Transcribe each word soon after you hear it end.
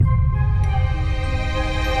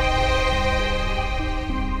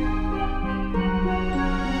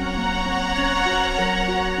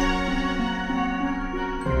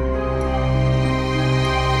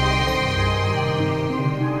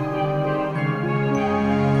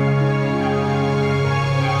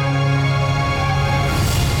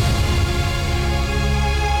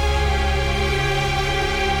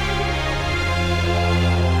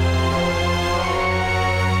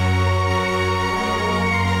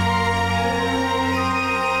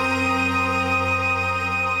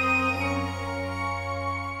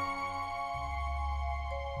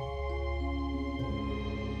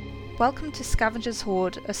Welcome to Scavenger's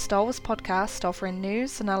Hoard, a Star Wars podcast offering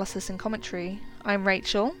news, analysis and commentary. I'm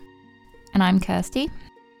Rachel. And I'm Kirsty.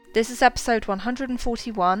 This is episode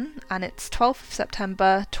 141 and it's 12th of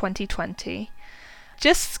September 2020.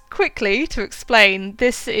 Just quickly to explain,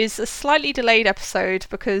 this is a slightly delayed episode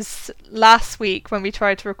because last week when we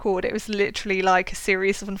tried to record it was literally like a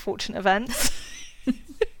series of unfortunate events.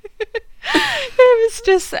 It was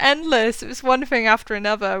just endless. It was one thing after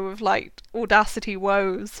another with like Audacity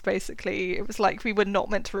woes, basically. It was like we were not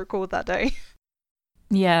meant to record that day.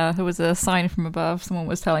 Yeah, there was a sign from above. Someone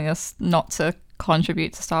was telling us not to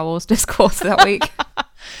contribute to Star Wars discourse that week.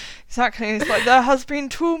 Exactly. It's like, there has been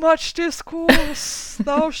too much discourse.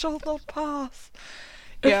 Thou shalt not pass.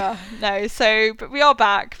 Yeah, no, but we are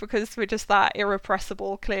back because we're just that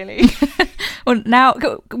irrepressible, clearly. Well, now,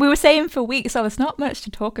 we were saying for weeks, there's not much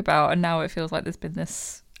to talk about, and now it feels like there's been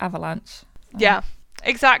this avalanche. Yeah,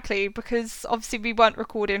 exactly, because obviously we weren't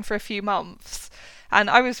recording for a few months,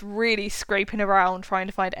 and I was really scraping around trying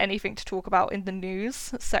to find anything to talk about in the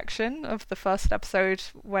news section of the first episode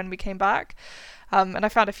when we came back, and I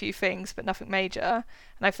found a few things, but nothing major,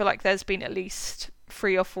 and I feel like there's been at least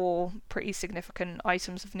 3 or 4 pretty significant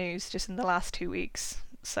items of news just in the last 2 weeks,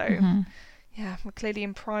 so... Yeah, we're clearly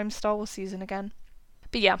in prime Star Wars season again.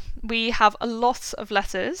 But yeah, we have a lot of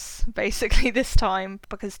letters, basically, this time,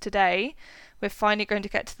 because today we're finally going to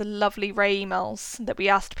get to the lovely Rey emails that we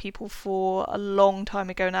asked people for a long time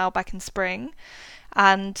ago now, back in spring.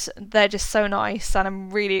 And they're just so nice, and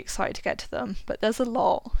I'm really excited to get to them. But there's a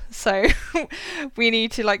lot, so we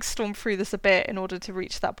need to storm through this a bit in order to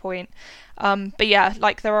reach that point. But yeah,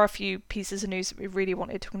 there are a few pieces of news that we really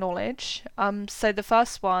wanted to acknowledge. So the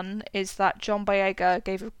first one is that John Boyega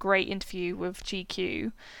gave a great interview with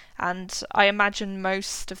GQ, and I imagine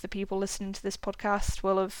most of the people listening to this podcast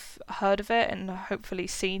will have heard of it and hopefully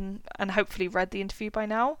seen and hopefully read the interview by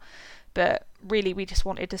now. But really, we just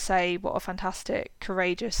wanted to say what a fantastic,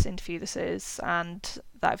 courageous interview this is, and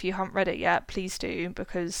that if you haven't read it yet, please do,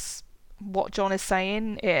 because what John is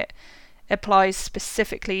saying, it applies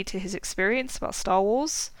specifically to his experience about Star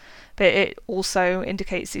Wars, but it also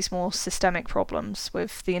indicates these more systemic problems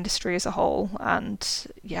with the industry as a whole, and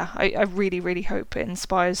yeah, I really, really hope it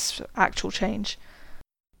inspires actual change.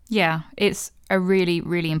 Yeah, it's a really,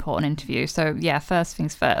 really important interview. So yeah, first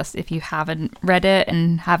things first, if you haven't read it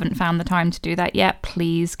and haven't found the time to do that yet,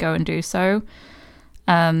 please go and do so.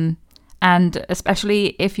 And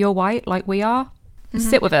especially if you're white like we are,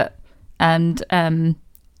 sit with it and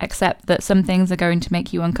accept that some things are going to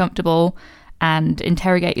make you uncomfortable and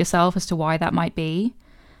interrogate yourself as to why that might be.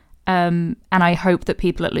 And I hope that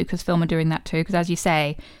people at Lucasfilm are doing that too, because as you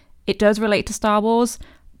say, it does relate to Star Wars,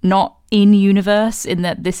 not in universe, in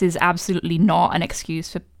that this is absolutely not an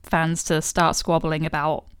excuse for fans to start squabbling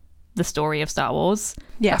about the story of Star Wars.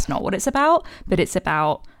 Yeah. That's not what it's about, but it's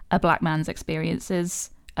about a black man's experiences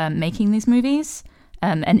making these movies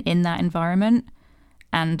and in that environment.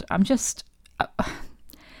 And I'm just...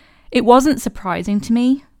 it wasn't surprising to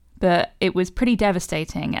me, but it was pretty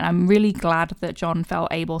devastating, and I'm really glad that John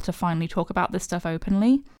felt able to finally talk about this stuff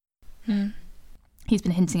openly. He's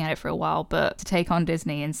been hinting at it for a while, but to take on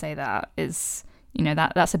Disney and say that is,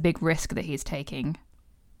 that's a big risk that he's taking.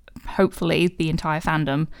 Hopefully the entire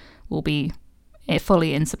fandom will be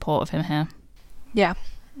fully in support of him here. Yeah,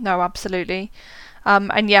 no, absolutely.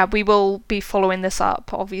 And yeah, we will be following this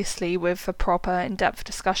up, obviously, with a proper in-depth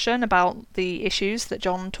discussion about the issues that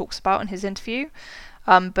John talks about in his interview.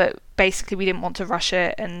 But basically we didn't want to rush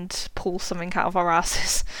it and pull something out of our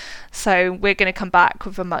asses. So we're going to come back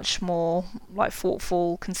with a much more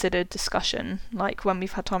thoughtful, considered discussion, when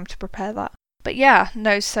we've had time to prepare that. But yeah,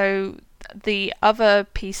 no, so the other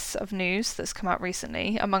piece of news that's come out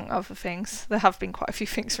recently, among other things, there have been quite a few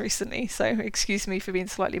things recently, so excuse me for being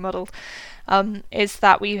slightly muddled, is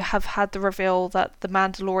that we have had the reveal that The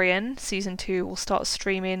Mandalorian Season 2 will start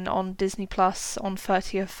streaming on Disney Plus on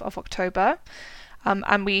 30th of October.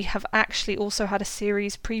 And we have actually also had a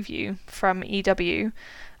series preview from EW.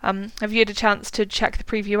 Have you had a chance to check the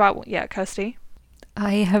preview out yet, Kirsty?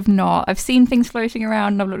 I have not. I've seen things floating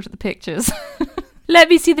around and I've looked at the pictures. Let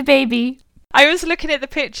me see the baby. I was looking at the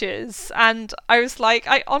pictures and I was like,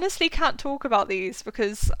 I honestly can't talk about these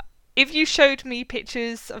because if you showed me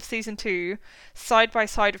pictures of Season 2 side by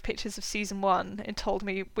side with pictures of Season 1 and told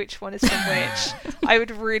me which one is from which, I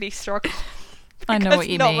would really struggle. I know what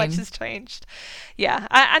you mean. Not much has changed. Yeah,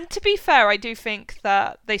 and to be fair, I do think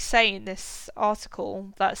that they say in this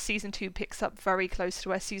article that Season 2 picks up very close to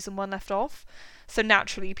where Season 1 left off, so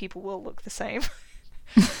naturally people will look the same.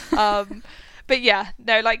 But yeah,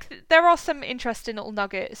 no, like there are some interesting little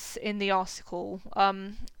nuggets in the article.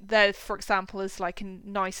 There, for example, is like a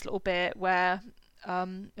nice little bit where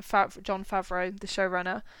Jon Favreau, the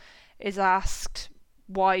showrunner, is asked,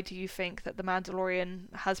 why do you think that The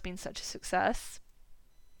Mandalorian has been such a success?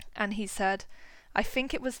 And he said, I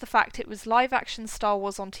think it was the fact it was live action Star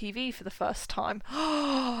Wars on TV for the first time.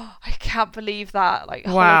 I can't believe that. Like,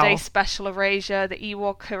 wow. Holiday Special Erasure, the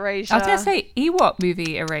Ewok Erasure. I was going to say Ewok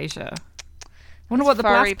movie Erasure. I wonder what the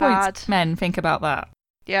Blast Points men think about that.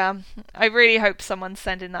 Yeah, I really hope someone's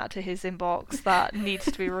sending that to his inbox. That needs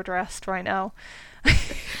to be redressed right now.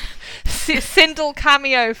 Sindel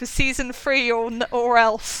cameo for season 3 or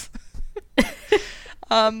else.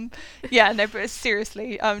 Yeah, no, but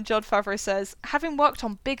seriously, Jon Favreau says, having worked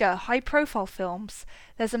on bigger, high-profile films,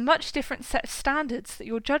 there's a much different set of standards that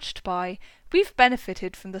you're judged by. We've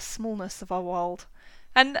benefited from the smallness of our world.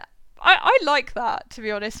 And I like that, to be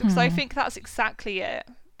honest, because I think that's exactly it.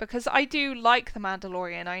 Because I do like The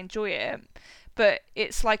Mandalorian, I enjoy it, but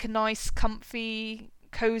it's like a nice, comfy,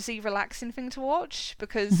 cozy, relaxing thing to watch,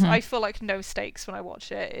 because I feel like no stakes when I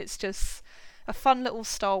watch it. It's just a fun little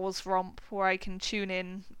Star Wars romp where I can tune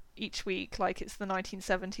in each week like it's the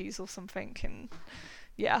 1970s or something, and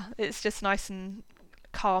yeah, it's just nice and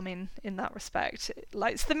calming in that respect.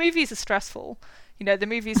 Like, the movies are stressful, you know, the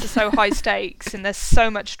movies are so high stakes and there's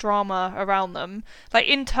so much drama around them, like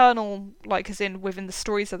internal, like as in within the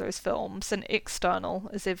stories of those films, and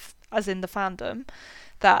external as in the fandom,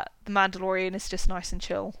 that The Mandalorian is just nice and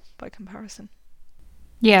chill by comparison.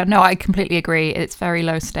 Yeah, no, I completely agree. It's very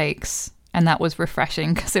low stakes. And that was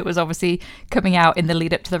refreshing because it was obviously coming out in the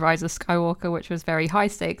lead up to The Rise of Skywalker, which was very high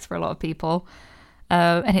stakes for a lot of people.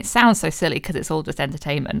 And it sounds so silly because it's all just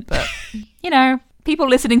entertainment, but, you know, people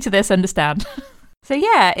listening to this understand. So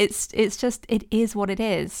yeah, it is what it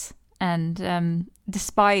is. And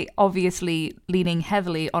despite obviously leaning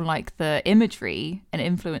heavily on like the imagery and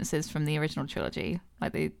influences from the original trilogy,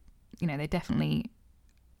 like they definitely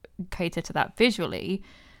cater to that visually.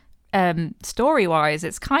 Story-wise,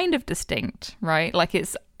 it's kind of distinct, right? Like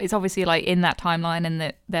it's obviously like in that timeline, and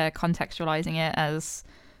that they're contextualizing it as,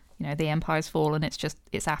 you know, the Empire's fallen.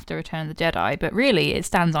 It's after Return of the Jedi, but really it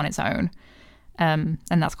stands on its own, and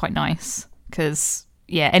that's quite nice because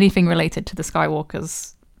yeah, anything related to the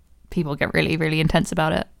Skywalkers, people get really, really intense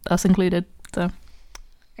about it, us included. So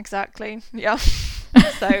exactly, yeah.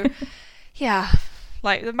 So yeah.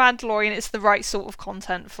 Like, The Mandalorian is the right sort of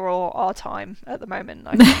content for our time at the moment,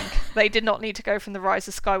 I think. They did not need to go from The Rise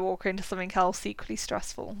of Skywalker into something else equally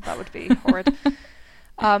stressful. That would be horrid.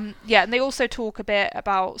 Yeah, and they also talk a bit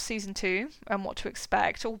about Season 2 and what to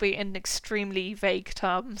expect, albeit in extremely vague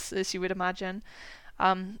terms, as you would imagine.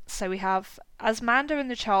 So we have, as Mando and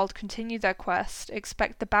the child continue their quest,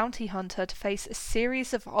 expect the bounty hunter to face a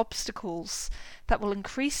series of obstacles that will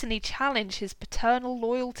increasingly challenge his paternal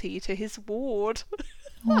loyalty to his ward.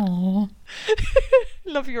 Aww.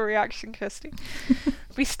 Love your reaction, Kirsty.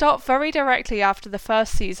 We start very directly after the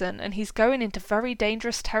first season, and he's going into very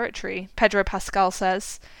dangerous territory, Pedro Pascal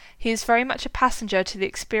says. He is very much a passenger to the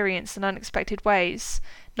experience in unexpected ways,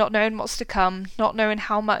 not knowing what's to come, not knowing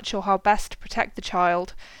how much or how best to protect the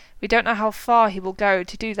child. We don't know how far he will go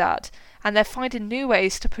to do that, and they're finding new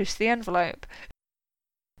ways to push the envelope.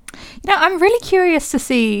 You know, I'm really curious to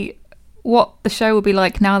see what the show will be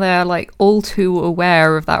like now they're like all too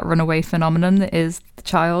aware of that runaway phenomenon that is the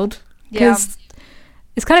child. Because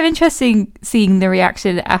it's kind of interesting seeing the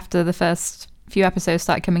reaction after the first few episodes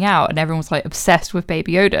started coming out and everyone was like obsessed with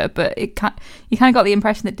Baby Yoda, but you kind of got the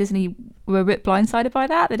impression that Disney were a bit blindsided by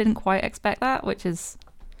that. They didn't quite expect that,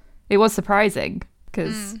 it was surprising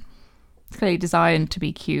because it's clearly designed to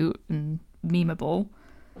be cute and memeable.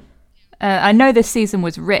 I know this season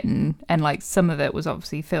was written and like some of it was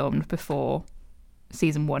obviously filmed before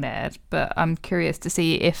season 1 aired, but I'm curious to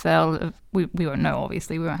see if we won't know,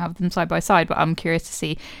 obviously we won't have them side by side, but I'm curious to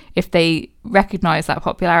see if they recognize that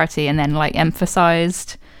popularity and then like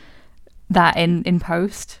emphasized that in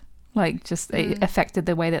post, like just it affected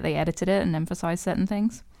the way that they edited it and emphasized certain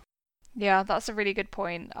things. Yeah, that's a really good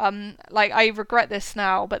point. Like, I regret this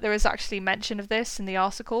now, but there is actually mention of this in the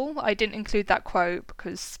article. I didn't include that quote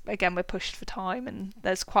because, again, we're pushed for time and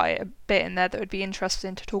there's quite a bit in there that would be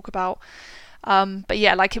interesting to talk about. But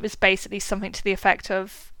yeah, like, it was basically something to the effect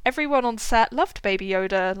of everyone on set loved Baby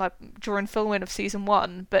Yoda, like, during filming of season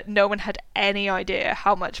 1, but no one had any idea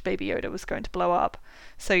how much Baby Yoda was going to blow up.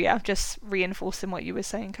 So yeah, just reinforcing what you were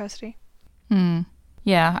saying, Kirsty.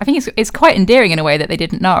 Yeah, I think it's quite endearing in a way that they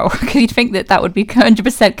didn't know, because you'd think that would be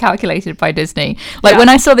 100% calculated by Disney. Like, when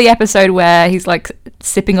I saw the episode where he's, like,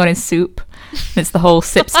 sipping on his soup, and it's the whole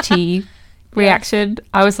sips tea reaction.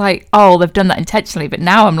 I was like, oh, they've done that intentionally, but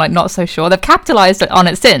now I'm like not so sure. They've capitalized on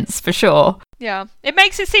it since, for sure. Yeah. It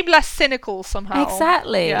makes it seem less cynical somehow.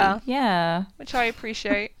 Exactly. Yeah. Yeah. Which I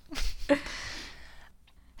appreciate.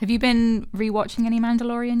 Have you been rewatching any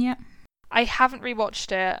Mandalorian yet? I haven't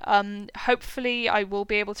rewatched it. Hopefully I will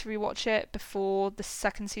be able to rewatch it before the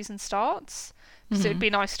second season starts. So it'd be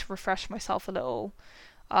nice to refresh myself a little.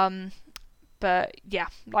 But yeah,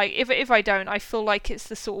 like if I don't, I feel like it's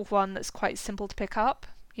the sort of one that's quite simple to pick up,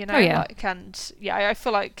 you know? Oh, yeah. Like, and yeah, I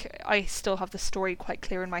feel like I still have the story quite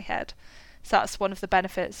clear in my head. So that's one of the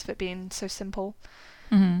benefits of it being so simple.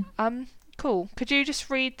 Cool. Could you just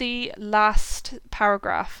read the last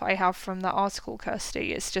paragraph I have from that article,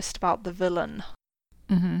 Kirsty? It's just about the villain.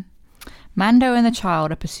 Mando and the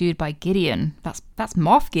child are pursued by Gideon. That's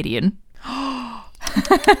Moff Gideon.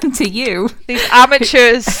 To you. These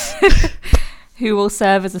amateurs. Who will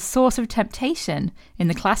serve as a source of temptation in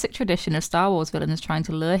the classic tradition of Star Wars villains trying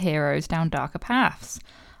to lure heroes down darker paths.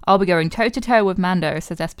 I'll be going toe-to-toe with Mando,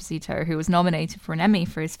 says Esposito, who was nominated for an Emmy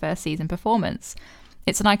for his first season performance.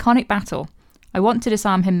 It's an iconic battle. I want to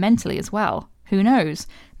disarm him mentally as well. Who knows?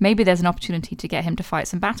 Maybe there's an opportunity to get him to fight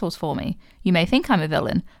some battles for me. You may think I'm a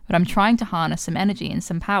villain, but I'm trying to harness some energy and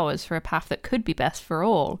some powers for a path that could be best for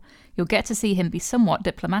all. You'll get to see him be somewhat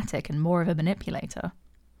diplomatic and more of a manipulator.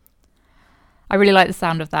 I really like the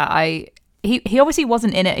sound of that. He obviously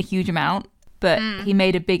wasn't in it a huge amount, but he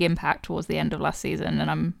made a big impact towards the end of last season, and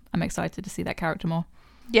I'm excited to see that character more.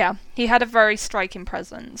 Yeah, he had a very striking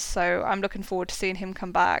presence, so I'm looking forward to seeing him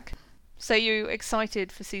come back. So you excited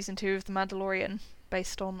for season 2 of The Mandalorian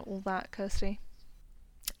based on all that, Kirsty?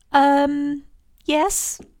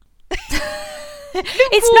 Yes.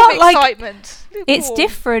 It's not like excitement. It's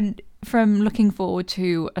different from looking forward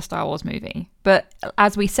to a Star Wars movie, but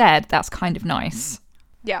as we said, that's kind of nice.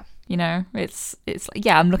 Yeah. You know, it's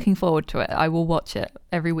yeah, I'm looking forward to it. I will watch it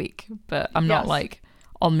every week, but I'm not like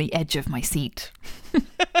on the edge of my seat.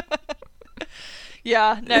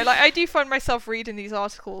 Yeah, no, like I do find myself reading these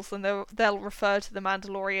articles and they'll refer to the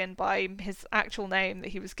Mandalorian by his actual name that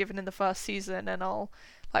he was given in the first season, and I'll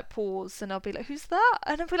like pause and I'll be like, who's that?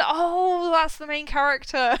 And I'll be like, oh, that's the main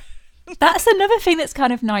character. That's another thing that's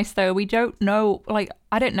kind of nice, though. We don't know, like,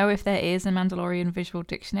 I don't know if there is a Mandalorian visual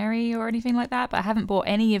dictionary or anything like that, but I haven't bought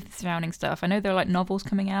any of the surrounding stuff. I know there are like novels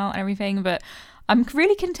coming out and everything, but I'm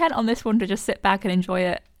really content on this one to just sit back and enjoy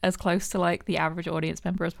it as close to like the average audience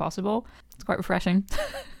member as possible. It's quite refreshing.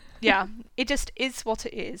 Yeah, it just is what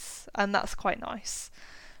it is, and that's quite nice.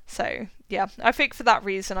 So yeah, I think for that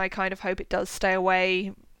reason I kind of hope it does stay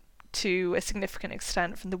away to a significant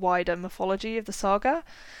extent from the wider mythology of the saga,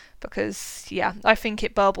 because yeah, I think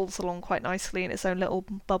it burbles along quite nicely in its own little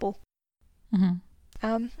bubble.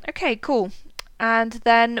 Okay, cool. And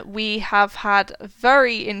then we have had a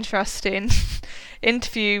very interesting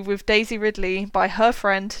interview with Daisy Ridley by her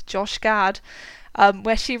friend Josh Gad,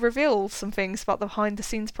 where she revealed some things about the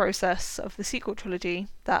behind-the-scenes process of the sequel trilogy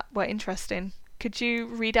that were interesting. Could you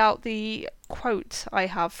read out the quote I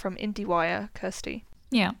have from IndieWire, Kirsty?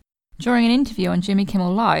 Yeah. During an interview on Jimmy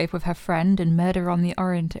Kimmel Live with her friend and Murder on the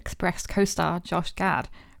Orient Express co-star Josh Gad,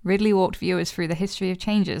 Ridley walked viewers through the history of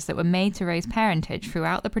changes that were made to Rey's parentage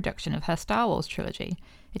throughout the production of her Star Wars trilogy.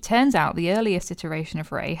 It turns out the earliest iteration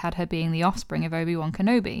of Rey had her being the offspring of Obi-Wan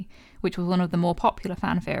Kenobi, which was one of the more popular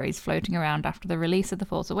fan theories floating around after the release of The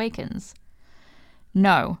Force Awakens.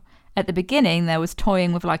 No. At the beginning, there was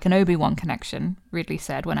toying with like an Obi-Wan connection, Ridley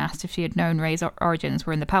said when asked if she had known Rey's origins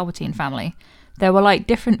were in the Palpatine family. There were like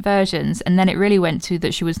different versions, and then it really went to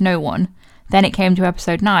that she was no one. Then it came to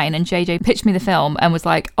episode 9, and JJ pitched me the film and was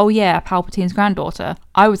like, oh yeah, Palpatine's granddaughter.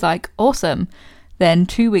 I was like, awesome. Then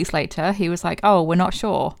 2 weeks later, he was like, oh, we're not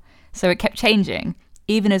sure. So it kept changing.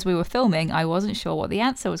 Even as we were filming, I wasn't sure what the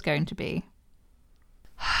answer was going to be.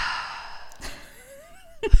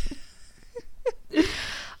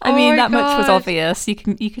 I mean, that much was obvious. You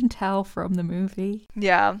can tell from the movie.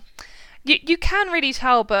 Yeah. You can really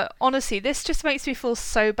tell, but honestly, this just makes me feel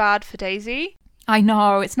so bad for Daisy. I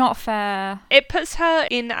know, it's not fair. It puts her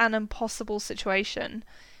in an impossible situation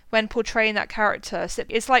when portraying that character.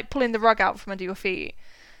 It's like pulling the rug out from under your feet,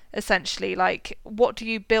 essentially. Like, what do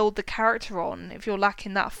you build the character on if you're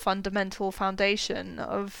lacking that fundamental foundation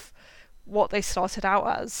of what they started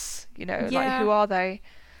out as? You know, like, who are they?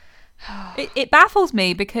 It baffles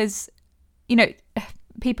me because, you know,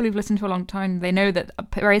 people who've listened for a long time, they know that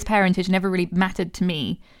Rey's parentage never really mattered to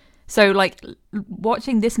me. So, like,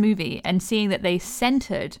 watching this movie and seeing that they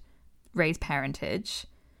centered Rey's parentage,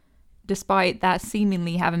 despite that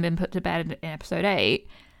seemingly having been put to bed in episode 8,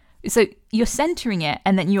 so you're centering it,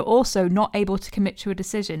 and then you're also not able to commit to a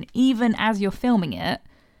decision, even as you're filming it.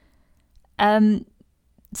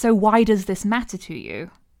 So why does this matter to you?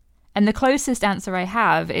 And the closest answer I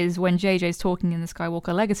have is when JJ's talking in the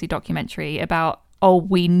Skywalker Legacy documentary about,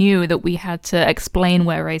 we knew that we had to explain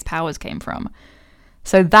where Rey's powers came from.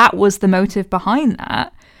 So that was the motive behind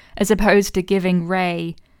that, as opposed to giving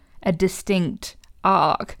Rey a distinct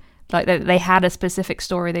arc. Like they had a specific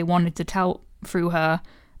story they wanted to tell through her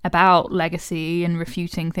about legacy and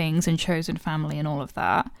refuting things and chosen family and all of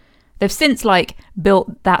that. They've since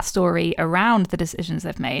built that story around the decisions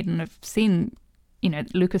they've made, and I've seen,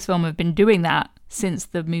 Lucasfilm have been doing that since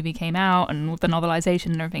the movie came out and the novelization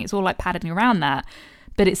and everything. It's all padding around that,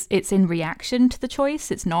 but it's in reaction to the choice.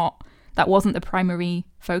 It's not, that wasn't the primary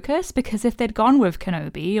focus, because if they'd gone with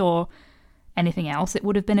Kenobi or anything else, it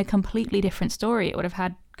would have been a completely different story. It would have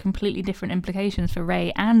had completely different implications for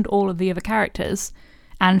Rey and all of the other characters,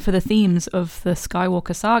 and for the themes of the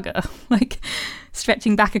Skywalker saga,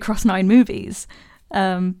 stretching back across 9 movies.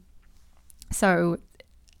 So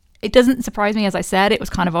it doesn't surprise me, as I said, it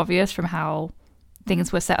was kind of obvious from how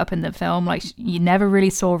things were set up in the film. You never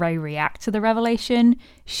really saw Rey react to the revelation.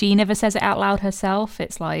 She never says it out loud herself.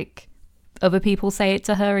 It's other people say it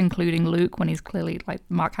to her, including Luke, when he's clearly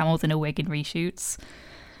Mark Hamill's in a wig in reshoots.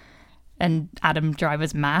 And Adam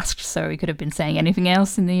Driver's masked, so he could have been saying anything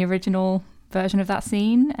else in the original version of that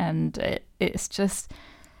scene. And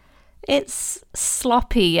it's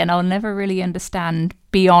sloppy, and I'll never really understand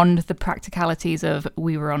beyond the practicalities of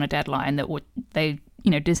we were on a deadline that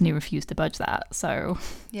Disney refused to budge that. So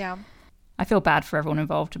yeah, I feel bad for everyone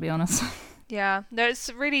involved, to be honest. Yeah, no,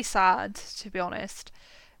 it's really sad, to be honest,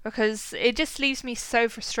 because it just leaves me so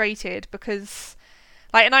frustrated because,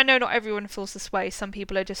 and I know not everyone feels this way. Some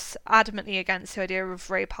people are just adamantly against the idea of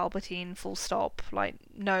Rey Palpatine, full stop,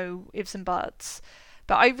 no ifs and buts.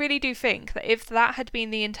 But I really do think that if that had been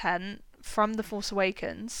the intent from The Force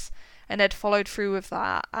Awakens and had followed through with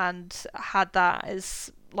that and had that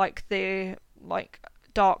as the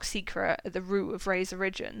dark secret at the root of Rey's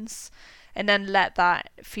origins, and then let that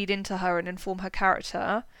feed into her and inform her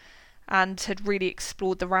character, and had really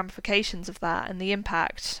explored the ramifications of that and the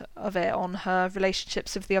impact of it on her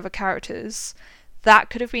relationships with the other characters, that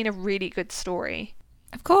could have been a really good story.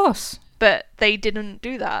 Of course. But they didn't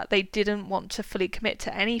do that. They didn't want to fully commit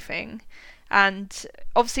to anything. And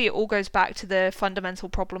obviously it all goes back to the fundamental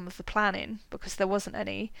problem of the planning, because there wasn't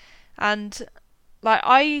any. And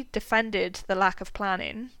I defended the lack of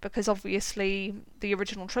planning because obviously the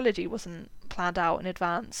original trilogy wasn't planned out in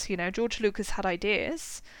advance. George Lucas had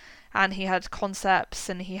ideas and he had concepts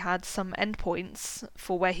and he had some endpoints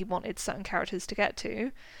for where he wanted certain characters to get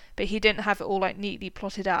to, but he didn't have it all neatly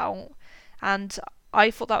plotted out. And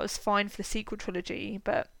I thought that was fine for the sequel trilogy,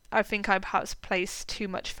 but I think I perhaps placed too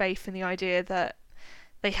much faith in the idea that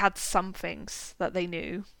they had some things that they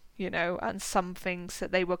knew, and some things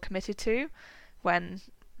that they were committed to, when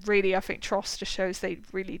really I think TROS just shows they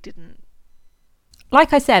really didn't.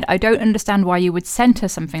 Like I said, I don't understand why you would centre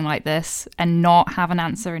something like this and not have an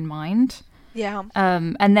answer in mind. Yeah.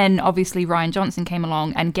 And then obviously Rian Johnson came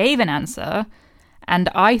along and gave an answer, and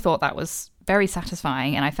I thought that was very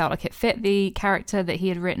satisfying, and I felt like it fit the character that he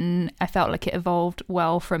had written. I felt like it evolved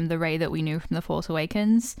well from the Rey that we knew from The Force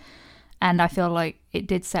Awakens, and I feel like it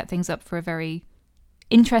did set things up for a very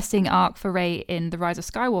interesting arc for Rey in The Rise of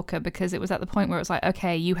Skywalker, because it was at the point where it was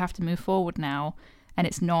okay, you have to move forward now, and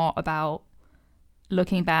it's not about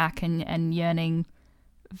looking back and yearning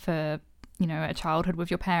for a childhood with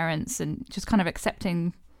your parents and just kind of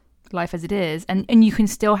accepting life as it is, and you can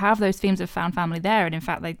still have those themes of found family there, and in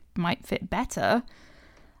fact they might fit better.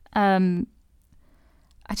 I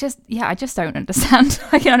just don't understand.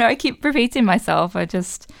 I keep repeating myself.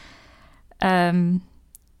 It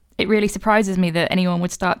really surprises me that anyone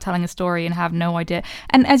would start telling a story and have no idea.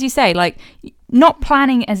 And as you say, not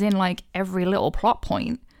planning as in every little plot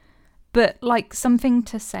point, but something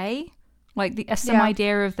to say, some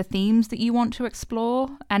idea of the themes that you want to explore,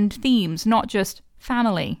 and themes, not just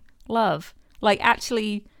family, love,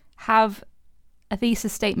 actually have a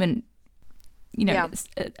thesis statement,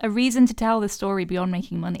 a reason to tell the story beyond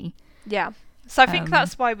making money. Yeah. So I think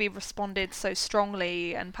that's why we responded so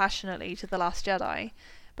strongly and passionately to The Last Jedi,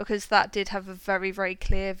 because that did have a very, very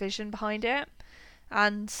clear vision behind it.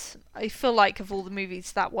 And I feel like of all the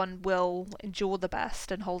movies, that one will endure the best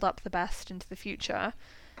and hold up the best into the future,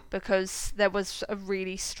 because there was a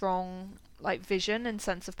really strong vision and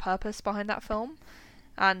sense of purpose behind that film.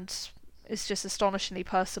 And it's just astonishingly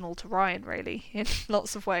personal to Rian, really, in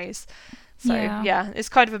lots of ways. So, yeah, it's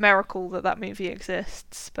kind of a miracle that movie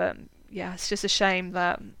exists. But, yeah, it's just a shame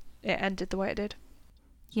that it ended the way it did.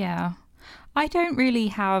 Yeah. I don't really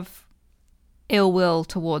have ill will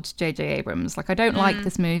towards J.J. Abrams. Like, I don't like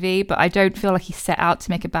this movie, but I don't feel like he set out to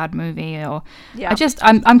make a bad movie. Or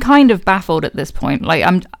I'm kind of baffled at this point. Like,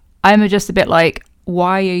 I'm just a bit like,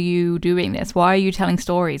 why are you doing this? Why are you telling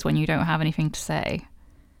stories when you don't have anything to say?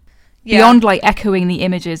 Yeah. Beyond like echoing the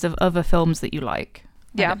images of other films that you like.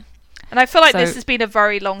 Yeah. And I feel like this has been a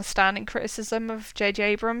very long-standing criticism of J.J.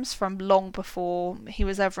 Abrams from long before he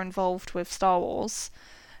was ever involved with Star Wars.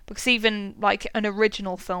 Because even like an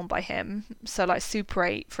original film by him, so like Super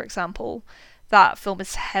 8, for example, that film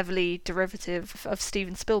is heavily derivative of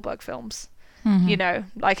Steven Spielberg films. Mm-hmm. You know,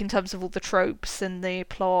 like in terms of all the tropes and the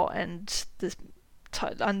plot and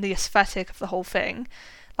the aesthetic of the whole thing.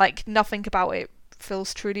 Like, nothing about it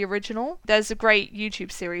feels truly original. There's a great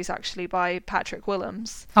YouTube series actually by Patrick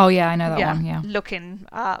Willems. Oh yeah, I know that one. Yeah, looking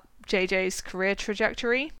at JJ's career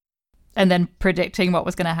trajectory and then predicting what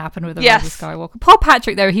was going to happen with the Rise of Skywalker. Poor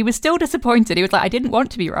Patrick though, he was still disappointed. He was like, I didn't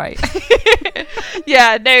want to be right.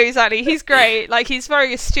 Yeah, no, exactly. He's great. Like, he's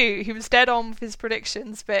very astute. He was dead on with his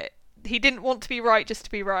predictions, but he didn't want to be right just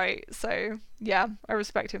to be right. So yeah, I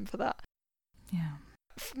respect him for that. Yeah.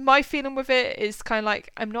 My feeling with it is kind of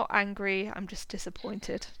like, I'm not angry, I'm just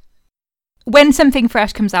disappointed. When something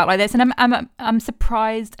fresh comes out like this, and I'm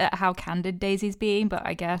surprised at how candid Daisy's being, but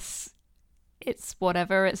I guess it's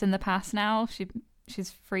whatever. It's in the past now.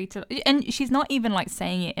 She's free to, and she's not even like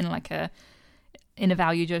saying it in like in a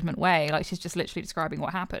value judgment way. Like, she's just literally describing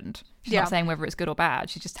what happened. She's not saying whether it's good or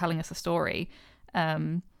bad. She's just telling us a story.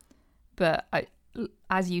 But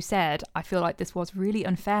as you said, I feel like this was really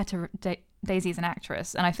unfair to Daisy as an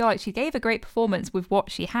actress, and I feel like she gave a great performance with what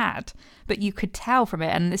she had, but you could tell from it,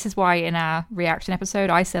 and this is why in our reaction episode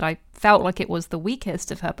I said I felt like it was the weakest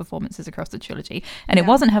of her performances across the trilogy, and it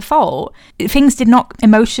wasn't her fault. Things did not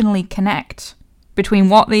emotionally connect between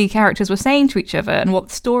what the characters were saying to each other and what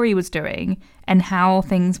the story was doing and how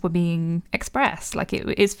things were being expressed. Like,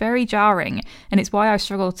 it's very jarring, and it's why I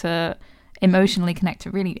struggle to emotionally connect to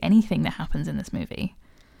really anything that happens in this movie.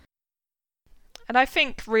 And I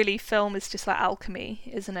think really film is just like alchemy,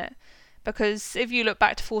 isn't it? Because if you look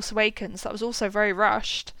back to Force Awakens, that was also very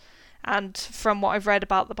rushed. And from what I've read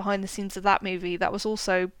about the behind the scenes of that movie, that was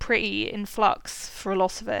also pretty in flux for a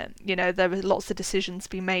lot of it. You know, there were lots of decisions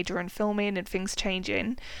being made during filming and things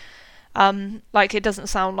changing. Like, it doesn't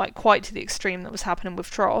sound like quite to the extreme that was happening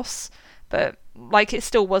with Tross, but like, it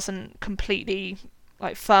still wasn't completely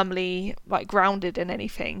like firmly like grounded in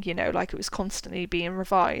anything, you know, like it was constantly being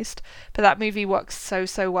revised. But that movie works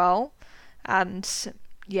so well, and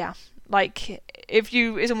yeah, like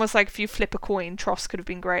it's almost like if you flip a coin, Tross could have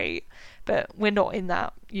been great, but we're not in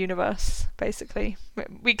that universe. Basically,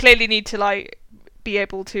 we clearly need to like be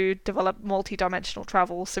able to develop multi-dimensional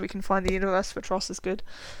travel so we can find the universe where Tross is good.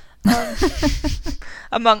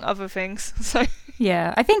 Among other things. So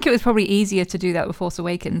yeah, I think it was probably easier to do that with Force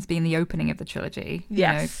Awakens being the opening of the trilogy.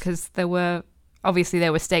 Yes, because there were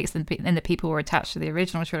stakes in the people who were attached to the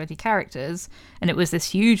original trilogy characters, and it was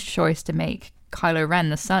this huge choice to make Kylo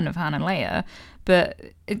Ren the son of Han and Leia. But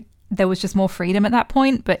there was just more freedom at that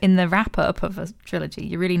point. But in the wrap up of a trilogy,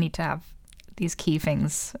 you really need to have these key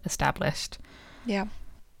things established. Yeah.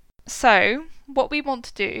 So what we want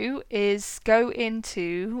to do is go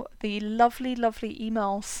into the lovely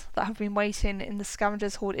emails that have been waiting in the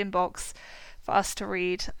Scavengers Hoard inbox for us to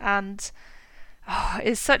read, and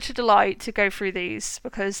it's such a delight to go through these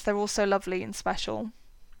because they're all so lovely and special.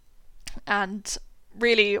 And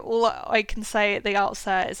really, all I can say at the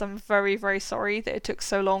outset is I'm very, very sorry that it took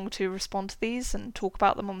so long to respond to these and talk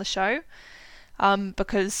about them on the show.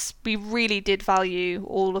 Because we really did value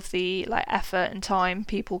all of the like effort and time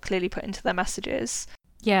people clearly put into their messages.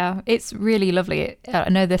 Yeah, it's really lovely. I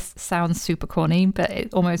know this sounds super corny, but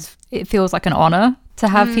it feels like an honor to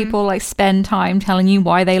have people like spend time telling you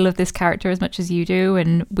why they love this character as much as you do,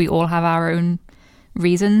 and we all have our own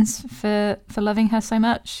reasons for loving her so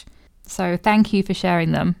much. So thank you for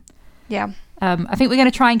sharing them. Yeah. I think we're going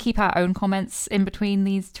to try and keep our own comments in between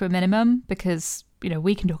these to a minimum because, you know,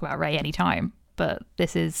 we can talk about Rey anytime. But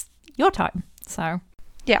this is your time, so...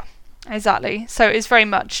 Yeah, exactly. So it's very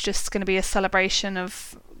much just going to be a celebration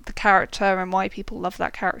of the character and why people love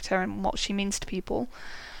that character and what she means to people.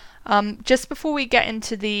 Just before we get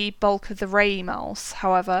into the bulk of the Rey emails,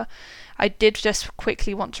 however, I did just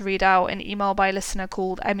quickly want to read out an email by a listener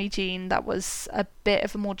called Emmy Jean that was a bit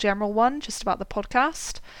of a more general one, just about the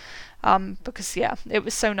podcast. Because, yeah, it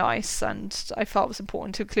was so nice and I felt it was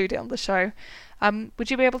important to include it on the show. Would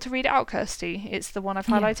you be able to read it out, Kirsty? It's the one I've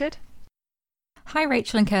highlighted. Hi,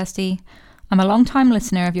 Rachel and Kirsty. I'm a long-time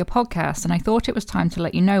listener of your podcast, and I thought it was time to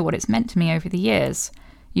let you know what it's meant to me over the years.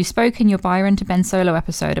 You spoke in your Byron to Ben Solo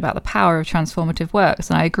episode about the power of transformative works,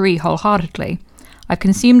 and I agree wholeheartedly. I've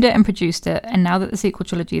consumed it and produced it, and now that the sequel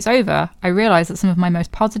trilogy is over, I realise that some of my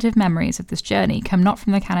most positive memories of this journey come not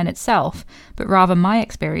from the canon itself, but rather my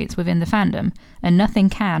experience within the fandom, and nothing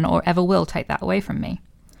can or ever will take that away from me.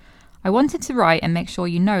 I wanted to write and make sure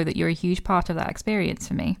you know that you're a huge part of that experience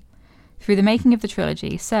for me. Through the making of the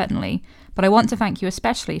trilogy, certainly, but I want to thank you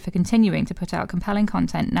especially for continuing to put out compelling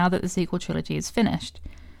content now that the sequel trilogy is finished.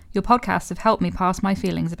 Your podcasts have helped me pass my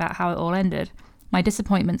feelings about how it all ended, my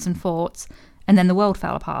disappointments and thoughts, and then the world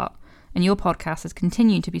fell apart, and your podcast has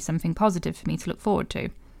continued to be something positive for me to look forward to.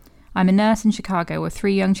 I'm a nurse in Chicago with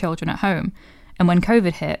 3 young children at home, and when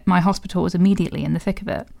COVID hit, my hospital was immediately in the thick of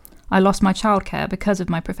it. I lost my childcare because of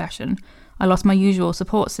my profession, I lost my usual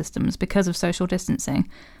support systems because of social distancing,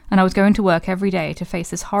 and I was going to work every day to face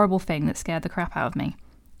this horrible thing that scared the crap out of me.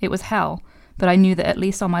 It was hell, but I knew that at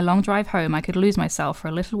least on my long drive home I could lose myself for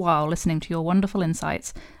a little while listening to your wonderful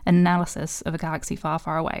insights and analysis of a galaxy far,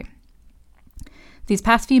 far away. These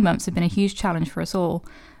past few months have been a huge challenge for us all,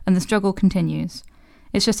 and the struggle continues.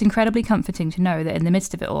 It's just incredibly comforting to know that in the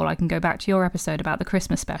midst of it all I can go back to your episode about the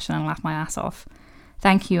Christmas special and laugh my ass off.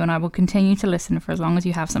 Thank you, and I will continue to listen for as long as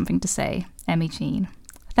you have something to say. Emmy Jean.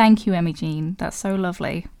 Thank you, Emmy Jean. That's so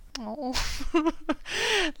lovely. Oh,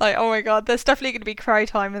 like, oh my god, there's definitely going to be cry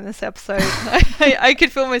time in this episode. I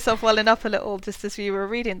could feel myself welling up a little just as you were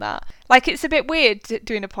reading that. Like, it's a bit weird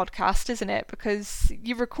doing a podcast, isn't it? Because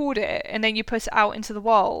you record it and then you put it out into the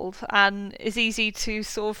world, and it's easy to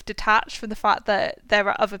sort of detach from the fact that there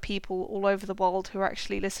are other people all over the world who are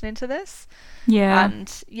actually listening to this. Yeah.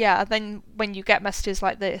 And yeah, then when you get messages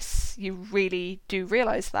like this, you really do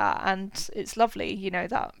realise that, and it's lovely, you know,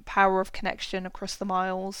 that power of connection across the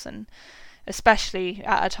miles, and especially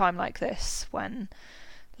at a time like this when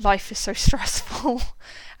life is so stressful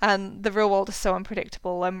and the real world is so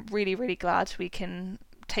unpredictable. I'm really, really glad we can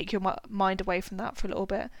take your mind away from that for a little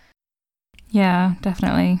bit. Yeah,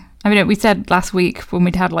 definitely. I mean, we said last week when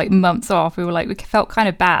we'd had like months off, we felt kind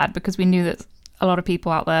of bad because we knew that a lot of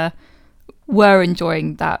people out there were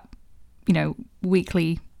enjoying that, you know,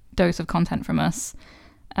 weekly dose of content from us.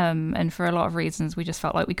 And for a lot of reasons, we just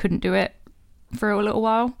felt like we couldn't do it for a little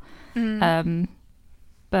while.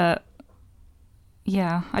 But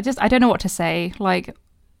yeah, I don't know what to say. Like,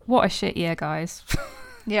 what a shit year, guys.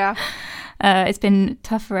 Yeah. It's been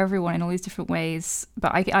tough for everyone in all these different ways.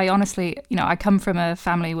 But I honestly, you know, I come from a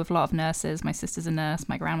family with a lot of nurses. My sister's a nurse.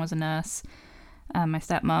 My grandma's a nurse. My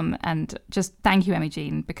stepmom. And just thank you, Emmy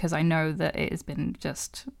Jean, because I know that it has been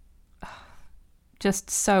just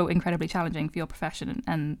so incredibly challenging for your profession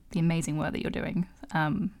and the amazing work that you're doing.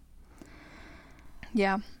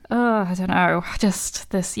 Yeah. I don't know. Just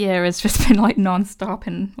this year has just been like non-stop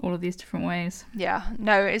in all of these different ways. Yeah.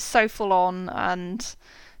 No, it's so full on, and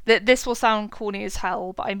this will sound corny as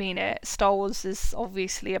hell, but I mean it. Star Wars is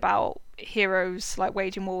obviously about heroes like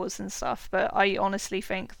waging wars and stuff, but I honestly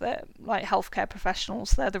think that like healthcare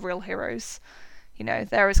professionals, they're the real heroes. You know,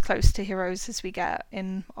 they're as close to heroes as we get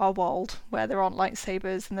in our world, where there aren't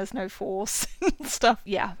lightsabers and there's no force and stuff.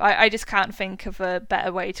 Yeah, I just can't think of a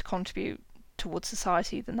better way to contribute towards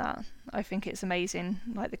society than that. I think it's amazing,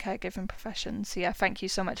 like the caregiving profession. So yeah, thank you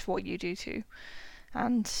so much for what you do too.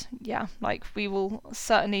 And yeah, like we will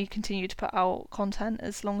certainly continue to put out content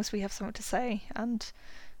as long as we have something to say, and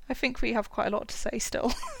I think we have quite a lot to say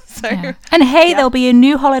still. So yeah. And hey, there'll be a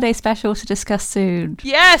new holiday special to discuss soon.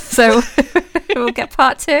 Yes. So we'll get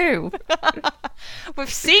part 2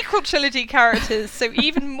 with sequel trilogy characters, so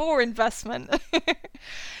even more investment.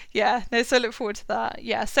 Yeah, no, so I look forward to that.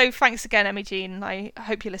 Yeah, so thanks again, Emmy Jean. I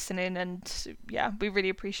hope you're listening, and yeah, we really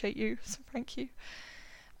appreciate you. So thank you.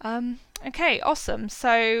 Okay, awesome.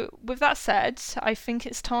 So with that said, I think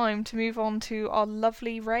it's time to move on to our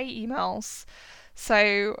lovely Ray emails.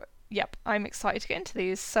 So, yep, I'm excited to get into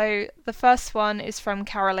these. So the first one is from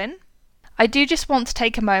Carolyn. I do just want to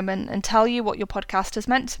take a moment and tell you what your podcast has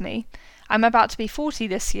meant to me. I'm about to be 40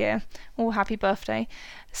 this year. Oh, happy birthday.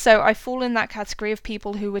 So I fall in that category of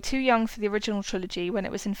people who were too young for the original trilogy when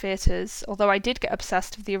it was in theatres, although I did get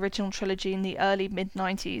obsessed with the original trilogy in the early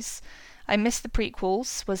mid-90s. I missed the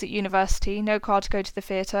prequels, was at university, no car to go to the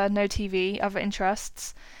theatre, no TV, other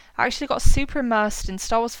interests. I actually got super immersed in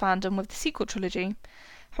Star Wars fandom with the sequel trilogy.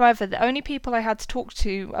 However, the only people I had to talk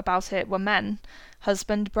to about it were men.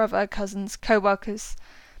 Husband, brother, cousins, co-workers.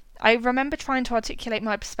 I remember trying to articulate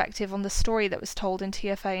my perspective on the story that was told in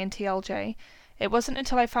TFA and TLJ. It wasn't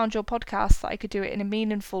until I found your podcast that I could do it in a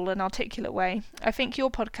meaningful and articulate way. I think your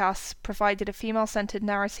podcast provided a female-centered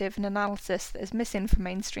narrative and analysis that is missing from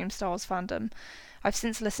mainstream Star Wars fandom. I've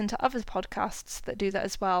since listened to other podcasts that do that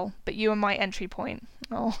as well, but you are my entry point.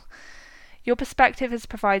 Oh. Your perspective has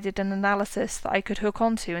provided an analysis that I could hook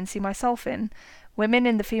onto and see myself in. Women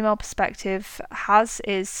in the female perspective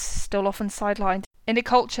is still often sidelined in a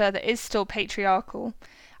culture that is still patriarchal.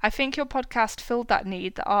 I think your podcast filled that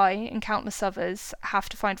need that I, and countless others, have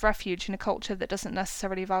to find refuge in a culture that doesn't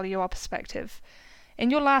necessarily value our perspective. In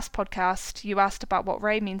your last podcast, you asked about what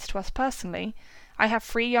Rey means to us personally. I have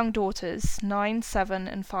 3 young daughters, 9, 7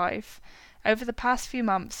 and 5. Over the past few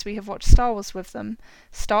months, we have watched Star Wars with them,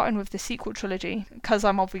 starting with the sequel trilogy, because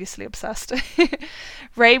I'm obviously obsessed.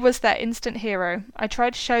 Rey was their instant hero. I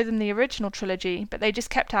tried to show them the original trilogy, but they just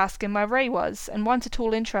kept asking where Rey was, and weren't at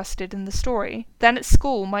all interested in the story. Then at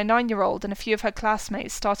school, my 9-year-old and a few of her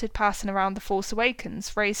classmates started passing around The Force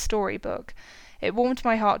Awakens, Rey's storybook. It warmed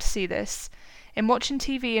my heart to see this. In watching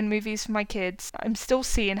TV and movies for my kids, I'm still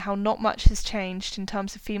seeing how not much has changed in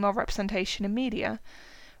terms of female representation in media.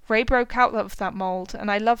 Rey broke out of that mould,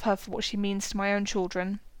 and I love her for what she means to my own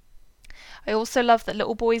children. I also love that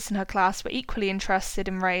little boys in her class were equally interested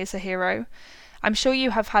in Rey as a hero. I'm sure you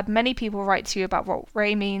have had many people write to you about what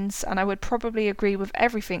Rey means, and I would probably agree with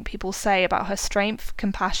everything people say about her strength,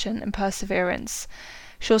 compassion, and perseverance.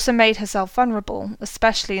 She also made herself vulnerable,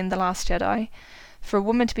 especially in The Last Jedi. For a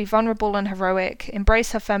woman to be vulnerable and heroic,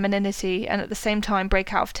 embrace her femininity, and at the same time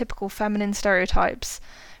break out of typical feminine stereotypes.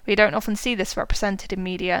 We don't often see this represented in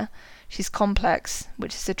media. She's complex,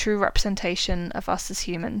 which is a true representation of us as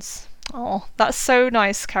humans. Oh, that's so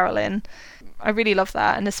nice, Carolyn. I really love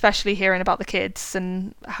that, and especially hearing about the kids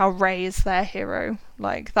and how Rey is their hero.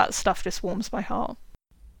 Like, that stuff just warms my heart.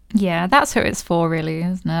 Yeah, that's who it's for, really,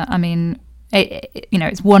 isn't it? I mean,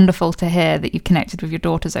 it's wonderful to hear that you've connected with your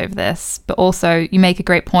daughters over this, but also you make a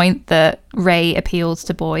great point that Rey appeals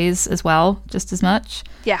to boys as well, just as much.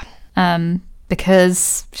 Yeah.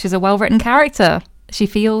 Because she's a well-written character. She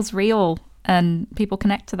feels real, and people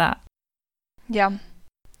connect to that. Yeah,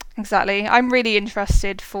 exactly. I'm really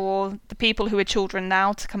interested for the people who are children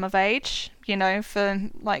now to come of age, for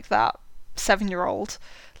like that 7-year-old,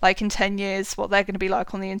 like in 10 years, what they're going to be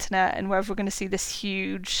like on the internet, and whether we're going to see this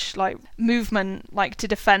huge like movement like to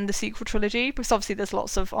defend the sequel trilogy, because obviously there's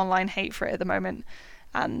lots of online hate for it at the moment.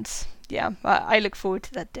 And yeah, I look forward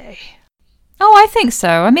to that day. Oh, I think so.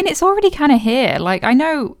 I mean, it's already kind of here. Like, I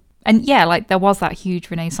know, and yeah, like there was that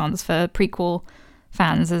huge renaissance for prequel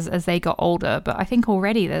fans as they got older, but I think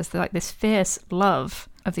already there's like this fierce love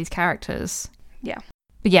of these characters. Yeah.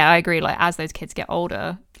 But yeah, I agree. Like, as those kids get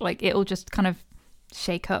older, like it'll just kind of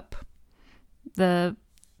shake up the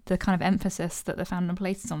kind of emphasis that the fandom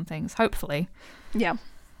places on things, hopefully. Yeah.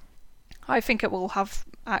 I think it will have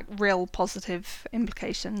real positive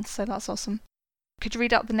implications, so that's awesome. Could you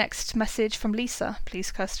read out the next message from Lisa,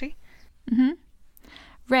 please, Kirsty? Mm-hmm.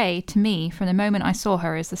 Rey, to me, from the moment I saw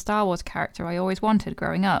her, is the Star Wars character I always wanted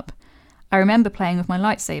growing up. I remember playing with my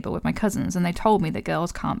lightsaber with my cousins, and they told me that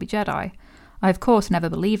girls can't be Jedi. I, of course, never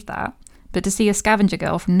believed that, but to see a scavenger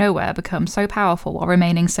girl from nowhere become so powerful while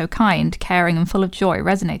remaining so kind, caring, and full of joy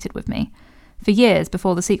resonated with me. For years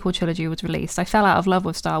before the sequel trilogy was released, I fell out of love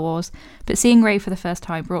with Star Wars, but seeing Rey for the first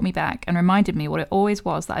time brought me back and reminded me what it always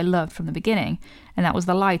was that I loved from the beginning, and that was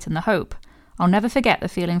the light and the hope. I'll never forget the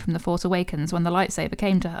feeling from The Force Awakens when the lightsaber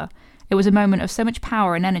came to her. It was a moment of so much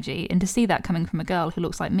power and energy, and to see that coming from a girl who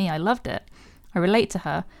looks like me, I loved it. I relate to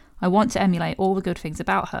her. I want to emulate all the good things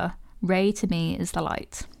about her. Rey, to me, is the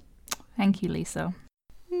light. Thank you, Lisa.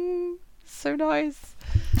 So nice.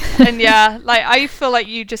 And yeah, like I feel like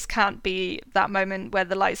you just can't be that moment where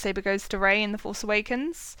the lightsaber goes to Rey in The Force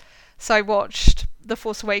Awakens. So I watched The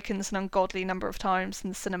Force Awakens an ungodly number of times in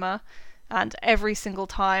the cinema, and every single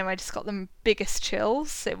time I just got the biggest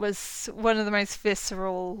chills. It was one of the most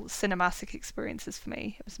visceral cinematic experiences for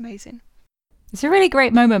me. It was amazing. It's a really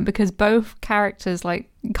great moment because both characters, like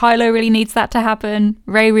Kylo really needs that to happen,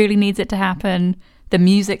 Rey really needs it to happen. The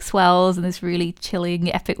music swells in this really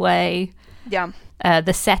chilling, epic way. Yeah.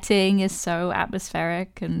 The setting is so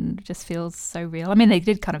atmospheric and just feels so real. I mean, they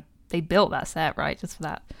built that set, right, just for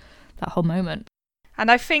that whole moment. And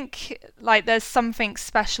I think like there's something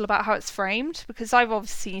special about how it's framed, because I've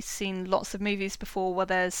obviously seen lots of movies before where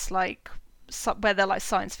there's like where they're like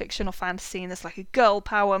science fiction or fantasy, and there's like a girl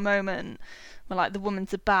power moment where like the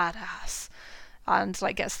woman's a badass and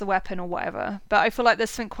like gets the weapon or whatever. But I feel like there's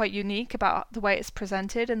something quite unique about the way it's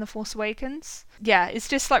presented in The Force Awakens. Yeah, it's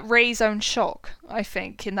just like Rey's own shock, I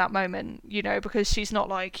think, in that moment, because she's not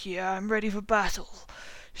like, yeah, I'm ready for battle.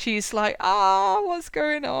 she's like, what's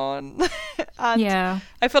going on? And Yeah.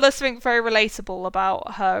 I feel there's something very relatable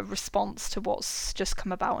about her response to what's just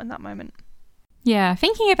come about in that moment. Yeah,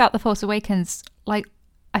 thinking about The Force Awakens, like,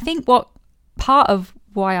 I think what part of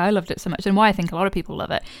why I loved it so much and why I think a lot of people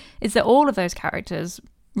love it is that all of those characters,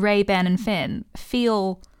 Rey, Ben, and Finn,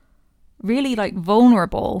 feel really like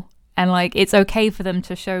vulnerable, and like it's okay for them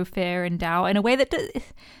to show fear and doubt in a way that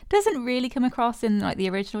doesn't really come across in like the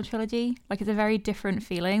original trilogy. Like, it's a very different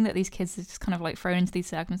feeling that these kids are just kind of like thrown into these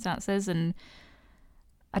circumstances, and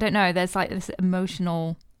I don't know, there's like this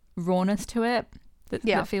emotional rawness to it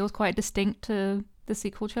that feels quite distinct to the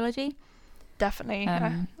sequel trilogy. Definitely.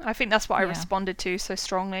 I think that's what I responded to so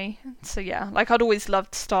strongly. So yeah, like I'd always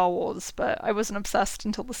loved Star Wars, but I wasn't obsessed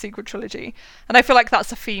until the sequel trilogy. And I feel like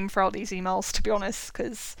that's a theme throughout these emails, to be honest,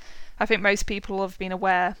 because I think most people have been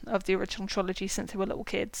aware of the original trilogy since they were little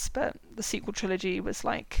kids, but the sequel trilogy was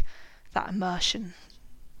like that immersion.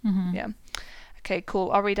 Mm-hmm. Yeah. Okay,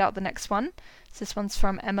 cool. I'll read out the next one. So this one's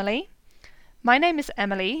from Emily. My name is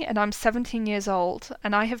Emily, and I'm 17 years old,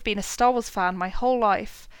 and I have been a Star Wars fan my whole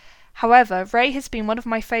life. However, Rey has been one of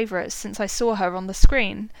my favourites since I saw her on the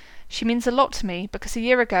screen. She means a lot to me because a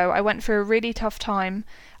year ago I went through a really tough time.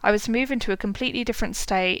 I was moving to a completely different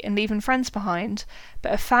state and leaving friends behind,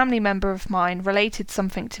 but a family member of mine related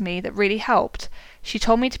something to me that really helped. She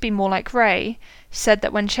told me to be more like Rey. She said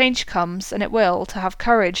that when change comes, and it will, to have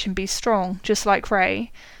courage and be strong, just like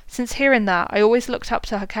Rey. Since hearing that, I always looked up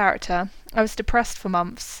to her character. I was depressed for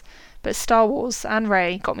months, but Star Wars and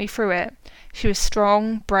Rey got me through it. She was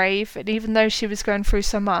strong, brave, and even though she was going through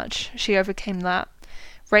so much, she overcame that.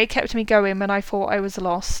 Rey kept me going when I thought I was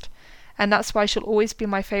lost, and that's why she'll always be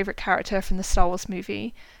my favourite character from the Star Wars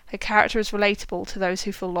movie. Her character is relatable to those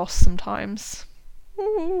who feel lost sometimes.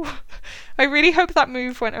 Ooh. I really hope that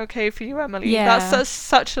move went okay for you, Emily. Yeah. That's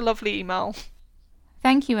such a lovely email.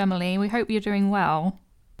 Thank you, Emily. We hope you're doing well.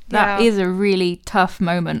 That is a really tough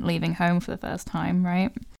moment, leaving home for the first time,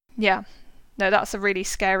 right? Yeah. No, that's a really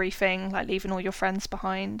scary thing, like leaving all your friends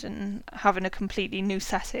behind and having a completely new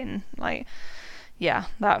setting. Like, yeah,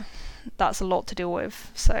 that's a lot to deal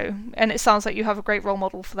with. So, and it sounds like you have a great role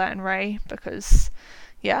model for that in Rey, because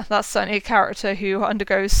yeah, that's certainly a character who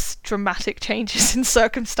undergoes dramatic changes in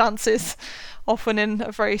circumstances, often in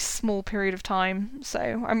a very small period of time.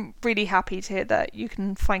 So I'm really happy to hear that you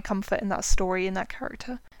can find comfort in that story, in that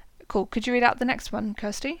character. Cool. Could you read out the next one,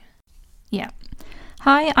 Kirsty? Yeah.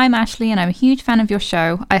 Hi, I'm Ashley and I'm a huge fan of your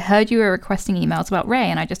show. I heard you were requesting emails about Rey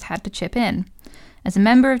and I just had to chip in. As a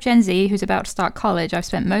member of Gen Z who's about to start college, I've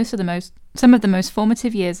spent some of the most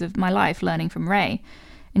formative years of my life learning from Rey.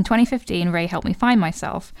 In 2015, Rey helped me find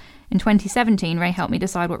myself. In 2017, Rey helped me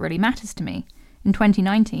decide what really matters to me. In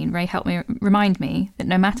 2019, Rey helped me remind me that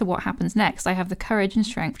no matter what happens next, I have the courage and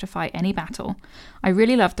strength to fight any battle. I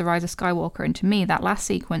really loved The Rise of Skywalker, and to me, that last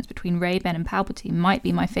sequence between Rey, Ben, and Palpatine might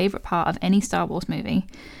be my favourite part of any Star Wars movie.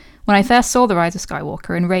 When I first saw The Rise of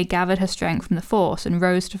Skywalker and Rey gathered her strength from the Force and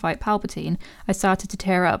rose to fight Palpatine, I started to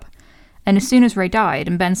tear up. And as soon as Rey died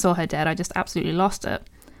and Ben saw her dead, I just absolutely lost it.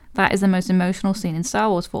 That is the most emotional scene in Star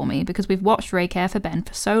Wars for me, because we've watched Rey care for Ben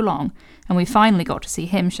for so long, and we finally got to see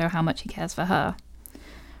him show how much he cares for her.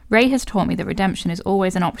 Rey has taught me that redemption is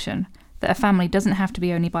always an option, that a family doesn't have to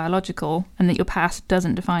be only biological, and that your past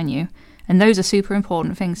doesn't define you, and those are super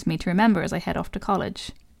important things for me to remember as I head off to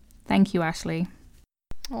college. Thank you, Ashley.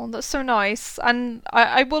 Oh, that's so nice. And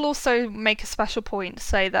I will also make a special point to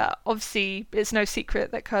say that obviously it's no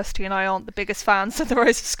secret that Kirsty and I aren't the biggest fans of The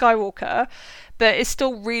Rise of Skywalker, but it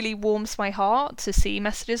still really warms my heart to see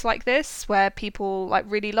messages like this where people like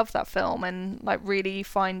really love that film and like really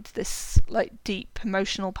find this like deep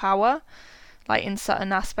emotional power like in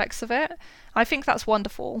certain aspects of it. I think that's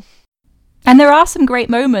wonderful. And there are some great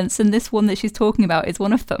moments, and this one that she's talking about is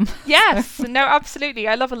one of them. Yes, no, absolutely.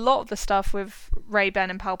 I love a lot of the stuff with Rey, Ben,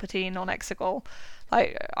 and Palpatine on Exegol.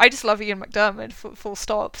 Like, I just love Ian McDiarmid, full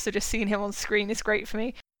stop. So just seeing him on screen is great for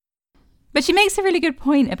me. But she makes a really good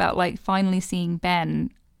point about like finally seeing Ben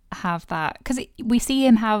have that, because we see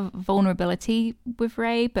him have vulnerability with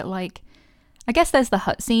Rey, but like, I guess there's the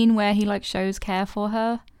hut scene where he like shows care for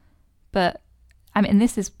her. But I mean, and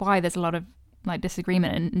this is why there's a lot of like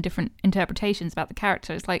disagreement and different interpretations about the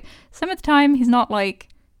character. It's like some of the time he's not like,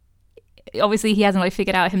 obviously he hasn't like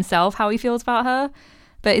figured out himself how he feels about her,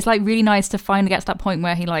 but it's like really nice to finally get to that point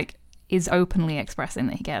where he like is openly expressing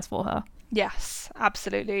that he cares for her. Yes,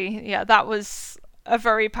 absolutely. Yeah, that was a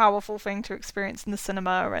very powerful thing to experience in the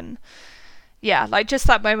cinema. And yeah, like just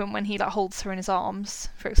that moment when he like holds her in his arms,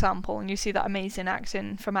 for example, and you see that amazing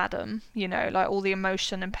acting from Adam, you know, like all the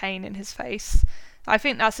emotion and pain in his face. I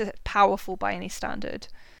think that's powerful by any standard.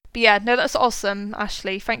 But yeah, no, that's awesome,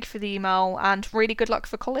 Ashley. Thank you for the email, and really good luck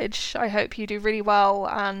for college. I hope you do really well,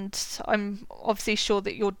 and I'm obviously sure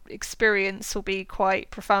that your experience will be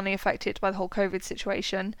quite profoundly affected by the whole COVID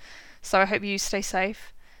situation. So I hope you stay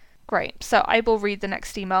safe. Great. So I will read the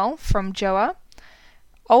next email from Joa.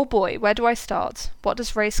 Oh boy, where do I start? What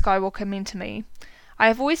does Rey Skywalker mean to me? I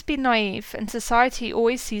have always been naive, and society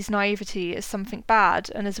always sees naivety as something bad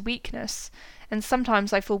and as a weakness, and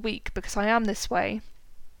sometimes I feel weak because I am this way.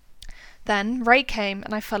 Then Rey came,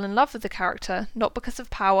 and I fell in love with the character, not because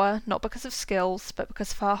of power, not because of skills, but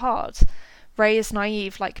because of her heart. Rey is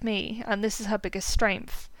naive like me, and this is her biggest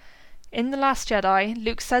strength. In The Last Jedi,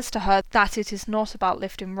 Luke says to her that it is not about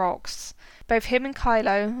lifting rocks. Both him and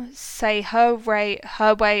Kylo say her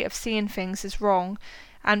way of seeing things is wrong,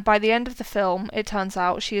 and by the end of the film, it turns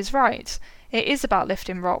out she is right. It is about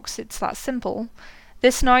lifting rocks, it's that simple.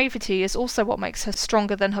 This naivety is also what makes her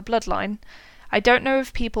stronger than her bloodline. I don't know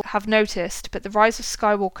if people have noticed, but The Rise of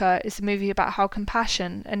Skywalker is a movie about how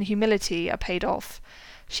compassion and humility are paid off.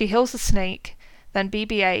 She heals a snake, then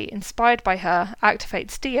BB-8, inspired by her,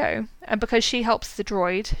 activates D-O, and because she helps the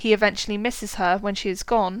droid, he eventually misses her when she is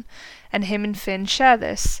gone, and him and Finn share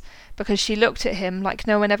this, because she looked at him like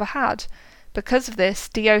no one ever had. Because of this,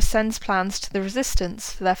 D-O sends plans to the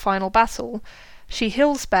Resistance for their final battle. She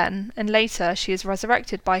heals Ben, and later she is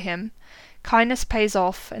resurrected by him. Kindness pays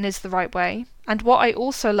off and is the right way. And what I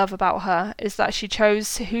also love about her is that she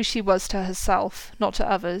chose who she was to herself, not to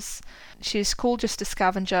others. She is called just a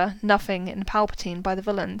scavenger, nothing in Palpatine by the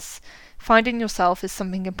villains. Finding yourself is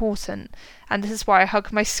something important, and this is why I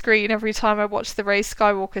hug my screen every time I watch the Rey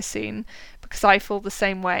Skywalker scene, because I feel the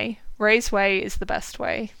same way. Rey's way is the best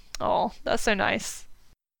way. Oh, that's so nice.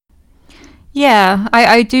 Yeah,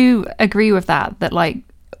 I do agree with that, like,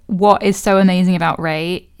 what is so amazing about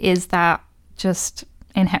Rey is that just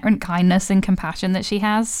inherent kindness and compassion that she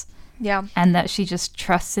has. Yeah. And that she just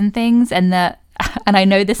trusts in things, and I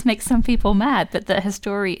know this makes some people mad, but that her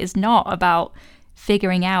story is not about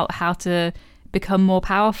figuring out how to become more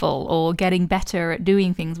powerful or getting better at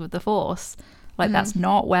doing things with the Force. Like, that's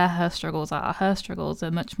not where her struggles are. Her struggles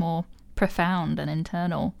are much more profound and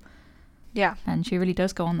internal. Yeah. And she really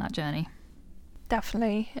does go on that journey.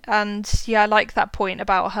 Definitely. And yeah, I like that point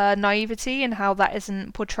about her naivety and how that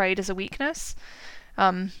isn't portrayed as a weakness.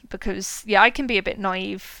 Because, yeah, I can be a bit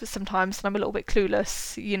naive sometimes, and I'm a little bit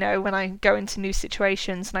clueless, when I go into new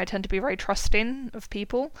situations, and I tend to be very trusting of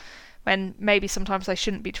people, when maybe sometimes I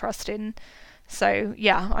shouldn't be trusting. So,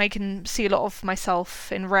 yeah, I can see a lot of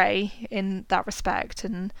myself in Rey in that respect,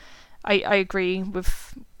 and I agree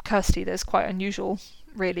with Kirsty that it's quite unusual,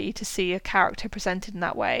 really, to see a character presented in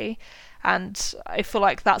that way. And I feel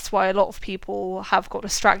like that's why a lot of people have got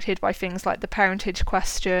distracted by things like the parentage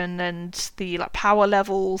question and the power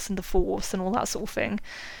levels and the Force and all that sort of thing.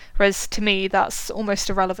 Whereas to me, that's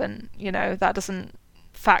almost irrelevant. That doesn't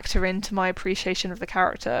factor into my appreciation of the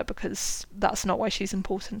character, because that's not why she's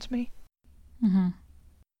important to me. Mm-hmm.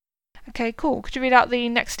 Okay, cool. Could you read out the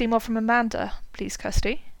next email from Amanda, please,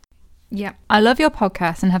 Kirsty? Yeah. I love your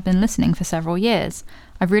podcast and have been listening for several years.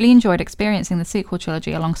 I've really enjoyed experiencing the sequel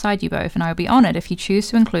trilogy alongside you both, and I would be honoured if you choose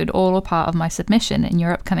to include all or part of my submission in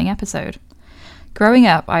your upcoming episode. Growing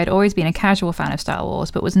up, I had always been a casual fan of Star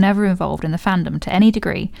Wars, but was never involved in the fandom to any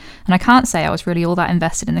degree, and I can't say I was really all that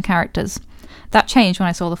invested in the characters. That changed when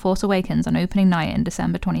I saw The Force Awakens on opening night in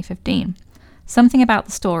December 2015. Something about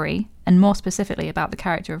the story, and more specifically about the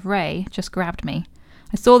character of Rey, just grabbed me.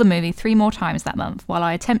 I saw the movie 3 more times that month while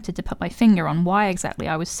I attempted to put my finger on why exactly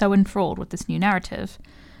I was so enthralled with this new narrative.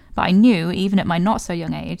 But I knew, even at my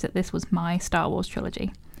not-so-young age, that this was my Star Wars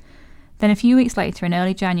trilogy. Then a few weeks later, in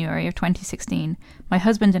early January of 2016, my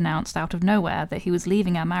husband announced out of nowhere that he was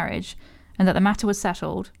leaving our marriage, and that the matter was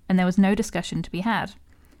settled, and there was no discussion to be had.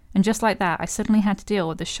 And just like that, I suddenly had to deal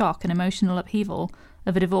with the shock and emotional upheaval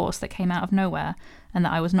of a divorce that came out of nowhere, and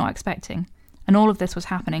that I was not expecting. And all of this was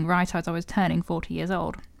happening right as I was turning 40 years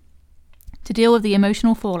old. To deal with the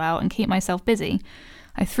emotional fallout and keep myself busy,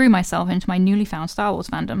 I threw myself into my newly found Star Wars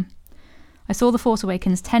fandom. I saw The Force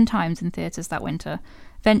Awakens 10 times in theatres that winter,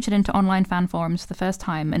 ventured into online fan forums for the first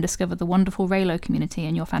time, and discovered the wonderful Reylo community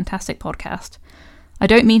and your fantastic podcast. I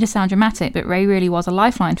don't mean to sound dramatic, but Rey really was a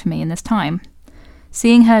lifeline for me in this time.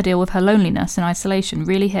 Seeing her deal with her loneliness and isolation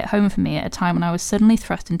really hit home for me at a time when I was suddenly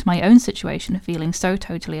thrust into my own situation of feeling so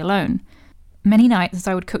totally alone. Many nights as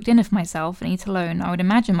I would cook dinner for myself and eat alone, I would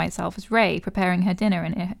imagine myself as Rey preparing her dinner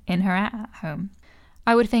in her at-home.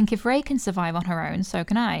 I would think, if Rey can survive on her own, so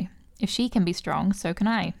can I. If she can be strong, so can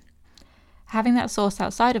I. Having that source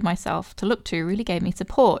outside of myself to look to really gave me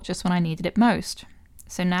support just when I needed it most.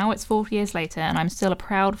 So now it's 40 years later and I'm still a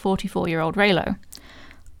proud 44-year-old Reylo.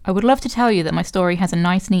 I would love to tell you that my story has a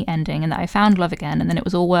nice, neat ending and that I found love again and then it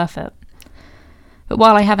was all worth it. But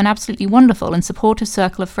while I have an absolutely wonderful and supportive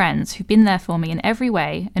circle of friends who've been there for me in every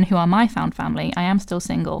way and who are my found family, I am still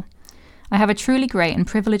single. I have a truly great and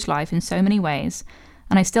privileged life in so many ways,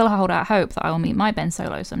 and I still hold out hope that I will meet my Ben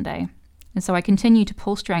Solo someday. And so I continue to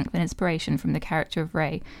pull strength and inspiration from the character of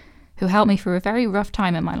Rey, who helped me through a very rough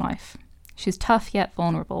time in my life. She's tough yet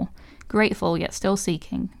vulnerable, grateful yet still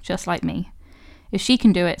seeking, just like me. If she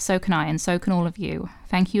can do it, so can I, and so can all of you.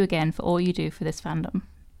 Thank you again for all you do for this fandom.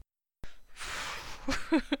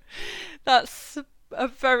 That's a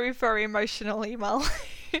very, very emotional email.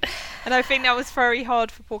 And I think that was very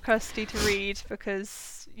hard for poor Kirsty to read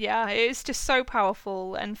because, yeah, it's just so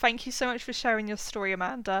powerful. And thank you so much for sharing your story,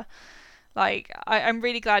 Amanda. Like, I'm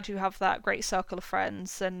really glad you have that great circle of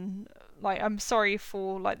friends. And, like, I'm sorry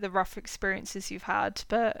for, like, the rough experiences you've had.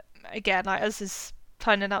 But, again, like, as is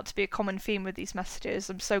turning out to be a common theme with these messages,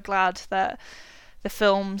 I'm so glad that the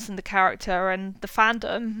films and the character and the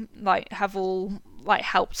fandom like have all like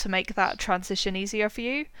helped to make that transition easier for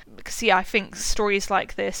you. Because yeah, I think stories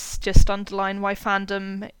like this just underline why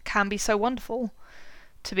fandom can be so wonderful,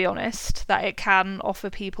 to be honest, that it can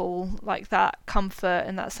offer people like that comfort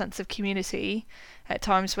and that sense of community at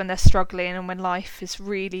times when they're struggling and when life is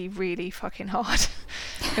really, really fucking hard.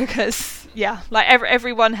 Because yeah, like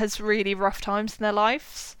everyone has really rough times in their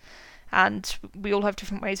lives, and we all have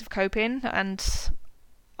different ways of coping, and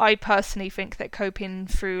I personally think that coping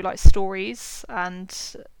through like stories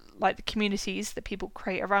and like the communities that people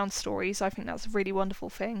create around stories, I think that's a really wonderful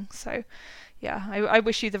thing. So yeah, I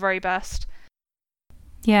wish you the very best.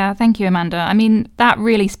 Yeah, thank you, Amanda. I mean, that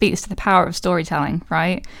really speaks to the power of storytelling,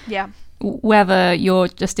 right? Yeah. Whether you're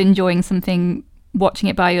just enjoying something, watching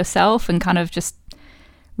it by yourself and kind of just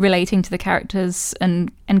relating to the characters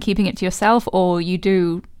and keeping it to yourself, or you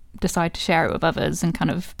do decide to share it with others and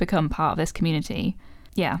kind of become part of this community.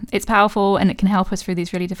 Yeah, it's powerful and it can help us through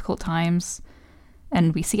these really difficult times.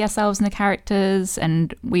 And we see ourselves in the characters,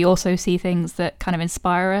 and we also see things that kind of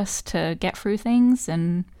inspire us to get through things.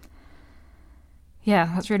 And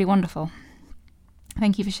yeah, that's really wonderful.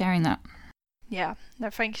 Thank you for sharing that. Yeah, no,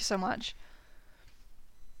 thank you so much.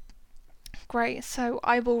 Great, so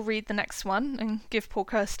I will read the next one and give poor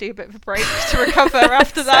Kirsty a bit of a break to recover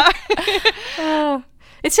after that.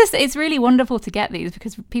 It's really wonderful to get these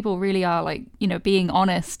because people really are like, you know, being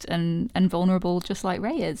honest and vulnerable just like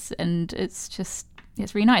Rey is. And it's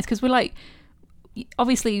really nice because we're like,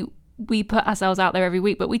 obviously we put ourselves out there every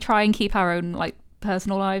week, but we try and keep our own like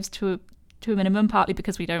personal lives to a minimum, partly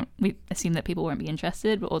because we assume that people won't be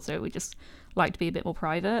interested, but also we just like to be a bit more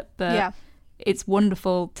private. But yeah, it's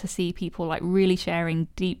wonderful to see people like really sharing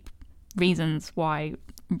deep reasons why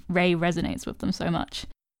Rey resonates with them so much.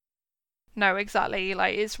 No, exactly.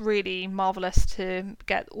 Like, it's really marvelous to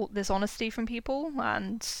get all this honesty from people,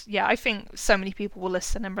 and yeah, I think so many people will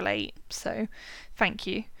listen and relate. So, thank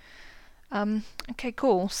you. Okay,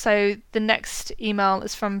 cool. So the next email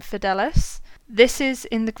is from Fidelis. This is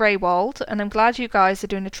in the Grey World, and I'm glad you guys are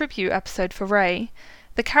doing a tribute episode for Rey.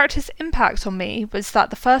 The character's impact on me was that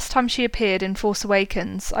the first time she appeared in Force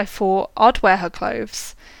Awakens, I thought I'd wear her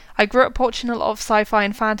clothes. I grew up watching a lot of sci-fi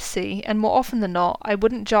and fantasy, and more often than not, I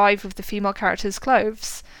wouldn't jive with the female character's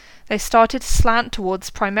clothes. They started to slant towards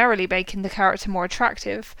primarily making the character more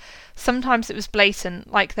attractive. Sometimes it was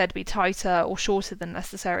blatant, like they'd be tighter or shorter than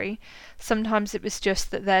necessary. Sometimes it was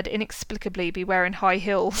just that they'd inexplicably be wearing high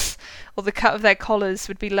heels, or the cut of their collars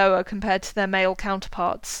would be lower compared to their male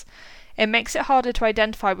counterparts. It makes it harder to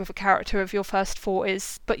identify with a character if your first thought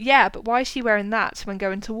is, but why is she wearing that when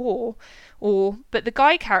going to war? Or, but the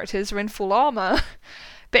guy characters are in full armour.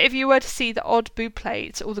 But if you were to see the odd boot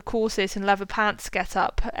plate or the corset and leather pants get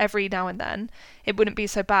up every now and then, it wouldn't be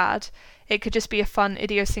so bad. It could just be a fun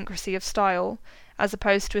idiosyncrasy of style, as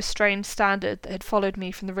opposed to a strange standard that had followed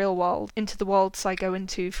me from the real world into the worlds I go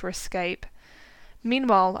into for escape.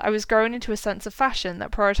 Meanwhile, I was growing into a sense of fashion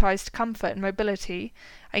that prioritised comfort and mobility.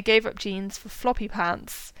 I gave up jeans for floppy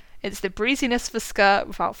pants. It's the breeziness of a skirt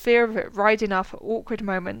without fear of it riding up at awkward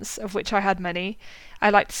moments, of which I had many.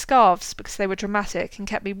 I liked scarves because they were dramatic and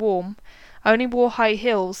kept me warm. I only wore high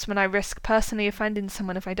heels when I risk personally offending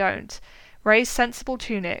someone if I don't. Rey's sensible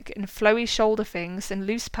tunic and flowy shoulder things and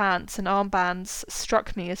loose pants and armbands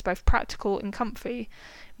struck me as both practical and comfy.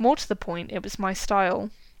 More to the point, it was my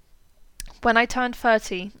style. When I turned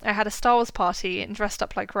 30, I had a Star Wars party and dressed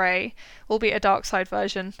up like Rey, albeit a dark side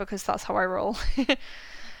version, because that's how I roll.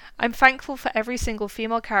 I'm thankful for every single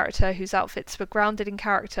female character whose outfits were grounded in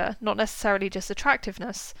character, not necessarily just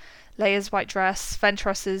attractiveness. Leia's white dress,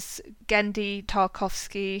 Ventress's Genndy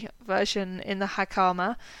Tartakovsky version in the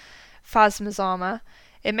Hakama, Phasma's armour.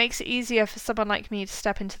 It makes it easier for someone like me to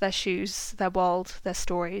step into their shoes, their world, their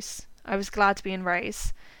stories. I was glad to be in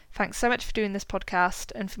Rey's. Thanks so much for doing this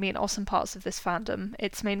podcast and for being awesome parts of this fandom.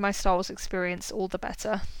 It's made my Star Wars experience all the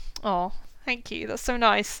better. Oh, thank you. That's so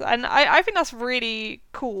nice. And I think that's really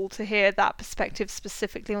cool to hear that perspective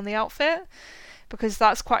specifically on the outfit, because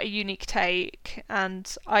that's quite a unique take,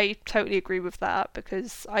 and I totally agree with that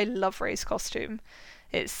because I love Rey's costume.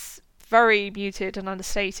 It's very muted and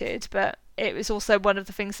understated, but it was also one of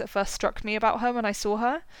the things that first struck me about her when I saw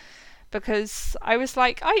her, because I was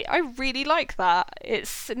like, I really like that.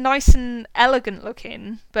 It's nice and elegant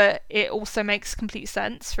looking, but it also makes complete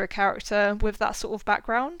sense for a character with that sort of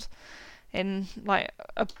background in like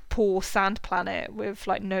a poor sand planet with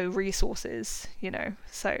like no resources, you know.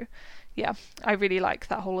 So yeah, I really like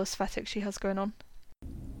that whole aesthetic she has going on.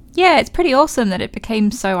 Yeah, it's pretty awesome that it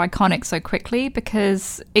became so iconic so quickly,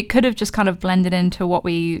 because it could have just kind of blended into what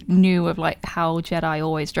we knew of like how Jedi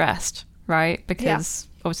always dressed, right? Because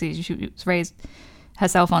obviously she was raised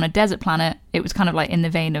herself on a desert planet. It was kind of like in the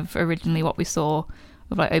vein of originally what we saw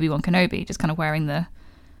of like Obi-Wan Kenobi, just kind of wearing the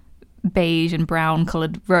beige and brown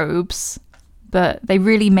coloured robes. But they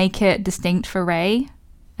really make it distinct for Rey,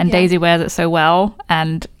 and Daisy wears it so well,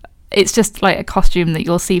 and it's just like a costume that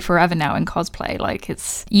you'll see forever now in cosplay. Like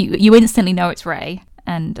it's you instantly know it's Rey,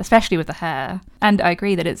 and especially with the hair. And I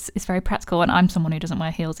agree that it's very practical, and I'm someone who doesn't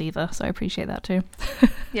wear heels either, so I appreciate that too.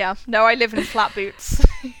 Yeah, no, I live in flat boots.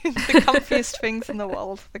 The comfiest things in the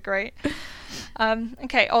world. They're great.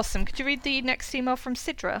 Okay, awesome. Could you read the next email from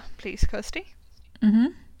Sidra, please, Kirsty?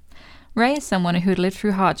 Rey is someone who had lived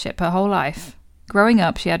through hardship her whole life. Growing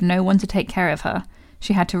up, she had no one to take care of her.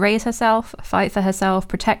 She had to raise herself, fight for herself,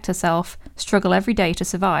 protect herself, struggle every day to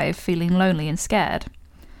survive, feeling lonely and scared.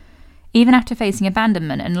 Even after facing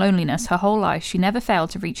abandonment and loneliness her whole life, she never failed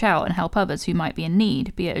to reach out and help others who might be in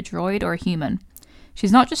need, be it a droid or a human.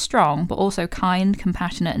 She's not just strong, but also kind,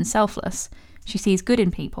 compassionate, and selfless. She sees good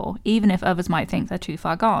in people, even if others might think they're too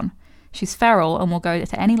far gone. She's feral and will go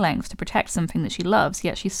to any lengths to protect something that she loves,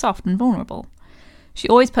 yet she's soft and vulnerable. She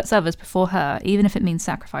always puts others before her, even if it means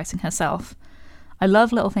sacrificing herself. I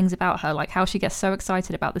love little things about her, like how she gets so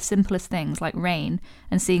excited about the simplest things like rain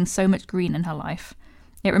and seeing so much green in her life.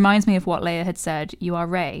 It reminds me of what Leia had said, "You are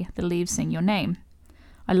Rey, the leaves sing your name."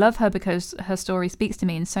 I love her because her story speaks to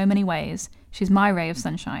me in so many ways. She's my ray of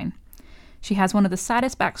sunshine. She has one of the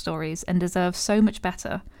saddest backstories and deserves so much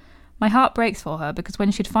better. My heart breaks for her because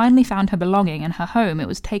when she'd finally found her belonging and her home, it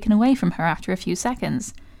was taken away from her after a few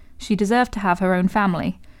seconds. She deserved to have her own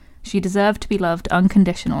family. She deserved to be loved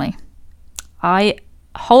unconditionally. I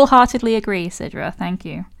wholeheartedly agree, Sidra. Thank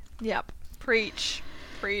you. Yep. Preach.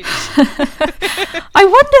 I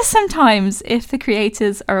wonder sometimes if the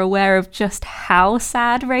creators are aware of just how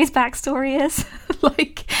sad Rey's backstory is.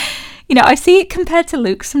 Like, you know, I see it compared to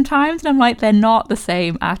Luke sometimes, and I'm like, they're not the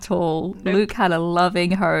same at all. Nope. Luke had a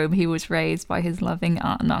loving home. He was raised by his loving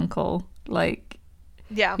aunt and uncle. Like,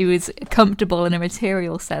 yeah, he was comfortable in a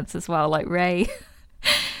material sense as well. Like, Rey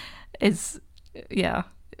is, yeah.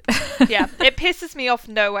 Yeah, it pisses me off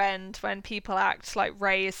no end when people act like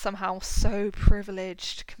Rey is somehow so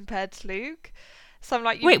privileged compared to Luke. So I'm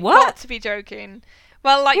like, you've got to be joking.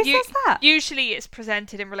 Well, like, Who says that? Usually it's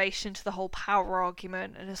presented in relation to the whole power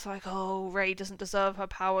argument, and it's like, oh, Rey doesn't deserve her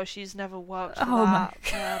power. She's never worked for that.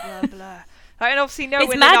 My blah blah blah. Like, and obviously,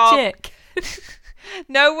 it's magic.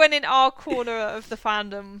 No one in our corner of the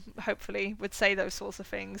fandom, hopefully, would say those sorts of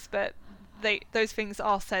things, but those things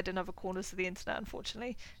are said in other corners of the internet,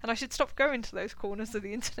 unfortunately, and I should stop going to those corners of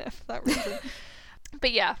the internet for that reason.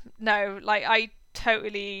 But yeah, no, like, I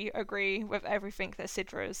totally agree with everything that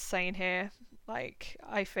Sidra is saying here. Like,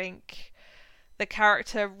 I think the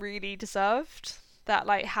character really deserved that,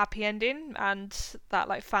 like, happy ending and that,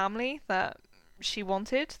 like, family that she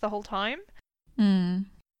wanted the whole time.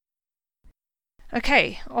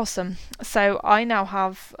 Okay, awesome. So I now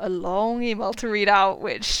have a long email to read out,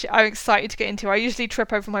 which I'm excited to get into. I usually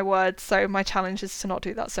trip over my words, so my challenge is to not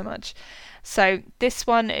do that so much. So this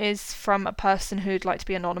one is from a person who'd like to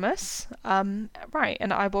be anonymous. Right,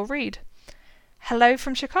 and I will read. Hello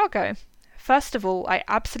from Chicago. First of all, I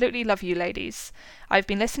absolutely love you ladies. I've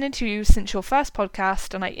been listening to you since your first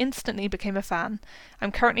podcast and I instantly became a fan.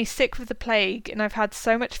 I'm currently sick with the plague and I've had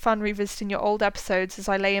so much fun revisiting your old episodes as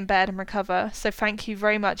I lay in bed and recover, so thank you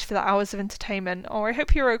very much for the hours of entertainment. Oh, I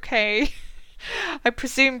hope you're okay. I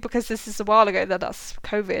presume because this is a while ago that's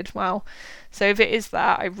COVID. Wow. So if it is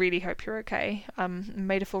that, I really hope you're okay.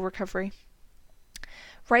 Made a full recovery.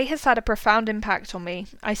 Rey has had a profound impact on me.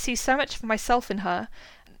 I see so much of myself in her,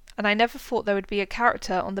 and I never thought there would be a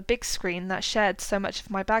character on the big screen that shared so much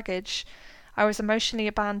of my baggage. I was emotionally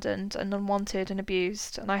abandoned and unwanted and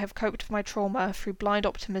abused, and I have coped with my trauma through blind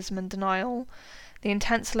optimism and denial. The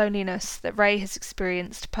intense loneliness that Ray has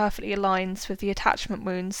experienced perfectly aligns with the attachment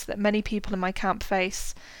wounds that many people in my camp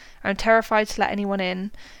face. I'm terrified to let anyone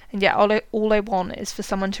in, and yet all I want is for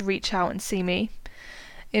someone to reach out and see me.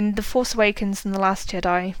 In The Force Awakens and The Last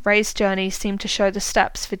Jedi, Rey's journey seemed to show the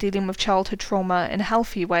steps for dealing with childhood trauma in a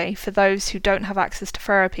healthy way for those who don't have access to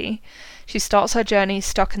therapy. She starts her journey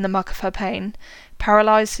stuck in the muck of her pain,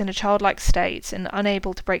 paralysed in a childlike state and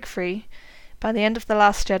unable to break free. By the end of The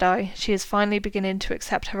Last Jedi, she is finally beginning to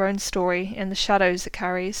accept her own story and the shadows it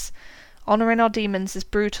carries. Honouring our demons is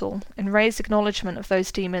brutal, and Rey's acknowledgement of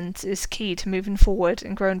those demons is key to moving forward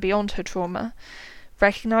and growing beyond her trauma.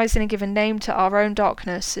 Recognising and giving name to our own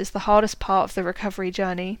darkness is the hardest part of the recovery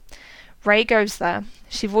journey. Rey goes there,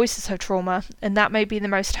 she voices her trauma, and that may be the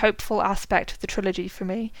most hopeful aspect of the trilogy for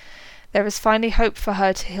me. There is finally hope for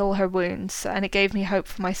her to heal her wounds, and it gave me hope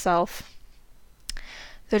for myself.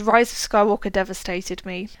 The Rise of Skywalker devastated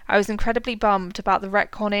me. I was incredibly bummed about the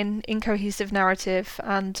retconning, incohesive narrative,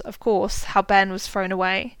 and, of course, how Ben was thrown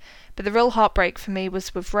away. But the real heartbreak for me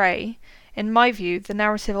was with Rey. In my view, the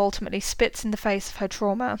narrative ultimately spits in the face of her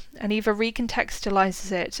trauma, and either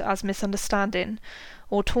recontextualizes it as misunderstanding,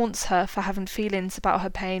 or taunts her for having feelings about her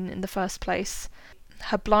pain in the first place.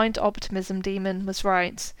 Her blind optimism demon was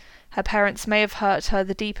right. Her parents may have hurt her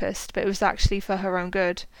the deepest, but it was actually for her own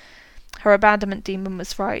good. Her abandonment demon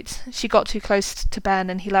was right. She got too close to Ben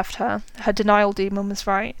and he left her. Her denial demon was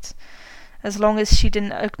right. As long as she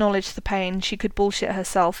didn't acknowledge the pain, she could bullshit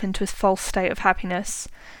herself into a false state of happiness.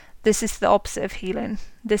 This is the opposite of healing.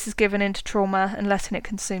 This is giving in to trauma and letting it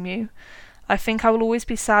consume you. I think I will always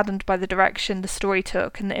be saddened by the direction the story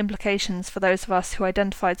took and the implications for those of us who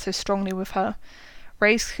identified so strongly with her.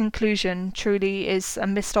 Rey's conclusion truly is a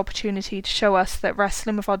missed opportunity to show us that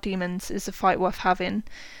wrestling with our demons is a fight worth having.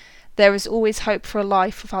 There is always hope for a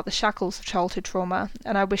life without the shackles of childhood trauma,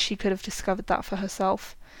 and I wish she could have discovered that for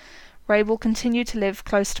herself. Rey will continue to live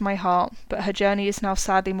close to my heart, but her journey is now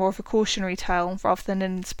sadly more of a cautionary tale rather than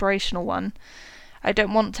an inspirational one. I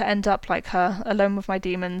don't want to end up like her, alone with my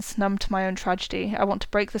demons, numb to my own tragedy. I want to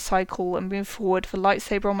break the cycle and move forward with a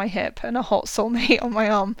lightsaber on my hip and a hot soulmate on my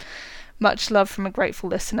arm. Much love from a grateful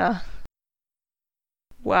listener.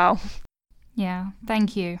 Wow. Yeah,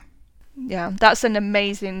 thank you. Yeah, that's an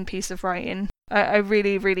amazing piece of writing. I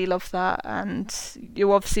really, really love that, and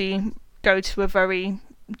you obviously go to a very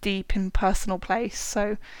deep and personal place,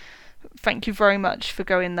 so thank you very much for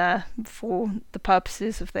going there for the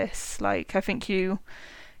purposes of this. Like, I think you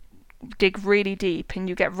dig really deep and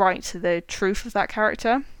you get right to the truth of that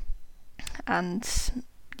character, and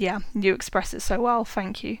yeah, you express it so well.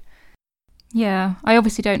 Thank you. Yeah, I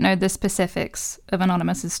obviously don't know the specifics of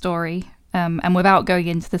Anonymous's story, and without going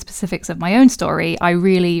into the specifics of my own story, I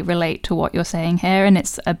really relate to what you're saying here, and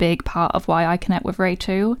it's a big part of why I connect with Rey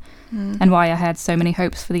too, and why I had so many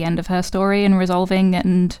hopes for the end of her story and resolving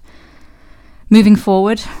and moving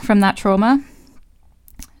forward from that trauma,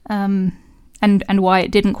 and why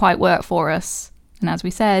it didn't quite work for us. And as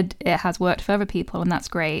we said, it has worked for other people, and that's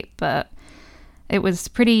great, but it was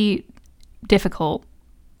pretty difficult.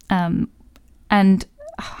 And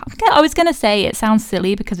I was going to say it sounds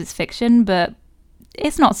silly because it's fiction, but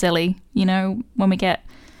it's not silly, you know, when we get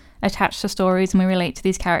attached to stories and we relate to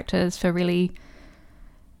these characters for really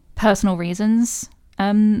personal reasons.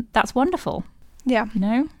 That's wonderful. Yeah. You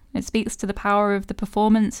know, it speaks to the power of the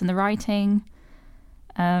performance and the writing.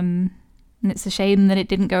 And it's a shame that it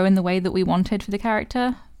didn't go in the way that we wanted for the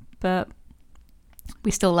character, but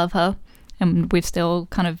we still love her. And we've still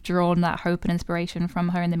kind of drawn that hope and inspiration from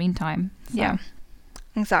her in the meantime. So. Yeah,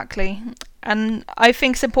 exactly. And I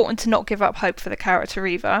think it's important to not give up hope for the character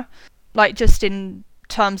either. Like, just in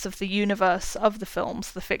terms of the universe of the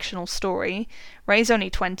films, the fictional story, Rey's only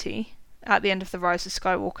 20 at the end of The Rise of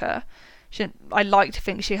Skywalker. I like to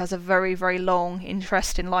think she has a very, very long,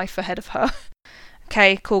 interesting life ahead of her.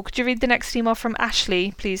 Okay, cool. Could you read the next email from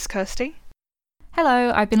Ashley, please, Kirsty?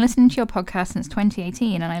 Hello, I've been listening to your podcast since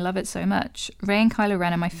 2018 and I love it so much. Rey and Kylo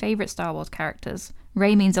Ren are my favourite Star Wars characters.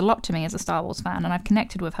 Rey means a lot to me as a Star Wars fan, and I've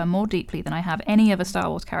connected with her more deeply than I have any other Star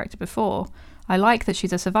Wars character before. I like that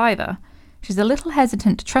she's a survivor. She's a little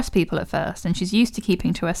hesitant to trust people at first, and she's used to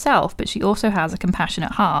keeping to herself, but she also has a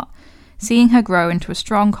compassionate heart. Seeing her grow into a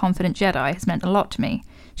strong, confident Jedi has meant a lot to me.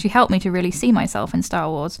 She helped me to really see myself in Star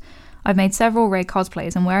Wars. I've made several Rey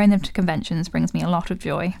cosplays, and wearing them to conventions brings me a lot of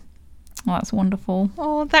joy. Oh, that's wonderful.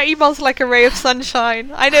 Oh, that email's like a ray of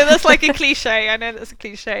sunshine. I know that's like a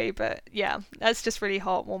cliche, but yeah, that's just really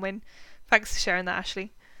heartwarming. Thanks for sharing that,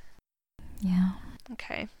 Ashley. Yeah.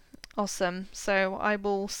 Okay. Awesome. So I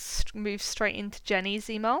will move straight into Jenny's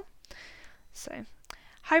email. So,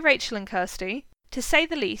 hi Rachel and Kirsty. To say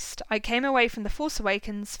the least, I came away from The Force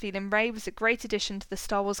Awakens feeling Rey was a great addition to the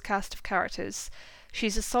Star Wars cast of characters.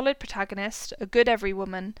 She's a solid protagonist, a good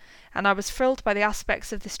everywoman, and I was thrilled by the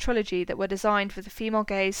aspects of this trilogy that were designed with the female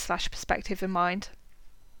gaze / perspective in mind.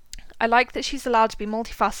 I like that she's allowed to be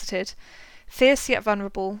multifaceted, fierce yet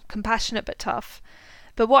vulnerable, compassionate but tough.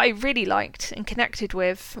 But what I really liked and connected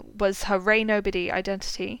with was her Rey Nobody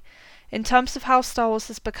identity. In terms of how Star Wars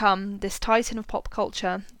has become this titan of pop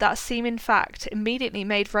culture, that seeming fact immediately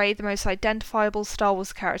made Rey the most identifiable Star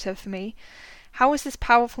Wars character for me. How is this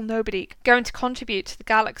powerful nobody going to contribute to the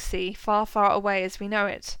galaxy far, far away as we know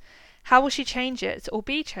it? How will she change it, or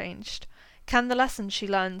be changed? Can the lessons she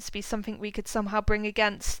learns be something we could somehow bring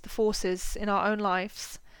against the forces in our own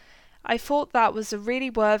lives? I thought that was a really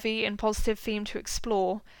worthy and positive theme to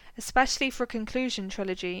explore, especially for a conclusion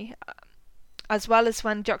trilogy, as well as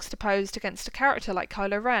when juxtaposed against a character like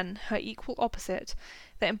Kylo Ren, her equal opposite,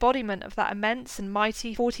 the embodiment of that immense and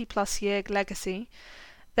mighty 40-plus year legacy.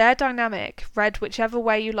 Their dynamic, read whichever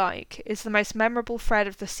way you like, is the most memorable thread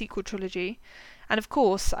of the sequel trilogy, and of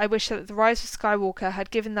course I wish that The Rise of Skywalker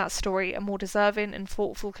had given that story a more deserving and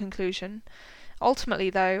thoughtful conclusion. Ultimately,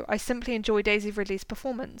 though, I simply enjoy Daisy Ridley's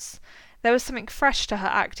performance. There was something fresh to her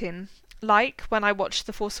acting, like when I watched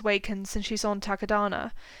The Force Awakens and she's on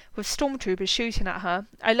Takodana, with stormtroopers shooting at her.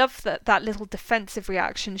 I love that little defensive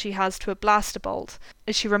reaction she has to a blaster bolt,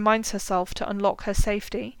 as she reminds herself to unlock her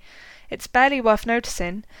safety. It's barely worth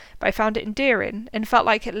noticing, but I found it endearing, and felt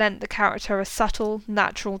like it lent the character a subtle,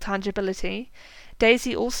 natural tangibility.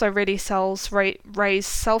 Daisy also really sells Rey's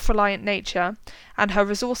self-reliant nature and her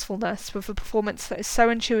resourcefulness with a performance that is so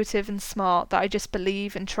intuitive and smart that I just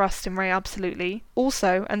believe and trust in Rey absolutely.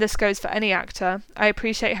 Also, and this goes for any actor, I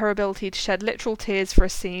appreciate her ability to shed literal tears for a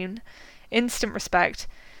scene. Instant respect.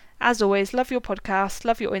 As always, love your podcast,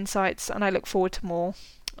 love your insights, and I look forward to more.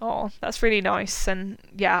 Oh, that's really nice. And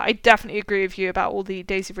yeah, I definitely agree with you about all the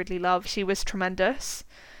Daisy Ridley love. She was tremendous.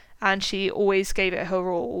 And she always gave it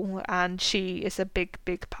her all, and she is a big,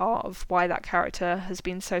 big part of why that character has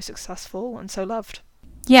been so successful and so loved.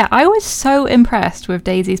 Yeah, I was so impressed with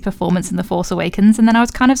Daisy's performance in The Force Awakens, and then I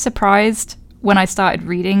was kind of surprised when I started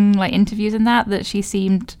reading like interviews and that she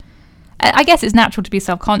seemed... I guess it's natural to be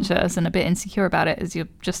self-conscious and a bit insecure about it as you're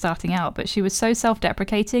just starting out, but she was so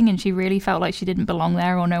self-deprecating and she really felt like she didn't belong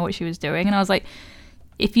there or know what she was doing, and I was like...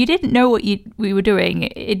 If you didn't know what we were doing,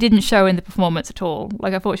 it didn't show in the performance at all.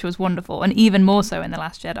 Like, I thought she was wonderful, and even more so in The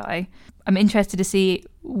Last Jedi. I'm interested to see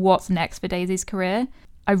what's next for Daisy's career.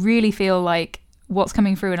 I really feel like what's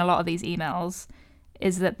coming through in a lot of these emails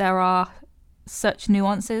is that there are such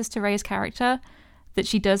nuances to Rey's character, that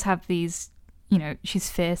she does have these, you know,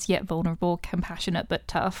 she's fierce yet vulnerable, compassionate but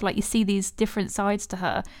tough. Like, you see these different sides to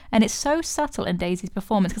her, and it's so subtle in Daisy's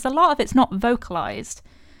performance, because a lot of it's not vocalized.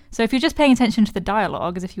 So if you're just paying attention to the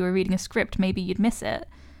dialogue, as if you were reading a script, maybe you'd miss it.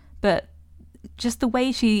 But just the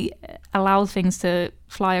way she allows things to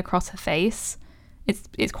fly across her face,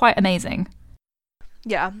 it's quite amazing.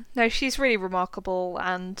 Yeah, no, she's really remarkable,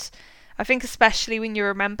 and I think especially when you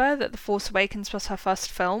remember that The Force Awakens was her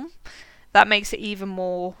first film, that makes it even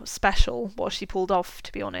more special what she pulled off,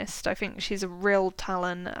 to be honest. I think she's a real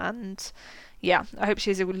talent, and yeah, I hope she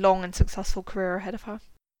has a long and successful career ahead of her.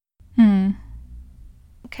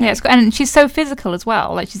 Okay. Yeah, and she's so physical as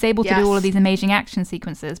well. Like, she's able to do all of these amazing action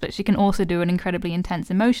sequences, but she can also do an incredibly intense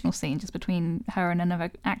emotional scene just between her and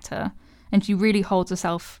another actor. And she really holds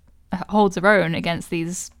her own against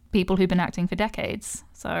these people who've been acting for decades.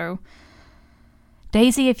 So,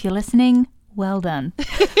 Daisy, if you're listening, well done.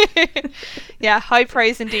 Yeah, high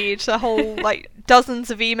praise indeed. The whole, like, dozens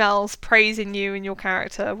of emails praising you and your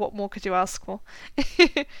character. What more could you ask for?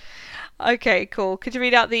 Okay, cool. Could you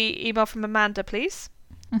read out the email from Amanda, please?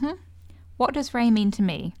 What does Rey mean to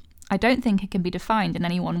me? I don't think it can be defined in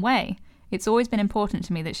any one way. It's always been important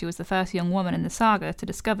to me that she was the first young woman in the saga to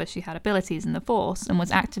discover she had abilities in the Force and was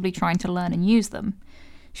actively trying to learn and use them.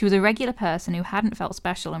 She was a regular person who hadn't felt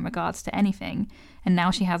special in regards to anything, and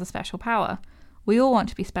now she has a special power. We all want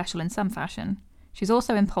to be special in some fashion. She's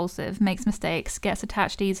also impulsive, makes mistakes, gets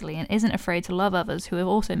attached easily, and isn't afraid to love others who have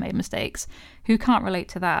also made mistakes. Who can't relate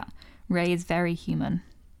to that? Rey is very human.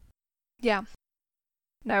 Yeah.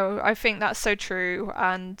 No, I think that's so true,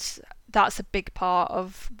 and that's a big part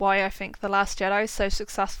of why I think The Last Jedi is so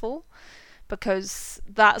successful, because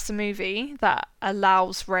that's a movie that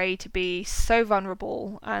allows Rey to be so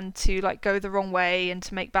vulnerable and to like go the wrong way and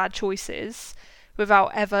to make bad choices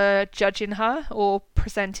without ever judging her or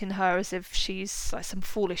presenting her as if she's like some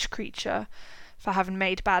foolish creature for having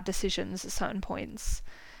made bad decisions at certain points.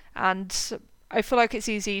 And I feel like it's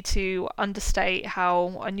easy to understate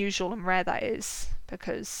how unusual and rare that is,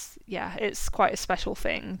 because, yeah, it's quite a special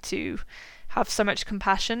thing to have so much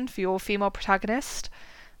compassion for your female protagonist.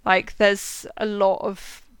 Like, there's a lot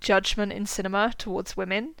of judgment in cinema towards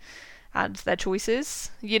women and their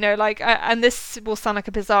choices. You know, like, and this will sound like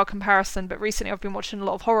a bizarre comparison, but recently I've been watching a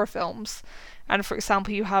lot of horror films. And for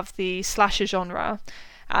example, you have the slasher genre.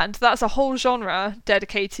 And that's a whole genre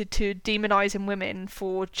dedicated to demonizing women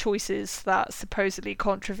for choices that supposedly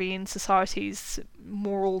contravene society's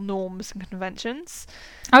moral norms and conventions.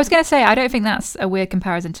 I was going to say, I don't think that's a weird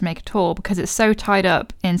comparison to make at all, because it's so tied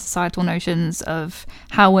up in societal notions of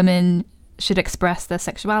how women should express their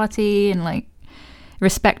sexuality in like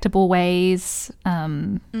respectable ways.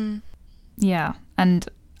 Yeah, and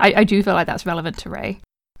I do feel like that's relevant to Ray.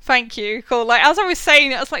 Thank you. Cool. Like, as I was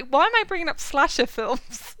saying, I was like, why am I bringing up slasher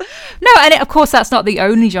films? No, and of course that's not the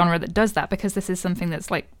only genre that does that, because this is something that's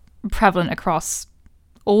like prevalent across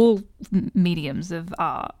all mediums of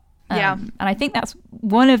art. Yeah. And I think that's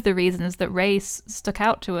one of the reasons that Ray stuck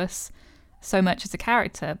out to us so much as a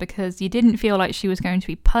character, because you didn't feel like she was going to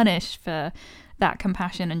be punished for that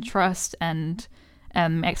compassion and trust and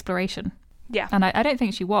exploration. Yeah. And I don't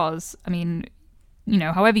think she was. I mean, you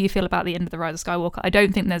know, however you feel about the end of The Rise of Skywalker, I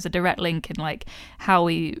don't think there's a direct link in like how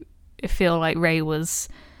we feel like Rey was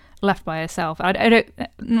left by herself. I don't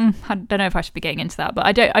know if I should be getting into that, but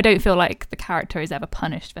I don't feel like the character is ever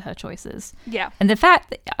punished for her choices. Yeah. And the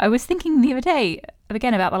fact that I was thinking the other day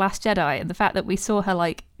again about The Last Jedi, and the fact that we saw her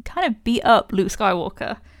like kind of beat up Luke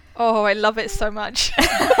Skywalker. Oh, I love it so much.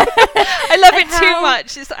 I love it too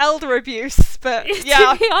much. It's elder abuse, but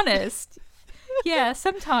yeah. To be honest, yeah,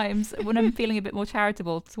 sometimes when I'm feeling a bit more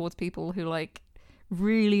charitable towards people who like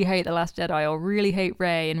really hate The Last Jedi or really hate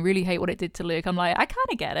Rey and really hate what it did to Luke, I'm like, I kind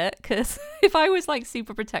of get it, because if I was like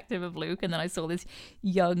super protective of Luke and then I saw this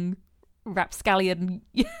young rapscallion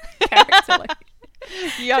character like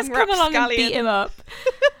just come along and beat him up,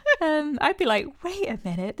 I'd be like, wait a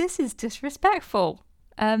minute, this is disrespectful.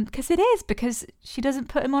 Because it is, because she doesn't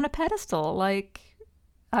put him on a pedestal. Like,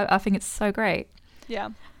 I think it's so great. Yeah,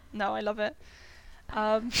 no, I love it.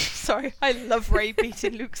 Sorry, I love Rey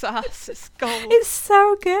beating Luke's ass. It's gold. It's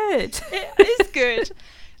so good. It is good.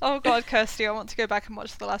 Oh God, Kirsty, I want to go back and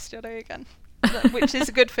watch The Last Jedi again, which is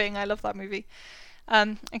a good thing. I love that movie.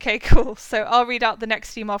 Okay, cool. So I'll read out the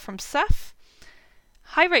next email from Seth.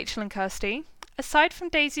 Hi, Rachel and Kirsty. Aside from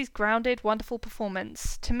Daisy's grounded, wonderful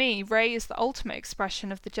performance, to me, Rey is the ultimate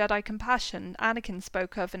expression of the Jedi compassion Anakin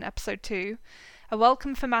spoke of in Episode 2, a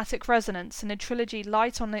welcome thematic resonance in a trilogy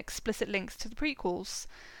light on explicit links to the prequels,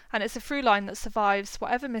 and it's a through line that survives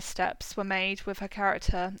whatever missteps were made with her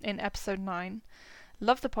character in Episode 9.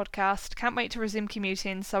 Love the podcast, can't wait to resume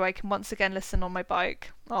commuting so I can once again listen on my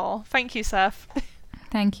bike. Oh, thank you, Seth.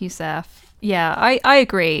 Thank you, Seth. Yeah, I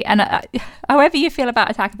agree. And however you feel about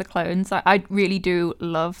Attack of the Clones, I really do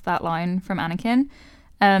love that line from Anakin.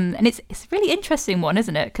 And it's a really interesting one,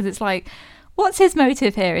 isn't it? Because it's like, what's his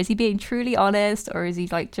motive here? Is he being truly honest, or is he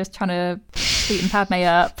like just trying to sweeten Padme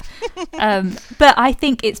up? But I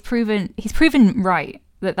think he's proven right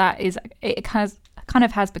it kind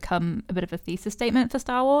of has become a bit of a thesis statement for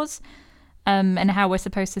Star Wars, and how we're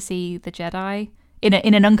supposed to see the Jedi in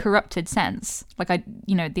an uncorrupted sense. Like,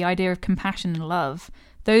 the idea of compassion and love,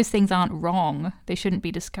 those things aren't wrong. They shouldn't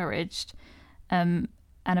be discouraged. And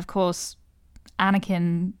of course,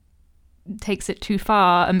 Anakin takes it too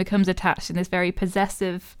far and becomes attached in this very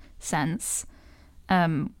possessive sense,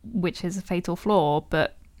 which is a fatal flaw.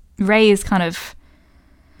 But Rey is kind of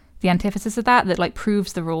the antithesis of that like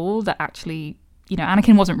proves the rule that actually,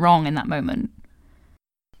 Anakin wasn't wrong in that moment.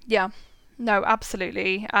 Yeah. No,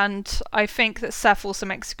 absolutely. And I think that Seth also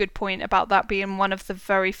makes a good point about that being one of the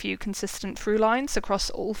very few consistent through lines across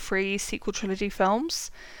all three sequel trilogy films.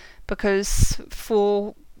 Because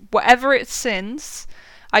for whatever its sins,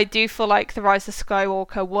 I do feel like The Rise of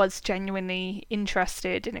Skywalker was genuinely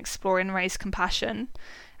interested in exploring Rey's compassion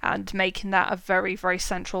and making that a very, very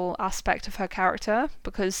central aspect of her character,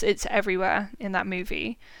 because it's everywhere in that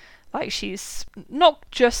movie. Like, she's not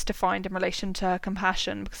just defined in relation to her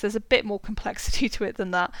compassion, because there's a bit more complexity to it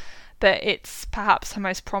than that, but it's perhaps her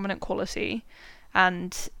most prominent quality.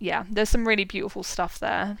 And yeah, there's some really beautiful stuff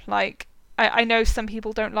there. Like, I know some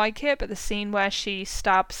people don't like it, but the scene where she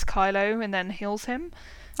stabs Kylo and then heals him,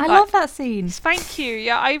 I love that scene. Thank you.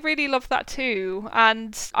 Yeah, I really love that too.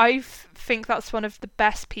 And I think that's one of the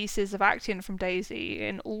best pieces of acting from Daisy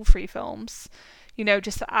in all three films.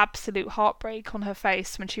 Just the absolute heartbreak on her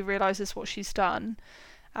face when she realises what she's done,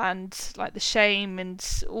 and like the shame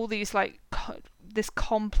and all these like this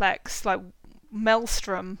complex like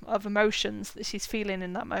maelstrom of emotions that she's feeling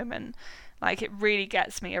in that moment. Like, it really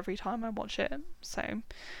gets me every time I watch it. So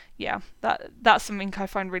yeah, that's something I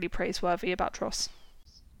find really praiseworthy about Tross.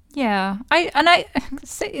 Yeah,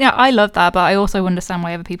 I love that, but I also understand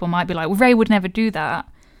why other people might be like, well, Rey would never do that.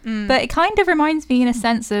 But it kind of reminds me in a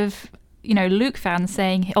sense of, Luke fans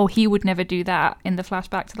saying, oh, he would never do that in the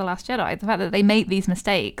flashback to The Last Jedi. The fact that they make these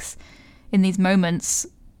mistakes in these moments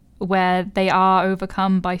where they are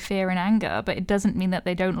overcome by fear and anger, but it doesn't mean that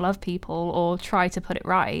they don't love people or try to put it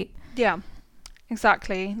right. Yeah,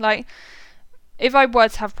 exactly. Like, if I were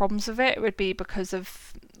to have problems with it, it would be because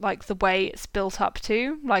of, like, the way it's built up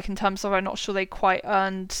to. Like, in terms of, I'm not sure they quite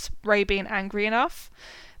earned Rey being angry enough.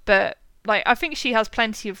 But, like, I think she has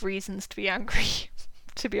plenty of reasons to be angry,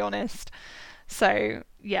 to be honest. So,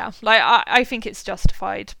 yeah. Like, I think it's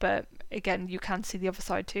justified, but, again, you can see the other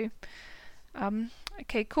side too.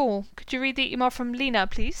 Okay, cool. Could you read the email from Lena,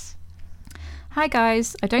 please? Hi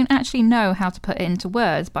guys, I don't actually know how to put it into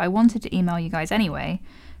words, but I wanted to email you guys anyway.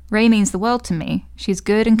 Rey means the world to me. She's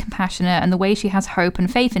good and compassionate, and the way she has hope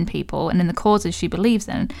and faith in people and in the causes she believes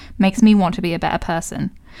in makes me want to be a better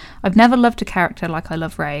person. I've never loved a character like I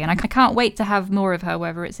love Rey, and I can't wait to have more of her,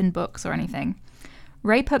 whether it's in books or anything.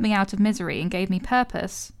 Rey put me out of misery and gave me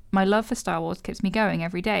purpose. My love for Star Wars keeps me going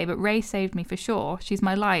every day, but Rey saved me for sure. She's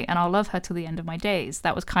my light, and I'll love her till the end of my days.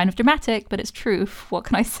 That was kind of dramatic, but it's true. What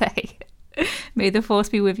can I say? May the Force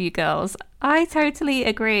be with you, girls. I totally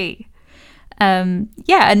agree. And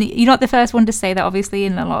you're not the first one to say that, obviously,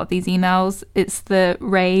 in a lot of these emails. It's that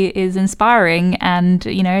Rey is inspiring, and,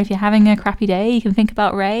 if you're having a crappy day, you can think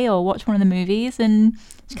about Rey or watch one of the movies, and it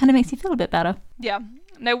just kind of makes you feel a bit better. Yeah.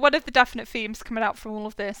 No, one of the definite themes coming out from all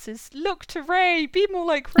of this is, look to Rey, be more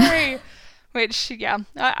like Rey. Which, yeah,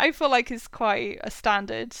 I feel like is quite a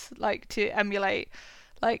standard, like, to emulate.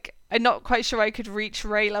 Like, I'm not quite sure I could reach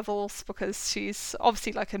Rey levels, because she's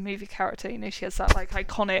obviously like a movie character, she has that, like,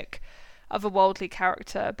 iconic otherworldly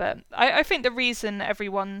character. But I think the reason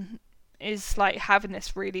everyone is, like, having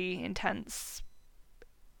this really intense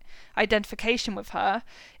identification with her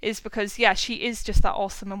is because, yeah, she is just that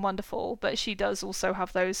awesome and wonderful, but she does also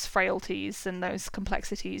have those frailties and those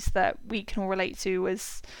complexities that we can all relate to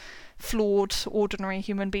as flawed, ordinary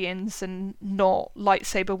human beings and not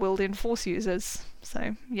lightsaber wielding Force users.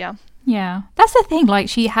 So, yeah. Yeah, that's the thing. Like,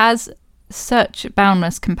 she has such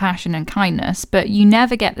boundless compassion and kindness, but you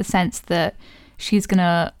never get the sense that she's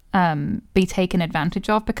gonna be taken advantage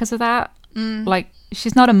of because of that. Like,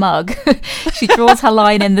 she's not a mug. She draws her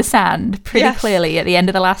line in the sand pretty clearly at the end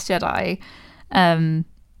of The Last Jedi. And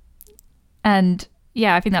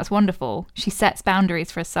yeah, I think that's wonderful. She sets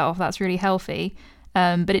boundaries for herself. That's really healthy.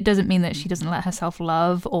 But it doesn't mean that she doesn't let herself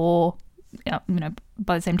love, or,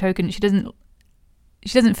 by the same token, she doesn't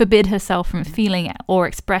forbid herself from feeling or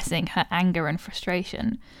expressing her anger and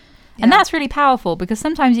frustration. Yeah. And that's really powerful, because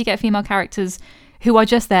sometimes you get female characters who are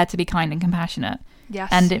just there to be kind and compassionate. Yes.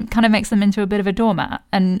 And it kind of makes them into a bit of a doormat.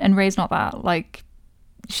 And Rey's not that. Like,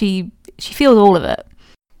 she feels all of it.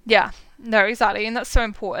 Yeah, no, exactly. And that's so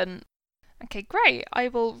important. Okay, great. I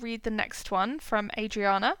will read the next one from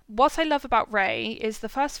Adriana. What I love about Rey is the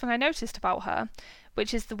first thing I noticed about her,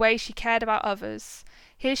 which is the way she cared about others.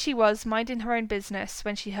 Here she was, minding her own business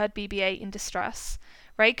when she heard BB-8 in distress.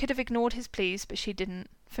 Rey could have ignored his pleas, but she didn't.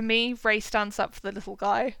 For me, Rey stands up for the little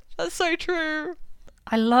guy. That's so true.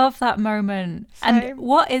 I love that moment. Same. And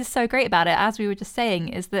what is so great about it, as we were just saying,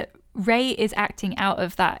 is that Rey is acting out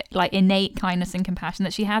of that, like, innate kindness and compassion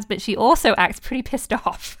that she has, but she also acts pretty pissed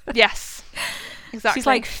off. Yes, exactly. She's,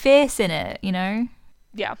 like, fierce in it,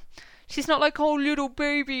 Yeah. She's not like, oh, little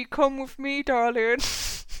baby, come with me, darling.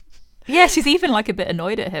 Yeah, she's even, like, a bit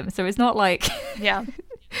annoyed at him, so it's not like... Yeah.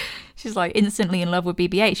 She's, like, instantly in love with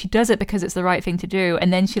BB-8. She does it because it's the right thing to do,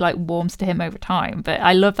 and then she, like, warms to him over time. But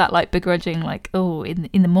I love that, like, begrudging, like, oh, in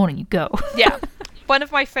the morning you go. Yeah. One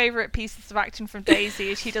of my favourite pieces of acting from Daisy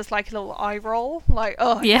is she does, like, a little eye roll. Like,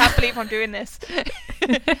 oh, yeah. I can't believe I'm doing this.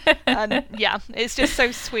 And, yeah, it's just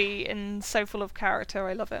so sweet and so full of character.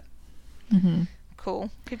 I love it. Mm-hmm. Cool.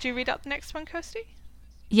 Could you read out the next one, Kirsty?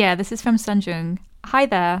 Yeah, this is from Sunjung. Hi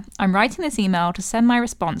there. I'm writing this email to send my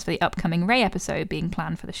response for the upcoming Rey episode being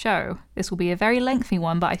planned for the show. This will be a very lengthy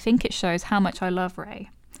one, but I think it shows how much I love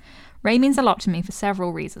Rey. Rey means a lot to me for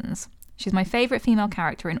several reasons. She's my favourite female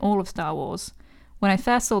character in all of Star Wars. When I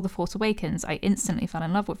first saw The Force Awakens, I instantly fell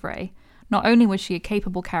in love with Rey. Not only was she a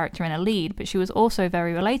capable character and a lead, but she was also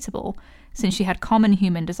very relatable, since she had common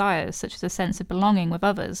human desires, such as a sense of belonging with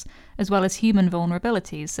others, as well as human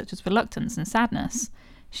vulnerabilities, such as reluctance and sadness.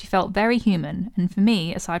 She felt very human, and for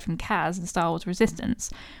me, aside from Kaz and Star Wars Resistance,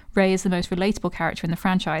 Rey is the most relatable character in the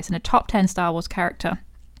franchise and a top 10 Star Wars character.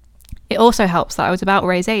 It also helps that I was about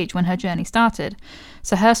Rey's age when her journey started,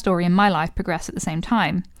 so her story and my life progressed at the same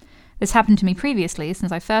time. This happened to me previously,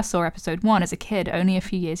 since I first saw episode 1 as a kid only a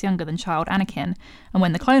few years younger than child Anakin, and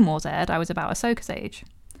when the Clone Wars aired, I was about Ahsoka's age.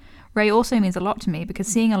 Rey also means a lot to me because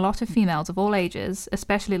seeing a lot of females of all ages,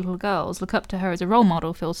 especially little girls, look up to her as a role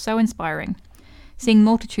model feels so inspiring. Seeing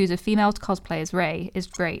multitudes of females cosplay as Rey is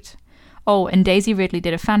great. Oh, and Daisy Ridley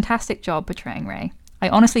did a fantastic job portraying Rey. I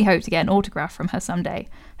honestly hope to get an autograph from her someday.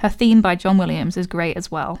 Her theme by John Williams is great as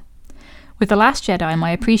well. With The Last Jedi, my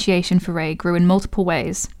appreciation for Rey grew in multiple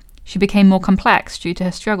ways. She became more complex due to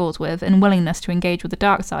her struggles with and willingness to engage with the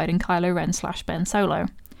dark side in Kylo Ren/Ben Solo.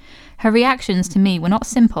 Her reactions to me were not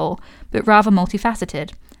simple, but rather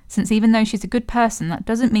multifaceted, since even though she's a good person, that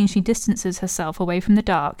doesn't mean she distances herself away from the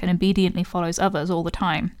dark and obediently follows others all the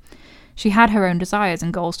time. She had her own desires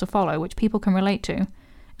and goals to follow, which people can relate to.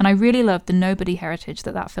 And I really loved the nobody heritage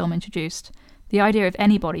that film introduced. The idea of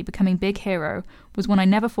anybody becoming big hero was one I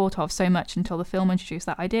never thought of so much until the film introduced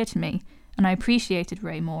that idea to me, and I appreciated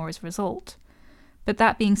Rey more as a result. But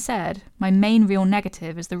that being said, my main real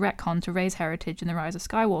negative is the retcon to Rey's heritage in The Rise of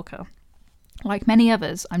Skywalker. Like many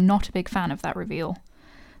others, I'm not a big fan of that reveal.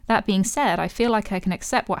 That being said, I feel like I can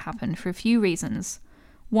accept what happened for a few reasons.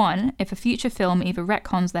 One, if a future film either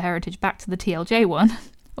retcons the heritage back to the TLJ one,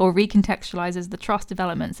 or recontextualizes the Tross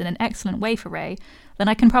developments in an excellent way for Rey, then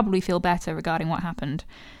I can probably feel better regarding what happened.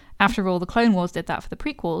 After all, the Clone Wars did that for the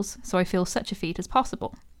prequels, so I feel such a feat is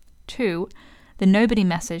possible. 2, the nobody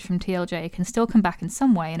message from TLJ can still come back in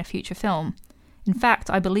some way in a future film. In fact,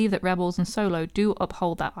 I believe that Rebels and Solo do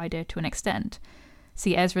uphold that idea to an extent.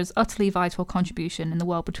 See Ezra's utterly vital contribution in The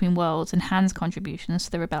World Between Worlds and Han's contributions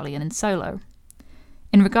to the Rebellion in Solo.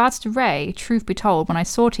 In regards to Rey, truth be told, when I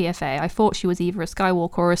saw TFA, I thought she was either a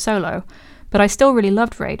Skywalker or a Solo, but I still really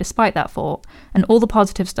loved Rey despite that thought, and all the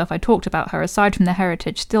positive stuff I talked about her aside from the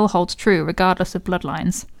heritage still holds true regardless of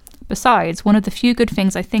bloodlines. Besides, one of the few good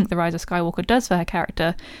things I think The Rise of Skywalker does for her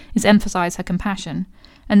character is emphasise her compassion,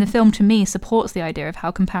 and the film to me supports the idea of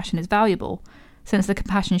how compassion is valuable, since the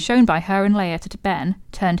compassion shown by her and Leia to Ben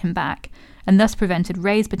turned him back, and thus prevented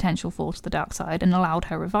Rey's potential fall to the dark side and allowed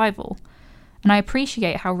her revival. And I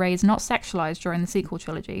appreciate how Rey is not sexualized during the sequel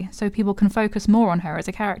trilogy, so people can focus more on her as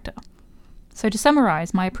a character. So to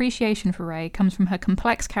summarize, my appreciation for Rey comes from her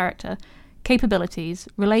complex character, capabilities,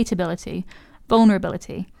 relatability,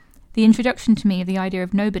 vulnerability, the introduction to me of the idea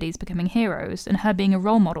of nobodies becoming heroes, and her being a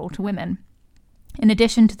role model to women. In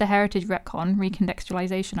addition to the heritage retcon,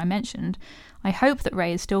 recontextualization I mentioned, I hope that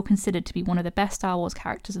Rey is still considered to be one of the best Star Wars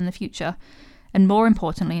characters in the future, and more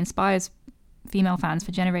importantly inspires female fans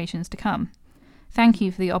for generations to come. Thank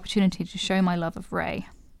you for the opportunity to show my love of Rey.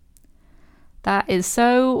 That is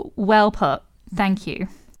so well put. Thank you.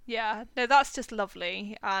 Yeah, no, that's just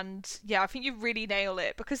lovely. And yeah, I think you really nail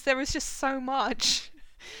it because there is just so much.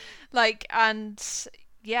 I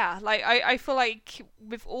feel like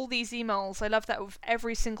with all these emails, I love that with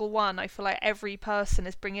every single one, I feel like every person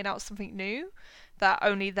is bringing out something new that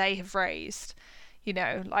only they have raised.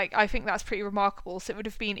 I think that's pretty remarkable. So it would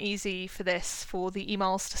have been easy for the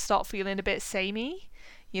emails to start feeling a bit samey,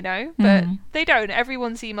 but they don't.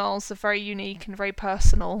 Everyone's emails are very unique and very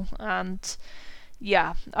personal. And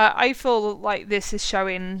yeah, I feel like this is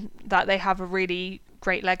showing that they have a really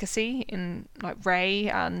great legacy in Rey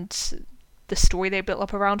and the story they built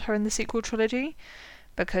up around her in the sequel trilogy.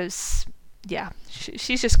 Because, yeah,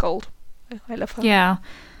 she's just gold. I love her. Yeah.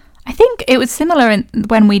 I think it was similar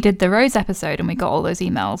when we did the Rose episode and we got all those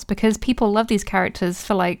emails because people love these characters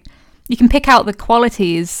for you can pick out the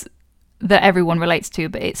qualities that everyone relates to,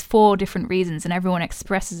 but it's for different reasons and everyone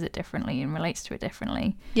expresses it differently and relates to it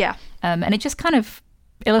differently. Yeah. And it just kind of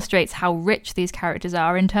illustrates how rich these characters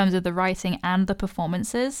are in terms of the writing and the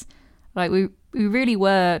performances. We really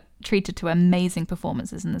were treated to amazing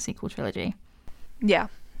performances in the sequel trilogy. Yeah.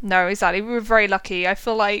 No, exactly. We were very lucky. I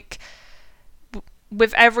feel like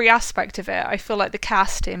with every aspect of it, I feel like the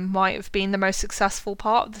casting might have been the most successful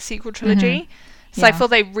part of the sequel trilogy. So I feel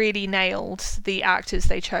they really nailed the actors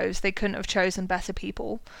they chose. They couldn't have chosen better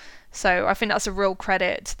people. So I think that's a real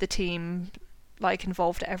credit to the team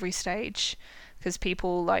involved at every stage. Because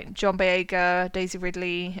people like John Boyega, Daisy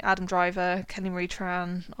Ridley, Adam Driver, Kelly Marie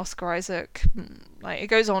Tran, Oscar Isaac, it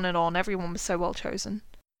goes on and on. Everyone was so well chosen.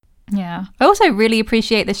 Yeah. I also really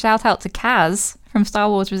appreciate the shout out to Kaz from Star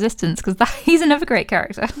Wars Resistance because he's another great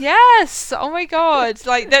character. Yes. Oh my god.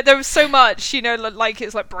 There was so much,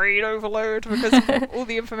 it's brain overload because of all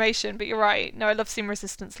the information. But you're right. No, I love seeing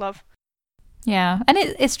Resistance love. Yeah. And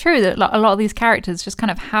it's true that a lot of these characters just kind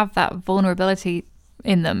of have that vulnerability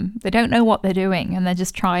in them. They don't know what they're doing and they're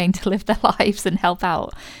just trying to live their lives and help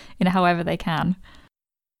out in however they can.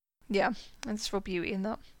 Yeah, there's real beauty in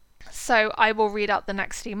that. So I will read out the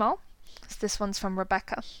next email. So this one's from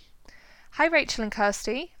Rebecca. Hi Rachel and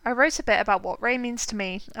Kirsty. I wrote a bit about what Ray means to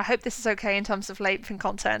me. I hope this is okay in terms of length and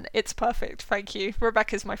content. It's perfect, thank you.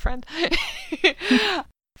 Rebecca's my friend.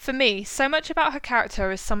 For me, so much about her character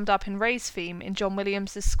is summed up in Ray's theme in John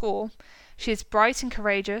Williams' score. She is bright and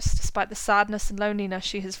courageous, despite the sadness and loneliness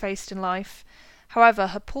she has faced in life. However,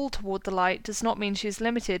 her pull toward the light does not mean she is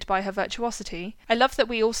limited by her virtuosity. I love that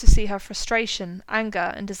we also see her frustration,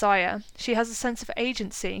 anger, and desire. She has a sense of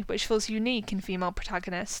agency, which feels unique in female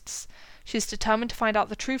protagonists. She is determined to find out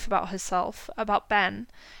the truth about herself, about Ben,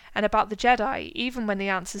 and about the Jedi, even when the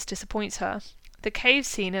answers disappoint her. The cave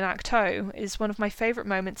scene in Acto is one of my favourite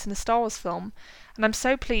moments in a Star Wars film, and I'm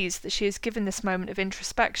so pleased that she is given this moment of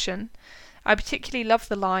introspection. I particularly love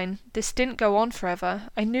the line, "This didn't go on forever.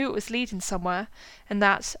 I knew it was leading somewhere, and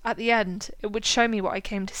that, at the end, it would show me what I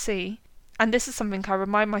came to see." And this is something I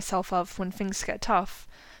remind myself of when things get tough,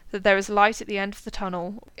 that there is light at the end of the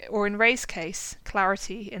tunnel, or in Ray's case,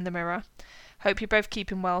 clarity in the mirror. Hope you're both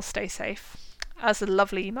keeping well, stay safe. That's a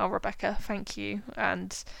lovely email, Rebecca, thank you.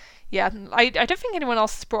 And yeah, I don't think anyone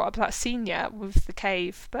else has brought up that scene yet with the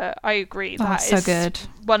cave, but I agree. That so is good.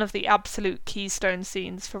 One of the absolute keystone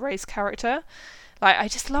scenes for Ray's character. Like, I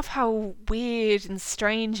just love how weird and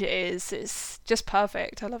strange it is. It's just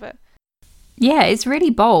perfect. I love it. Yeah, it's really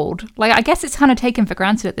bold. Like, I guess it's kind of taken for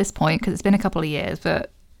granted at this point because it's been a couple of years,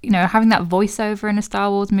 but, you know, having that voiceover in a Star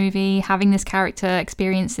Wars movie, having this character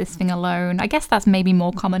experience this thing alone, I guess that's maybe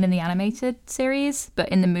more common in the animated series, but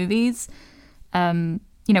in the movies,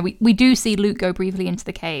 you know, we do see Luke go briefly into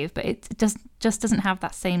the cave, but it just doesn't have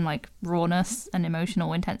that same, like, rawness and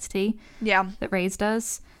emotional intensity that Ray's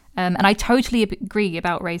does. And I totally agree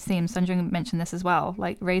about Ray's theme. Sanjung mentioned this as well.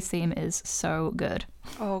 Like, Ray's theme is so good.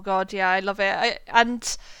 Oh, God, yeah, I love it.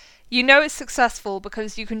 And you know it's successful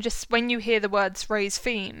because you can just, when you hear the words Ray's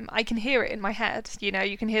theme, I can hear it in my head. You know,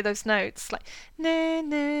 you can hear those notes, like, na,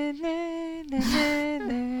 na, na, na, na,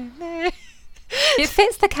 na, na. It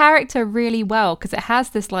fits the character really well because it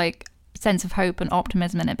has this, like, sense of hope and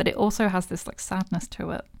optimism in it, but it also has this, like, sadness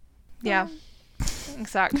to it. Yeah,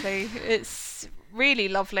 exactly. It's really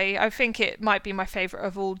lovely. I think it might be my favourite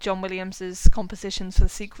of all John Williams's compositions for the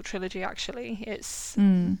sequel trilogy, actually. It's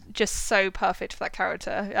just so perfect for that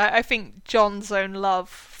character. I think John's own love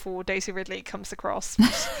for Daisy Ridley comes across.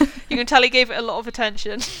 You can tell he gave it a lot of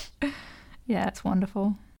attention. Yeah, it's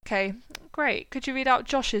wonderful. Okay, great. Could you read out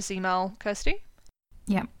Josh's email, Kirsty?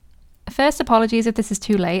 Yeah. First, apologies if this is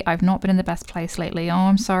too late. I've not been in the best place lately. Oh,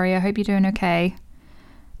 I'm sorry. I hope you're doing okay.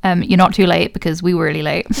 You're not too late because we were really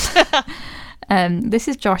late. This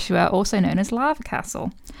is Joshua, also known as Lava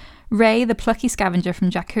Castle. Rey, the plucky scavenger from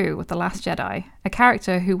Jakku with The Last Jedi, a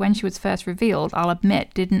character who, when she was first revealed, I'll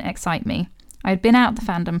admit, didn't excite me. I had been out of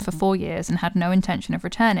the fandom for 4 years and had no intention of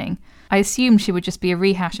returning. I assumed she would just be a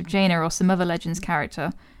rehash of Jaina or some other Legends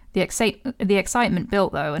character. The excitement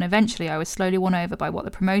built, though, and eventually I was slowly won over by what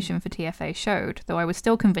the promotion for TFA showed, though I was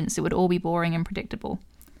still convinced it would all be boring and predictable.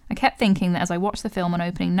 I kept thinking that as I watched the film on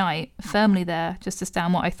opening night, firmly there, just to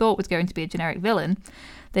stand what I thought was going to be a generic villain,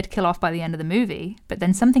 they'd kill off by the end of the movie, but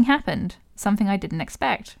then something happened, something I didn't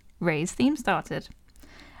expect. Rey's theme started.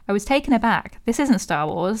 I was taken aback. This isn't Star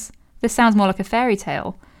Wars. This sounds more like a fairy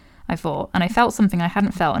tale, I thought, and I felt something I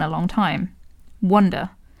hadn't felt in a long time. Wonder.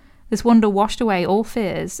 This wonder washed away all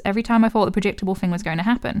fears every time I thought the predictable thing was going to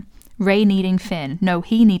happen. Rey needing Finn. No,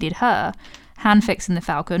 he needed her. Han fixing the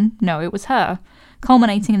Falcon. No, it was her.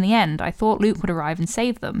 Culminating in the end, I thought Luke would arrive and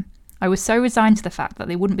save them. I was so resigned to the fact that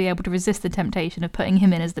they wouldn't be able to resist the temptation of putting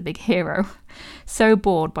him in as the big hero. So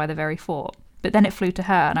bored by the very thought. But then it flew to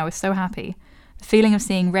her, and I was so happy. The feeling of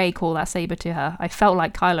seeing Rey call that saber to her, I felt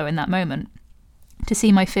like Kylo in that moment. To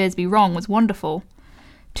see my fears be wrong was wonderful.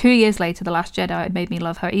 2 years later, The Last Jedi had made me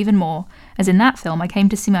love her even more, as in that film I came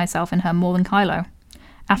to see myself in her more than Kylo.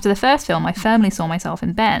 After the first film, I firmly saw myself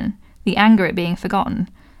in Ben, the anger at being forgotten,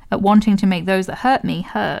 at wanting to make those that hurt me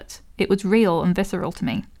hurt. It was real and visceral to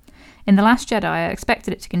me. In The Last Jedi, I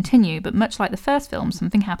expected it to continue, but much like the first film,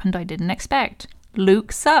 something happened I didn't expect.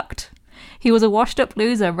 Luke sucked. He was a washed-up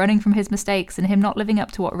loser running from his mistakes, and him not living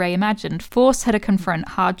up to what Rey imagined forced her to confront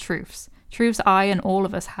hard truths. Truths I and all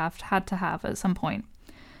of us have had to have at some point.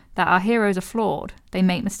 That our heroes are flawed, they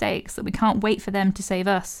make mistakes, that we can't wait for them to save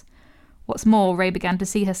us. What's more, Rey began to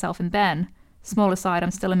see herself in Ben. Small aside,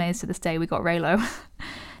 I'm still amazed to this day we got Reylo.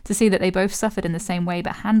 To see that they both suffered in the same way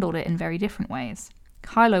but handled it in very different ways.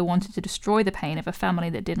 Kylo wanted to destroy the pain of a family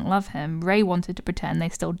that didn't love him. Rey wanted to pretend they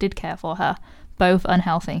still did care for her. Both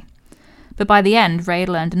unhealthy. But by the end, Rey had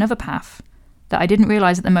learned another path that I didn't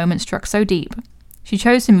realise at the moment struck so deep. She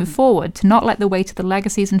chose to move forward, to not let the weight of the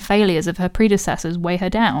legacies and failures of her predecessors weigh her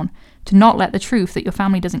down, to not let the truth that your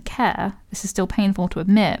family doesn't care, this is still painful to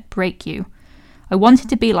admit, break you. I wanted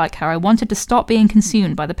to be like her. I wanted to stop being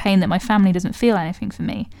consumed by the pain that my family doesn't feel anything for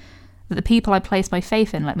me, that the people I placed my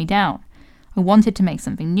faith in let me down. I wanted to make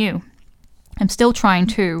something new. I'm still trying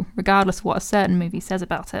to, regardless of what a certain movie says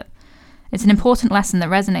about it. It's an important lesson that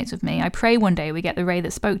resonates with me. I pray one day we get the Ray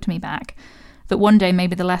that spoke to me back, that one day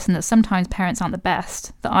maybe the lesson that sometimes parents aren't the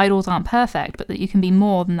best, that idols aren't perfect, but that you can be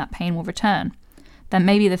more than that pain will return. Then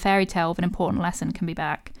maybe the fairy tale of an important lesson can be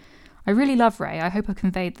back. I really love Ray. I hope I've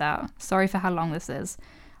conveyed that. Sorry for how long this is.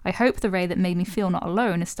 I hope the Ray that made me feel not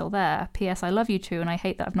alone is still there. P.S. I love you too, and I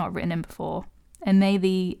hate that I've not written in before. And may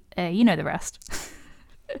the... you know the rest.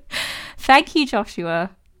 Thank you,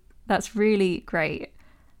 Joshua. That's really great.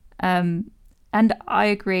 And I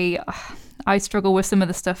agree. I struggle with some of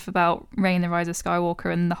the stuff about Rey and the Rise of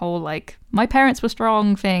Skywalker and the whole, like, my parents were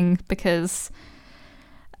strong thing, because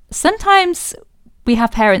sometimes we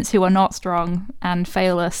have parents who are not strong and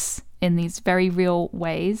fail us in these very real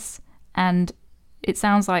ways. And it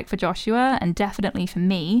sounds like for Joshua, and definitely for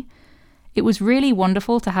me, it was really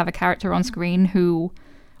wonderful to have a character on screen who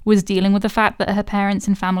was dealing with the fact that her parents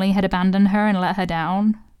and family had abandoned her and let her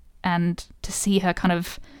down, and to see her kind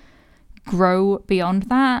of grow beyond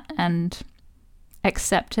that and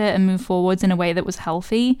accept it and move forwards in a way that was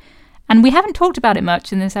healthy. And we haven't talked about it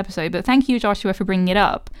much in this episode, but thank you, Joshua, for bringing it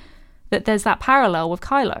up, that there's that parallel with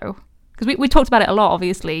Kylo. Because we talked about it a lot,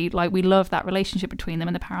 obviously. Like, we love that relationship between them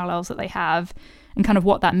and the parallels that they have and kind of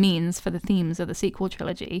what that means for the themes of the sequel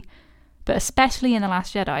trilogy. But especially in The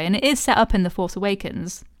Last Jedi, and it is set up in The Force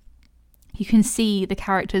Awakens, you can see the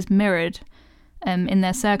characters mirrored in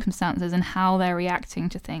their circumstances and how they're reacting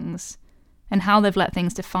to things and how they've let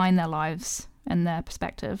things define their lives and their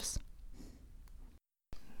perspectives.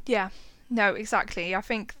 Yeah, no, exactly. I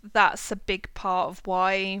think that's a big part of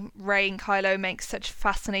why Rey and Kylo make such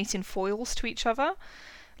fascinating foils to each other.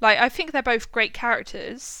 Like, I think they're both great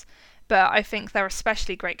characters, but I think they're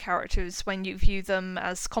especially great characters when you view them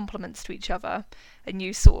as complements to each other, and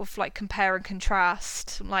you sort of like compare and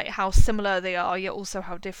contrast, like how similar they are, yet also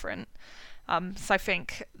how different. So I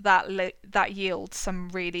think that yields some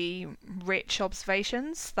really rich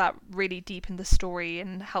observations that really deepen the story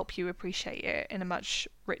and help you appreciate it in a much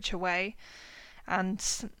richer way. And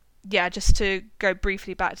yeah, just to go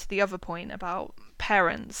briefly back to the other point about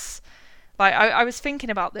parents, like I was thinking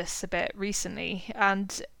about this a bit recently,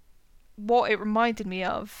 and what it reminded me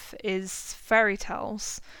of is fairy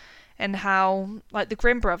tales, and how, like, the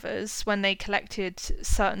Grimm brothers, when they collected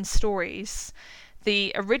certain stories,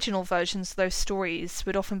 the original versions of those stories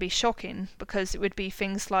would often be shocking, because it would be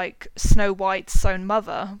things like Snow White's own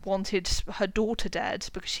mother wanted her daughter dead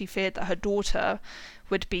because she feared that her daughter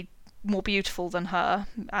would be more beautiful than her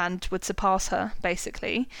and would surpass her,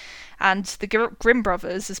 basically. And the Grimm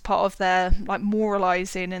brothers, as part of their like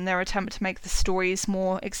moralizing in their attempt to make the stories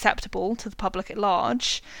more acceptable to the public at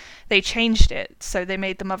large, they changed it. So they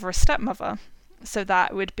made the mother a stepmother, so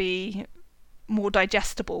that would be more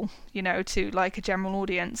digestible, you know, to like a general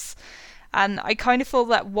audience. And I kind of feel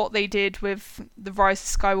that what they did with The Rise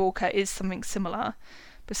of Skywalker is something similar,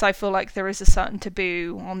 because I feel like there is a certain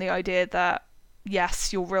taboo on the idea that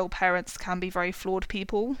yes, your real parents can be very flawed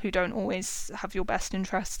people who don't always have your best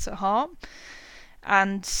interests at heart.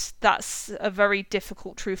 And that's a very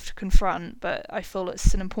difficult truth to confront, but I feel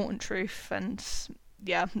it's an important truth. And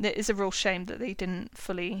yeah, it is a real shame that they didn't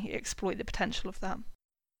fully exploit the potential of that.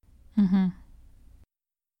 Mm-hmm.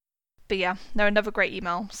 But yeah, no, another great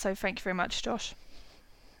email. So thank you very much, Josh.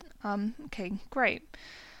 Okay, great.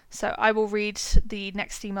 So I will read the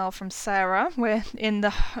next email from Sarah. We're in the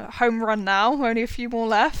home run now, only a few more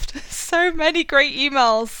left. So many great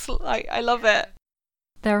emails. I love it.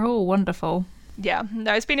 They're all wonderful. Yeah,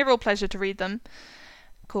 no, it's been a real pleasure to read them.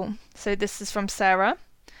 Cool. So this is from Sarah.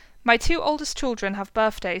 My two oldest children have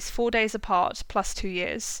birthdays 4 days apart, plus 2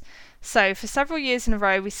 years. So for several years in a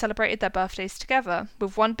row, we celebrated their birthdays together,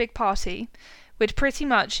 with one big party. We'd pretty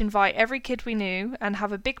much invite every kid we knew and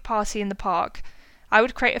have a big party in the park. I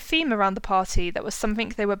would create a theme around the party that was something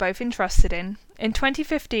they were both interested in. In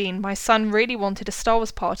 2015, my son really wanted a Star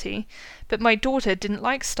Wars party, but my daughter didn't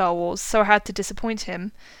like Star Wars, so I had to disappoint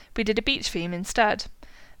him. We did a beach theme instead.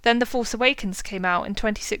 Then The Force Awakens came out in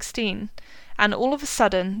 2016, and all of a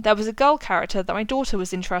sudden there was a girl character that my daughter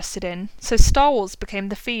was interested in, so Star Wars became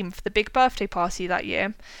the theme for the big birthday party that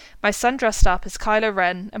year. My son dressed up as Kylo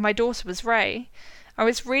Ren, and my daughter was Rey. I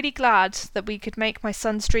was really glad that we could make my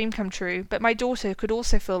son's dream come true, but my daughter could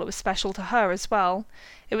also feel it was special to her as well.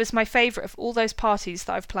 It was my favourite of all those parties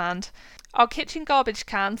that I've planned. Our kitchen garbage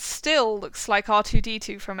can still looks like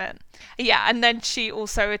R2-D2 from it. Yeah, and then she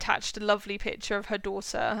also attached a lovely picture of her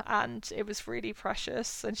daughter, and it was really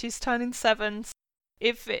precious. And she's turning 7.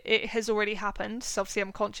 If it has already happened, so obviously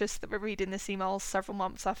I'm conscious that we're reading this email several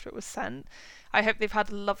months after it was sent. I hope they've had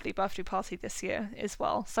a lovely birthday party this year as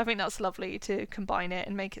well. So I think that's lovely to combine it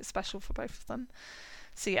and make it special for both of them.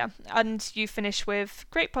 So yeah, and you finish with,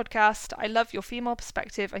 great podcast, I love your female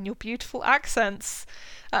perspective and your beautiful accents.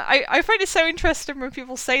 I find it so interesting when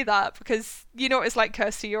people say that, because you know what it's like,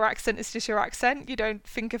 Kirsty, your accent is just your accent. You don't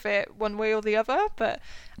think of it one way or the other, but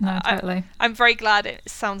no, totally. I'm very glad it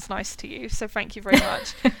sounds nice to you, so thank you very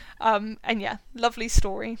much. And yeah, lovely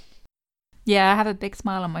story. Yeah, I have a big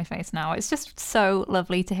smile on my face now. It's just so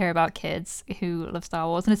lovely to hear about kids who love Star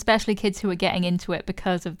Wars, and especially kids who are getting into it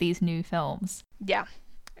because of these new films. Yeah,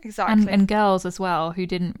 exactly. And girls as well who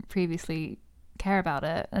didn't previously care about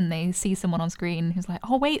it, and they see someone on screen who's like,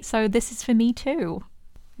 oh wait, so this is for me too.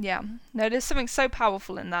 Yeah, no, there's something so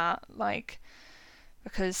powerful in that, like,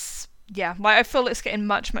 because yeah, I feel it's getting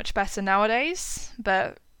much better nowadays,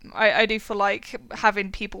 but I do feel like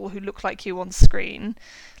having people who look like you on screen,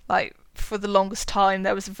 like, for the longest time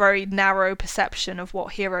there was a very narrow perception of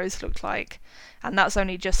what heroes looked like, and that's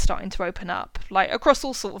only just starting to open up, like across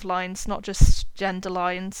all sort of lines, not just gender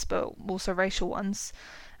lines but also racial ones.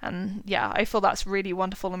 And yeah, I feel that's really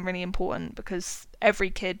wonderful and really important, because every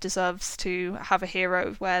kid deserves to have a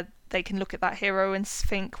hero where they can look at that hero and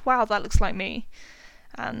think, wow, that looks like me.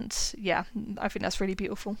 And yeah, I think that's really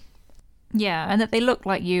beautiful. Yeah, and that they look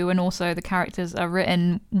like you, and also the characters are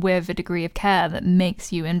written with a degree of care that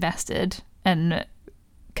makes you invested and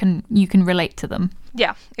you can relate to them.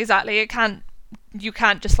 Yeah, exactly. You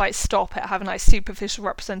can't just like stop at having like superficial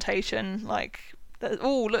representation, like,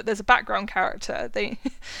 oh look, there's a background character. They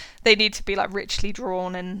need to be like richly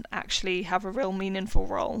drawn and actually have a real meaningful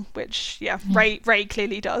role, which Rey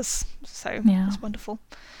clearly does. So it's wonderful.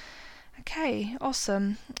 Okay,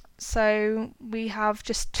 awesome. So we have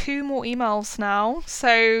just 2 more emails now.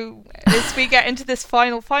 So as we get into this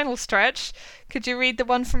final stretch, could you read the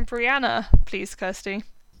one from Brianna, please, Kirsty?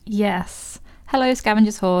 Yes. Hello,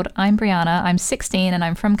 Scavengers Horde. I'm Brianna. I'm 16 and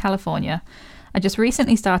I'm from California. I just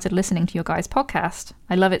recently started listening to your guys' podcast.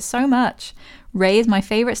 I love it so much. Rey is my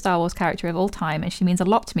favourite Star Wars character of all time, and she means a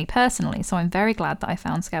lot to me personally, so I'm very glad that I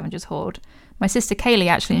found Scavengers Horde. My sister Kaylee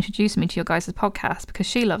actually introduced me to your guys' podcast because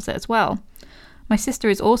she loves it as well. My sister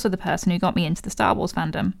is also the person who got me into the Star Wars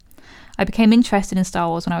fandom. I became interested in Star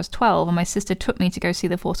Wars when I was 12, and my sister took me to go see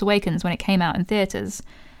The Force Awakens when it came out in theatres.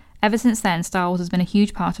 Ever since then, Star Wars has been a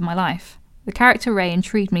huge part of my life. The character Rey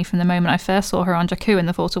intrigued me from the moment I first saw her on Jakku in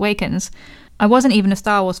The Force Awakens. I wasn't even a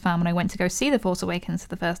Star Wars fan when I went to go see The Force Awakens for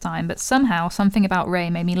the first time, but somehow something about Rey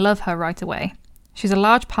made me love her right away. She's a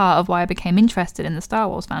large part of why I became interested in the Star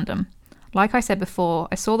Wars fandom. Like I said before,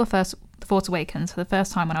 I saw The Force Awakens for the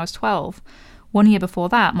first time when I was 12. 1 year before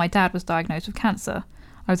that, my dad was diagnosed with cancer.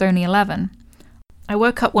 I was only 11. I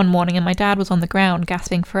woke up one morning and my dad was on the ground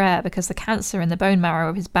gasping for air because the cancer in the bone marrow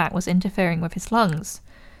of his back was interfering with his lungs.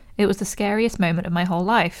 It was the scariest moment of my whole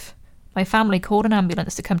life. My family called an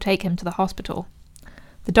ambulance to come take him to the hospital.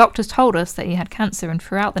 The doctors told us that he had cancer, and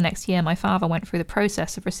throughout the next year my father went through the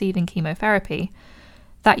process of receiving chemotherapy.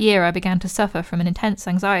 That year I began to suffer from an intense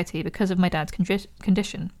anxiety because of my dad's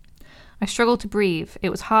condition. I struggled to breathe.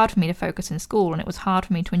 It was hard for me to focus in school, and it was hard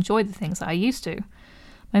for me to enjoy the things that I used to.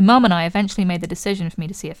 My mum and I eventually made the decision for me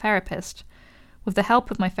to see a therapist. With the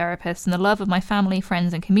help of my therapist and the love of my family,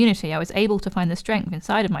 friends and community, I was able to find the strength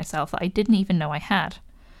inside of myself that I didn't even know I had.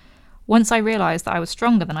 Once I realised that I was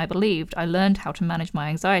stronger than I believed, I learned how to manage my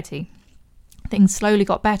anxiety. Things slowly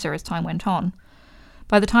got better as time went on.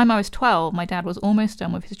 By the time I was 12, my dad was almost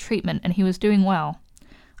done with his treatment and he was doing well.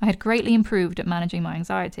 I had greatly improved at managing my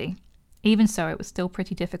anxiety. Even so, it was still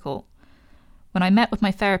pretty difficult. When I met with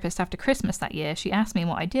my therapist after Christmas that year, she asked me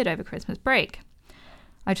what I did over Christmas break.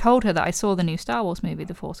 I told her that I saw the new Star Wars movie,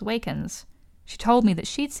 The Force Awakens. She told me that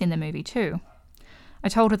she'd seen the movie too. I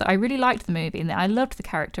told her that I really liked the movie and that I loved the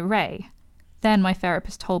character Rey. Then my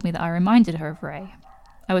therapist told me that I reminded her of Rey.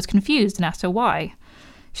 I was confused and asked her why.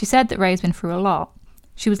 She said that Rey's been through a lot.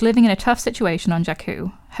 She was living in a tough situation on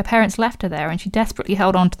Jakku. Her parents left her there and she desperately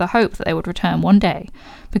held on to the hope that they would return one day,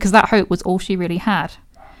 because that hope was all she really had.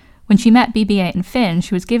 When she met BB-8 and Finn,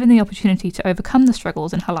 she was given the opportunity to overcome the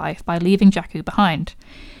struggles in her life by leaving Jakku behind.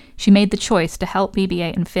 She made the choice to help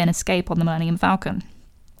BB-8 and Finn escape on the Millennium Falcon.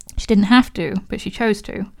 She didn't have to, but she chose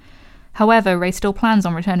to. However, Rey still plans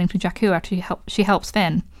on returning to Jakku after she helps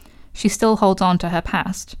Finn. She still holds on to her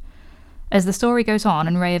past. As the story goes on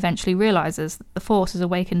and Rey eventually realizes that the Force is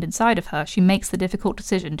awakened inside of her, she makes the difficult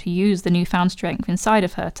decision to use the newfound strength inside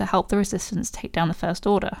of her to help the Resistance take down the First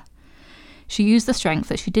Order. She used the strength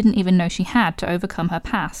that she didn't even know she had to overcome her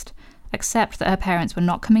past, accept that her parents were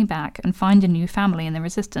not coming back, and find a new family in the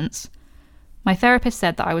Resistance. My therapist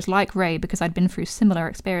said that I was like Rey because I'd been through similar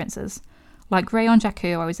experiences. Like Rey on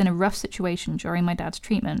Jakku, I was in a rough situation during my dad's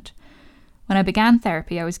treatment. When I began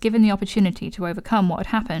therapy, I was given the opportunity to overcome what had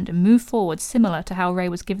happened and move forward, similar to how Rey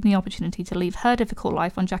was given the opportunity to leave her difficult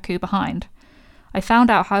life on Jakku behind. I found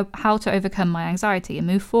out how to overcome my anxiety and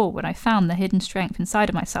move forward when I found the hidden strength inside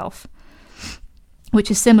of myself,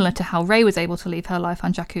 which is similar to how Rey was able to leave her life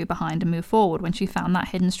on Jakku behind and move forward when she found that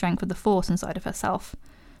hidden strength of the Force inside of herself.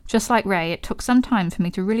 Just like Rey, it took some time for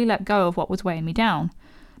me to really let go of what was weighing me down,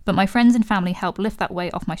 but my friends and family helped lift that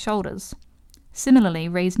weight off my shoulders. Similarly,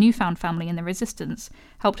 Rey's newfound family in the Resistance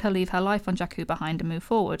helped her leave her life on Jakku behind and move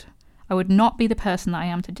forward. I would not be the person that I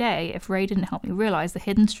am today if Rey didn't help me realize the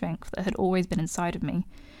hidden strength that had always been inside of me.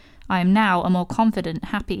 I am now a more confident,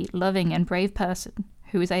 happy, loving, and brave person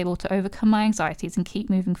who is able to overcome my anxieties and keep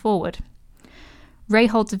moving forward. Rey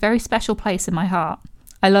holds a very special place in my heart.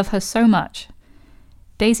 I love her so much.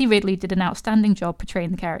 Daisy Ridley did an outstanding job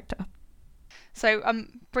portraying the character. So,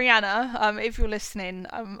 Brianna, if you're listening,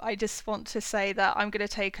 I just want to say that I'm going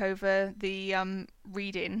to take over the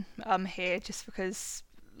reading here, just because,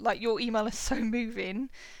 like, your email is so moving.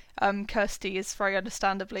 Kirsty is very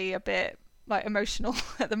understandably a bit, like, emotional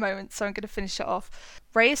at the moment, so I'm going to finish it off.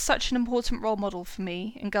 Rey is such an important role model for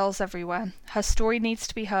me and girls everywhere. Her story needs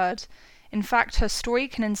to be heard. In fact, her story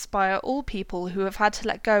can inspire all people who have had to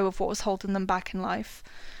let go of what was holding them back in life.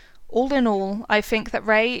 All in all, I think that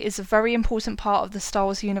Rey is a very important part of the Star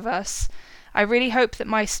Wars universe. I really hope that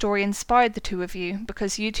my story inspired the two of you,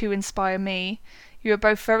 because you two inspire me. You are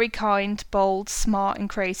both very kind, bold, smart, and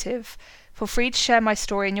creative. Feel free to share my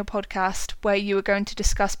story in your podcast, where you are going to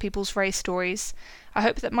discuss people's Rey stories. I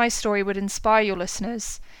hope that my story would inspire your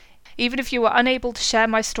listeners. Even if you were unable to share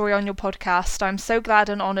my story on your podcast, I'm so glad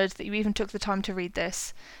and honoured that you even took the time to read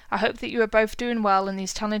this. I hope that you are both doing well in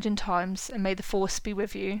these challenging times, and may the Force be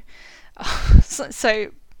with you. So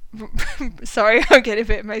sorry, I'm getting a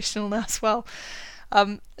bit emotional now as well.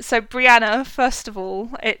 So Brianna, first of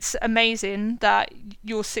all, it's amazing that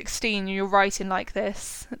you're 16 and you're writing like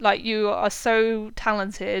this. Like, you are so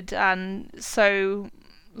talented, and so,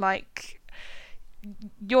 like,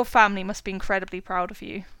 your family must be incredibly proud of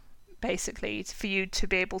you. Basically, for you to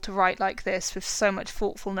be able to write like this with so much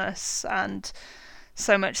thoughtfulness and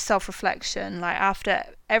so much self-reflection, like, after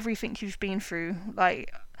everything you've been through,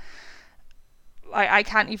 like, I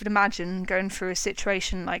can't even imagine going through a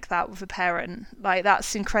situation like that with a parent. Like,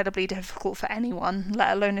 that's incredibly difficult for anyone,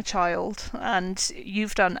 let alone a child, and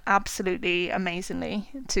you've done absolutely amazingly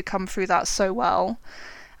to come through that so well.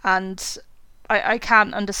 And I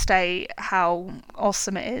can't understate how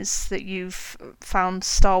awesome it is that you've found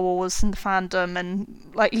Star Wars and the fandom, and,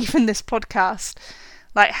 like, even this podcast,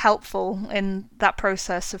 like, helpful in that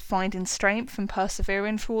process of finding strength and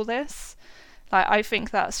persevering through all this. Like, I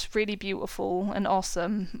think that's really beautiful and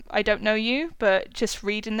awesome. I don't know you, but just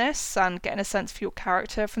reading this and getting a sense for your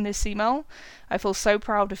character from this email, I feel so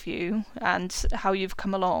proud of you and how you've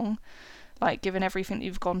come along, like, given everything that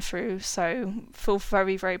you've gone through. So feel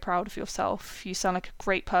very, very proud of yourself. You sound like a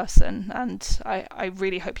great person, and I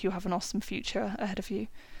really hope you have an awesome future ahead of you.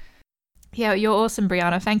 Yeah, you're awesome,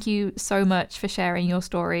 Brianna. Thank you so much for sharing your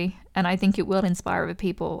story, and I think it will inspire other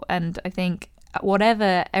people. And I think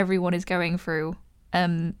whatever everyone is going through,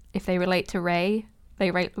 if they relate to Rey, they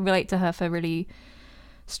relate to her for really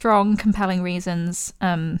strong, compelling reasons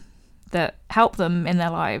that help them in their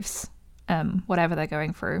lives, whatever they're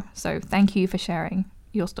going through. So thank you for sharing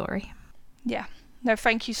your story. Yeah. No,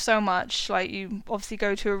 thank you so much. Like, you obviously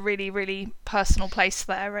go to a really, really personal place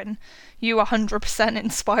there, and you 100%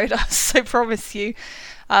 inspired us, so promise you.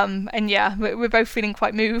 And yeah, we're both feeling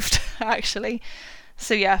quite moved, actually.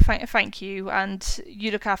 So yeah, thank you, and you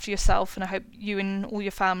look after yourself, and I hope you and all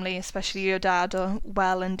your family, especially your dad, are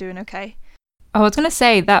well and doing okay. I was going to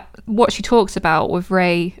say that what she talks about with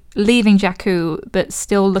Rey leaving Jakku, but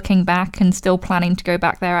still looking back and still planning to go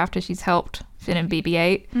back there after she's helped Finn and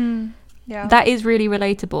BB-8. Yeah. That is really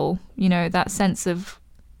relatable. You know, that sense of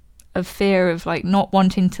fear of, like, not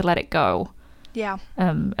wanting to let it go. Yeah.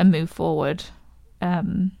 And move forward.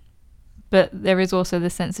 But there is also the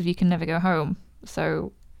sense of you can never go home.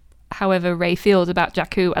 So however Rey feels about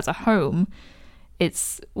Jakku as a home,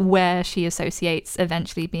 it's where she associates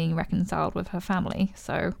eventually being reconciled with her family.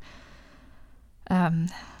 So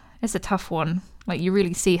it's a tough one. Like, you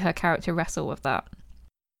really see her character wrestle with that.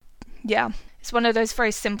 Yeah, it's one of those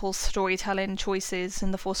very simple storytelling choices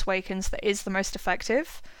in The Force Awakens that is the most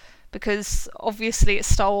effective, because obviously it's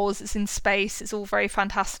Star Wars, it's in space, it's all very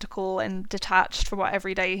fantastical and detached from what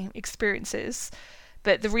everyday experience is.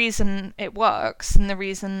 But the reason it works, and the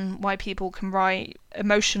reason why people can write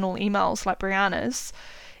emotional emails like Brianna's,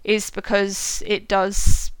 is because it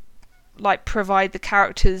does like provide the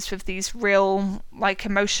characters with these real like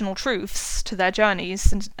emotional truths to their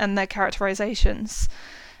journeys and their characterizations.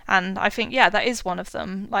 And I think, yeah, that is one of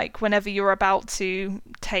them. Like, whenever you're about to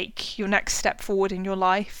take your next step forward in your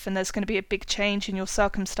life and there's going to be a big change in your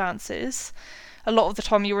circumstances, a lot of the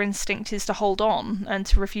time your instinct is to hold on and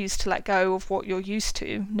to refuse to let go of what you're used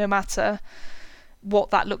to, no matter what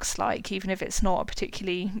that looks like, even if it's not a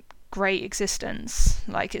particularly great existence.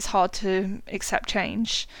 Like, it's hard to accept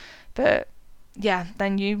change. But, yeah,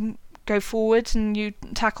 then you go forward and you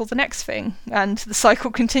tackle the next thing, and the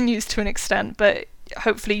cycle continues to an extent, but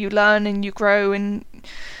hopefully you learn and you grow and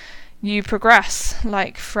you progress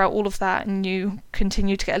like throughout all of that, and you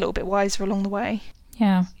continue to get a little bit wiser along the way.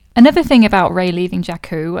 Yeah. Another thing about Rey leaving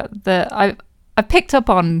Jakku that I've picked up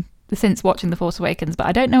on since watching The Force Awakens, but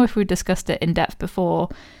I don't know if we've discussed it in depth before,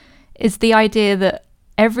 is the idea that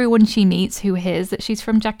everyone she meets who hears that she's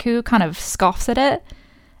from Jakku kind of scoffs at it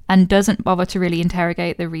and doesn't bother to really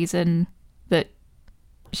interrogate the reason that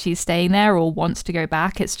she's staying there or wants to go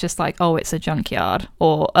back. It's just like, oh, it's a junkyard,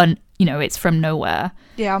 or it's from nowhere.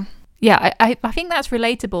 Yeah. I think that's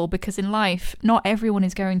relatable, because in life not everyone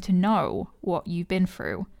is going to know what you've been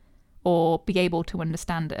through or be able to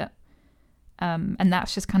understand it, and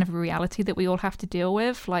that's just kind of a reality that we all have to deal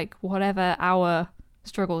with, like whatever our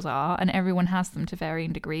struggles are, and everyone has them to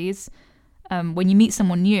varying degrees. When you meet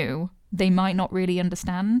someone new, they might not really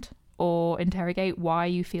understand or interrogate why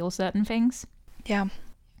you feel certain things. Yeah.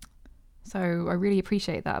 So I really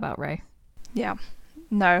appreciate that about Rey. Yeah.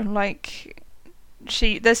 No, like,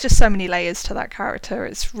 there's just so many layers to that character.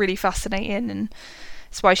 It's really fascinating, and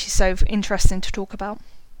it's why she's so interesting to talk about.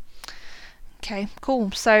 Okay,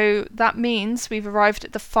 cool. So that means we've arrived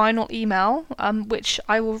at the final email, which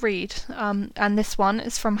I will read. And this one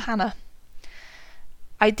is from Hannah.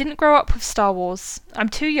 I didn't grow up with Star Wars. I'm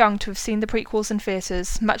too young to have seen the prequels in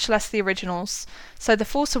theatres, much less the originals, so The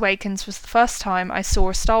Force Awakens was the first time I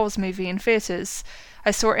saw a Star Wars movie in theatres.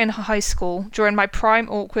 I saw it in high school, during my prime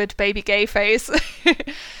awkward baby gay phase.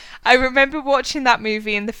 I remember watching that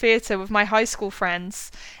movie in the theatre with my high school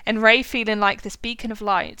friends, and Rey feeling like this beacon of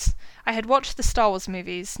light. I had watched the Star Wars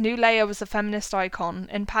movies, knew Leia was a feminist icon,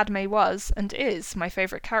 and Padme was, and is, my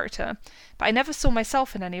favourite character, but I never saw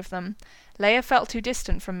myself in any of them. Leia felt too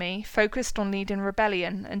distant from me, focused on leading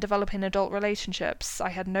rebellion and developing adult relationships I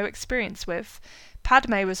had no experience with.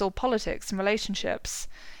 Padme was all politics and relationships,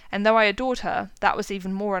 and though I adored her, that was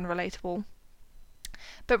even more unrelatable.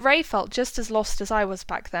 But Rey felt just as lost as I was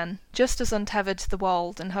back then, just as untethered to the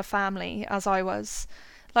world and her family as I was.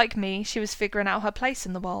 Like me, she was figuring out her place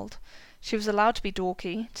in the world. She was allowed to be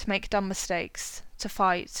dorky, to make dumb mistakes, to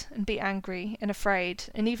fight and be angry and afraid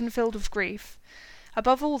and even filled with grief.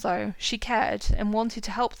 Above all, though, she cared and wanted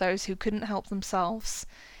to help those who couldn't help themselves.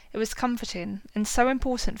 It was comforting and so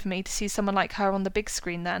important for me to see someone like her on the big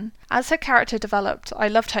screen then. As her character developed, I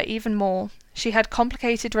loved her even more. She had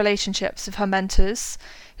complicated relationships with her mentors,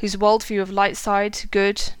 whose worldview of light side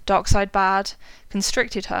good, dark side bad,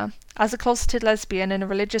 constricted her. As a closeted lesbian in a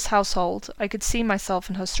religious household, I could see myself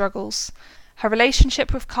in her struggles. Her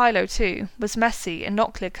relationship with Kylo, too, was messy and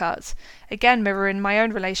not clear-cut, again mirroring my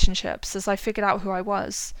own relationships as I figured out who I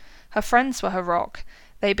was. Her friends were her rock.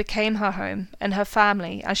 They became her home, and her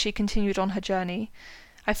family, as she continued on her journey.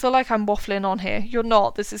 I feel like I'm waffling on here. You're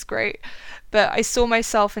not, this is great. But I saw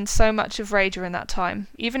myself in so much of Rey during that time.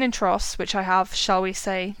 Even in Tross, which I have, shall we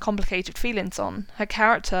say, complicated feelings on. Her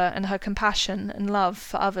character and her compassion and love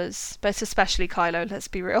for others, but especially Kylo, let's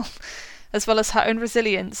be real. As well as her own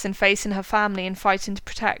resilience in facing her family and fighting to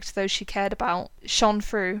protect those she cared about, shone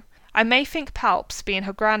through. I may think Palps, being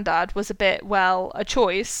her granddad, was a bit, well, a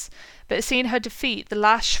choice, but seeing her defeat the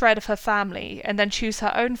last shred of her family and then choose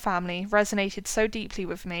her own family resonated so deeply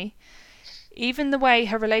with me. Even the way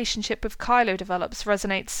her relationship with Kylo develops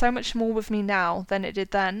resonates so much more with me now than it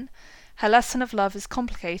did then. Her lesson of love is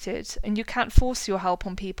complicated, and you can't force your help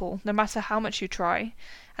on people, no matter how much you try.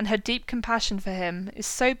 And her deep compassion for him is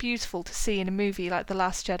so beautiful to see in a movie like The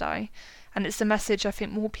Last Jedi, and it's a message I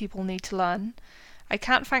think more people need to learn. I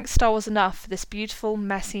can't thank Star Wars enough for this beautiful,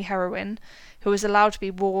 messy heroine who was allowed to be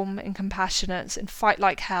warm and compassionate and fight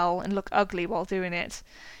like hell and look ugly while doing it.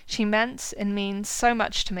 She meant and means so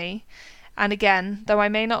much to me, And again, though I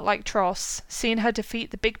may not like Tross, seeing her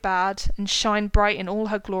defeat the big bad and shine bright in all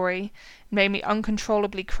her glory made me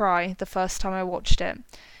uncontrollably cry the first time I watched it.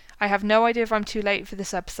 I have no idea if I'm too late for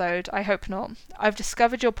this episode. I hope not. I've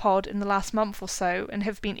discovered your pod in the last month or so and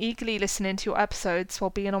have been eagerly listening to your episodes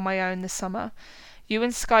while being on my own this summer. You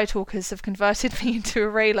and Sky Talkers have converted me into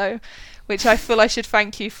a Raylo, which I feel I should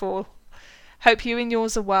thank you for. Hope you and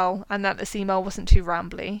yours are well and that this email wasn't too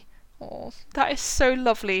rambly. Oh, that is so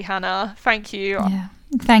lovely, Hannah. Thank you. Yeah.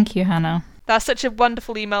 Thank you, Hannah. That's such a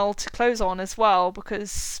wonderful email to close on as well,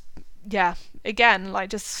 because, yeah, again, like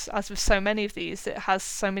just as with so many of these, it has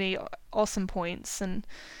so many awesome points, and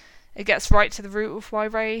it gets right to the root of why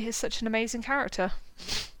Ray is such an amazing character.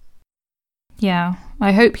 Yeah,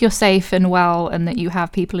 I hope you're safe and well and that you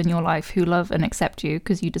have people in your life who love and accept you,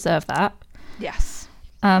 because you deserve that. Yes.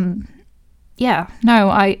 Yeah, no,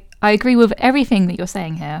 I agree with everything that you're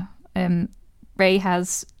saying here. Ray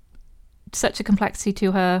has such a complexity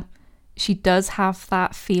to her. She does have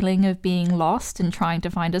that feeling of being lost and trying to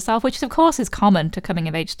find herself, which of course is common to coming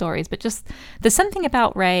of age stories, but just there's something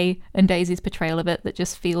about Ray and Daisy's portrayal of it that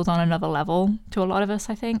just feels on another level to a lot of us,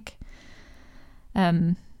 I think.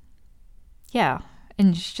 Yeah,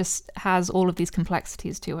 and she just has all of these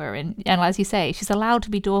complexities to her, and as you say, she's allowed to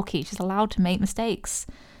be dorky, she's allowed to make mistakes.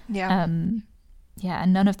 Yeah. Yeah,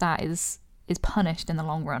 and none of that is punished in the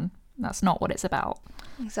long run. That's not what it's about.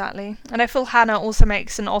 Exactly. And I feel Hannah also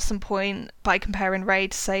makes an awesome point by comparing Ray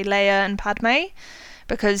to, say, Leia and Padme,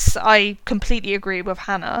 because I completely agree with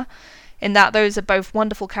Hannah in that those are both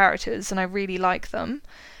wonderful characters and I really like them,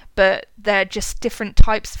 but they're just different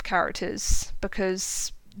types of characters,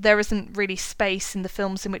 because there isn't really space in the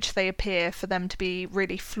films in which they appear for them to be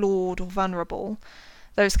really flawed or vulnerable.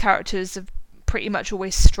 Those characters are pretty much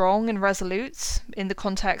always strong and resolute in the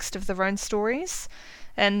context of their own stories.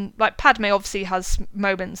 And like Padme obviously has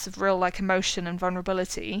moments of real like emotion and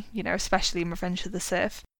vulnerability, you know, especially in Revenge of the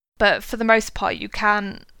Sith. But for the most part, you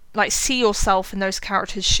can like see yourself in those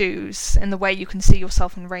characters' shoes in the way you can see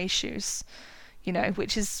yourself in Rey's shoes, you know,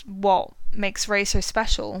 which is what makes Rey so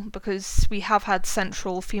special, because we have had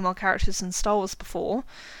central female characters in Star Wars before,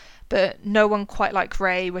 but no one quite like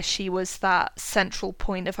Rey, where she was that central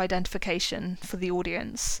point of identification for the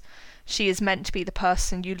audience. She is meant to be the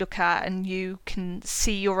person you look at and you can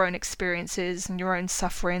see your own experiences and your own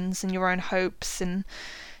sufferings and your own hopes and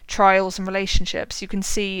trials and relationships. You can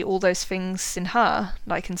see all those things in her,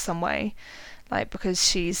 like in some way, like because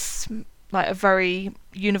she's like a very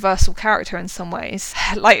universal character in some ways.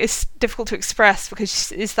 Like it's difficult to express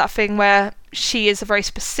because it's that thing where she is a very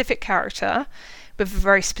specific character with a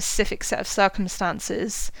very specific set of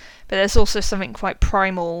circumstances, but there's also something quite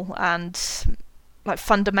primal and like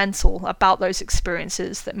fundamental about those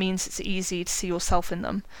experiences that means it's easy to see yourself in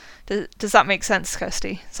them. Does that make sense,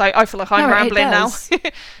 Kirsty? So I feel like I'm rambling now.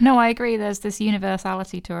 No, I agree. There's this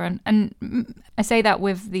universality to her, and I say that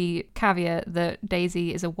with the caveat that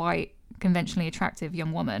Daisy is a white, conventionally attractive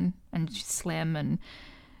young woman, and she's slim, and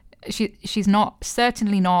she's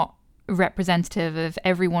certainly not representative of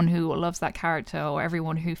everyone who loves that character or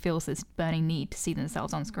everyone who feels this burning need to see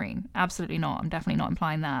themselves on screen. Absolutely not. I'm definitely not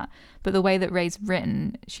implying that. But the way that Rey's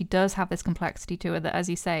written, she does have this complexity to her that, as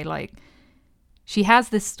you say, like, she has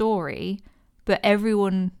this story, but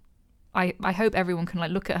everyone, I hope everyone can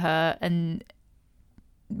like look at her and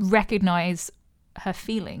recognize her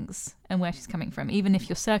feelings and where she's coming from, even if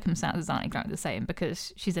your circumstances aren't exactly the same,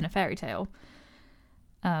 because she's in a fairy tale.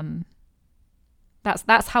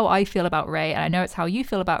 That's how I feel about Rey, and I know it's how you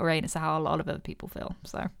feel about Rey, and it's how a lot of other people feel.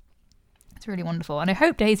 So it's really wonderful, and I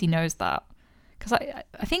hope Daisy knows that, because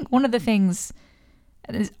I think one of the things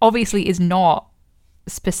obviously is not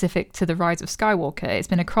specific to the Rise of Skywalker. It's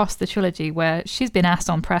been across the trilogy where she's been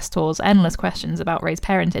asked on press tours endless questions about Rey's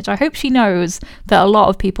parentage. I hope she knows that a lot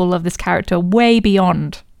of people love this character way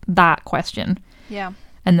beyond that question. Yeah.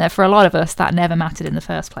 And that for a lot of us, that never mattered in the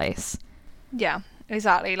first place. Yeah.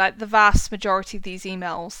 Exactly, like the vast majority of these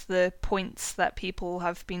emails, the points that people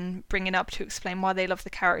have been bringing up to explain why they love the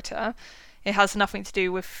character, it has nothing to do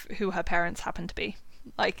with who her parents happen to be.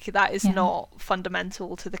 Like, that is not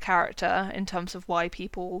fundamental to the character in terms of why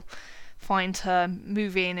people find her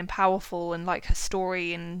moving and powerful and like her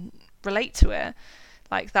story and relate to it.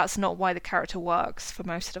 Like, that's not why the character works for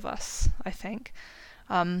most of us, I think.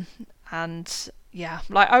 And yeah,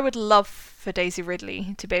 like I would love for Daisy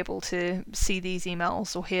Ridley to be able to see these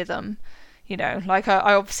emails or hear them, you know, like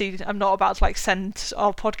I obviously I'm not about to like send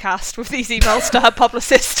our podcast with these emails to her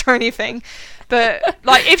publicist or anything, but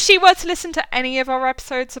like if she were to listen to any of our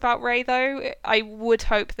episodes about Rey though, I would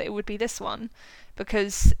hope that it would be this one,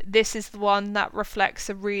 because this is the one that reflects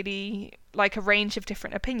a really like a range of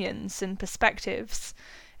different opinions and perspectives,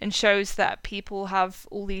 and shows that people have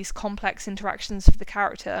all these complex interactions with the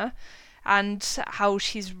character, and how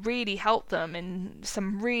she's really helped them in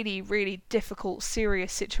some really, really difficult,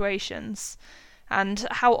 serious situations, and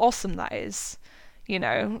how awesome that is. You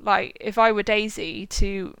know, like, if I were Daisy,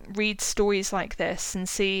 to read stories like this and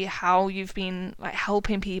see how you've been, like,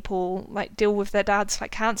 helping people, like, deal with their dad's,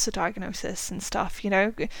 like, cancer diagnosis and stuff, you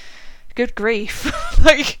know, good grief.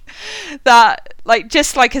 Like, that, like,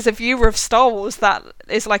 just, like, as a viewer of Star Wars, that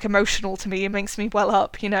is, like, emotional to me. It makes me well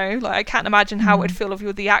up, you know? Like, I can't imagine how it would feel if you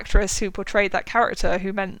were the actress who portrayed that character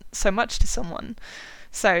who meant so much to someone.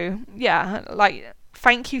 So, yeah, like,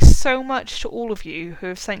 thank you so much to all of you who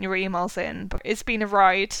have sent your emails in. It's been a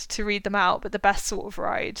ride to read them out, but the best sort of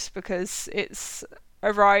ride, because it's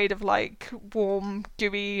a ride of, like, warm,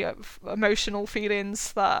 gooey, emotional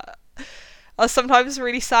feelings that are sometimes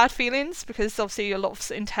really sad feelings, because obviously a lot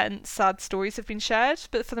of intense, sad stories have been shared.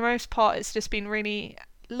 But for the most part, it's just been really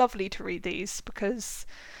lovely to read these, because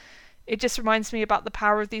it just reminds me about the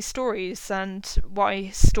power of these stories and why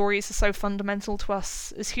stories are so fundamental to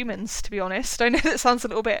us as humans, to be honest. I know that sounds a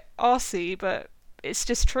little bit arsey, but it's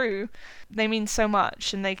just true. They mean so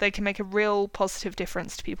much, and they can make a real positive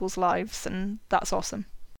difference to people's lives, and that's awesome.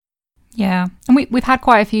 Yeah, and we've had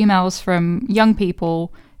quite a few emails from young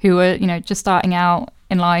people who are, you know, just starting out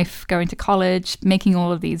in life, going to college, making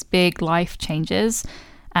all of these big life changes,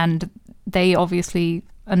 and they obviously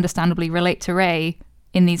understandably relate to Rey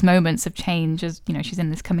in these moments of change, as, you know, she's in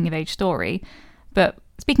this coming of age story. But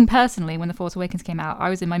speaking personally, when The Force Awakens came out, I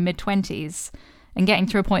was in my mid-20s and getting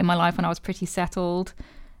to a point in my life when I was pretty settled,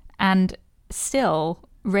 and still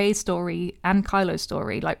Rey's story and Kylo's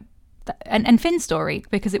story, like, and Finn's story,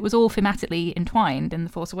 because it was all thematically entwined in The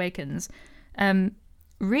Force Awakens,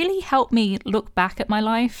 really helped me look back at my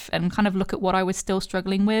life and kind of look at what I was still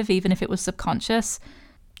struggling with, even if it was subconscious.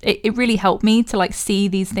 It really helped me to, like, see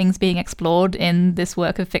these things being explored in this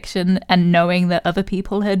work of fiction, and knowing that other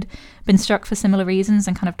people had been struck for similar reasons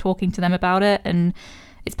and kind of talking to them about it. And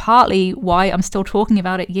it's partly why I'm still talking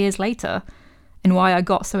about it years later, and why I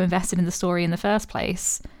got so invested in the story in the first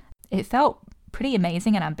place. It felt pretty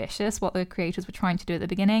amazing and ambitious what the creators were trying to do at the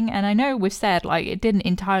beginning. And I know we've said, like, it didn't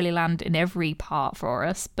entirely land in every part for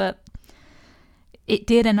us, but it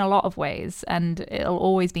did in a lot of ways, and it'll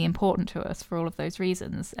always be important to us for all of those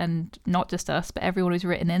reasons. And not just us, but everyone who's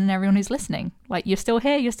written in and everyone who's listening. Like, you're still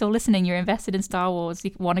here, you're still listening, you're invested in Star Wars,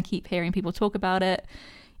 you want to keep hearing people talk about it,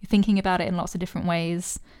 you're thinking about it in lots of different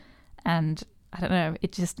ways. And I don't know,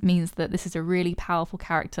 it just means that this is a really powerful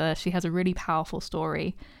character. She has a really powerful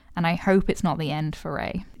story, and I hope it's not the end for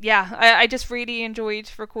Rey. Yeah, I just really enjoyed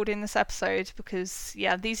recording this episode, because,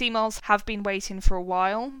 yeah, these emails have been waiting for a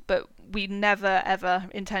while, but we never ever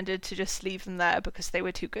intended to just leave them there because they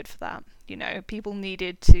were too good for that. You know, people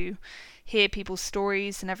needed to hear people's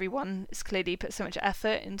stories, and everyone has clearly put so much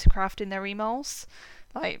effort into crafting their emails.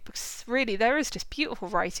 Like, because really, there is just beautiful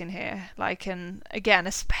writing here. Like, and again,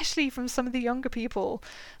 especially from some of the younger people.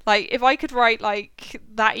 Like, if I could write, like,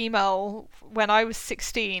 that email when I was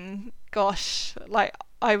 16, gosh, like,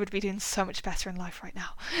 I would be doing so much better in life right now.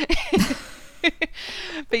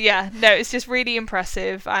 But yeah, no, it's just really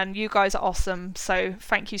impressive, and you guys are awesome. So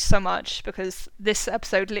thank you so much, because this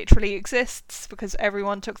episode literally exists because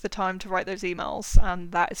everyone took the time to write those emails,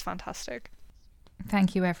 and that is fantastic.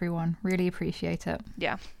 Thank you, everyone. Really appreciate it.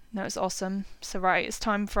 Yeah, no, it's awesome. So right, it's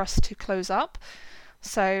time for us to close up.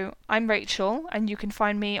 So I'm Rachel, and you can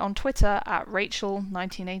find me on Twitter at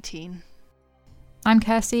Rachel1918. I'm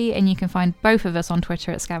Kirsty, and you can find both of us on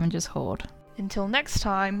Twitter at Scavengers Horde. Until next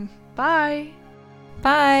time, bye!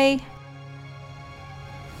 Bye!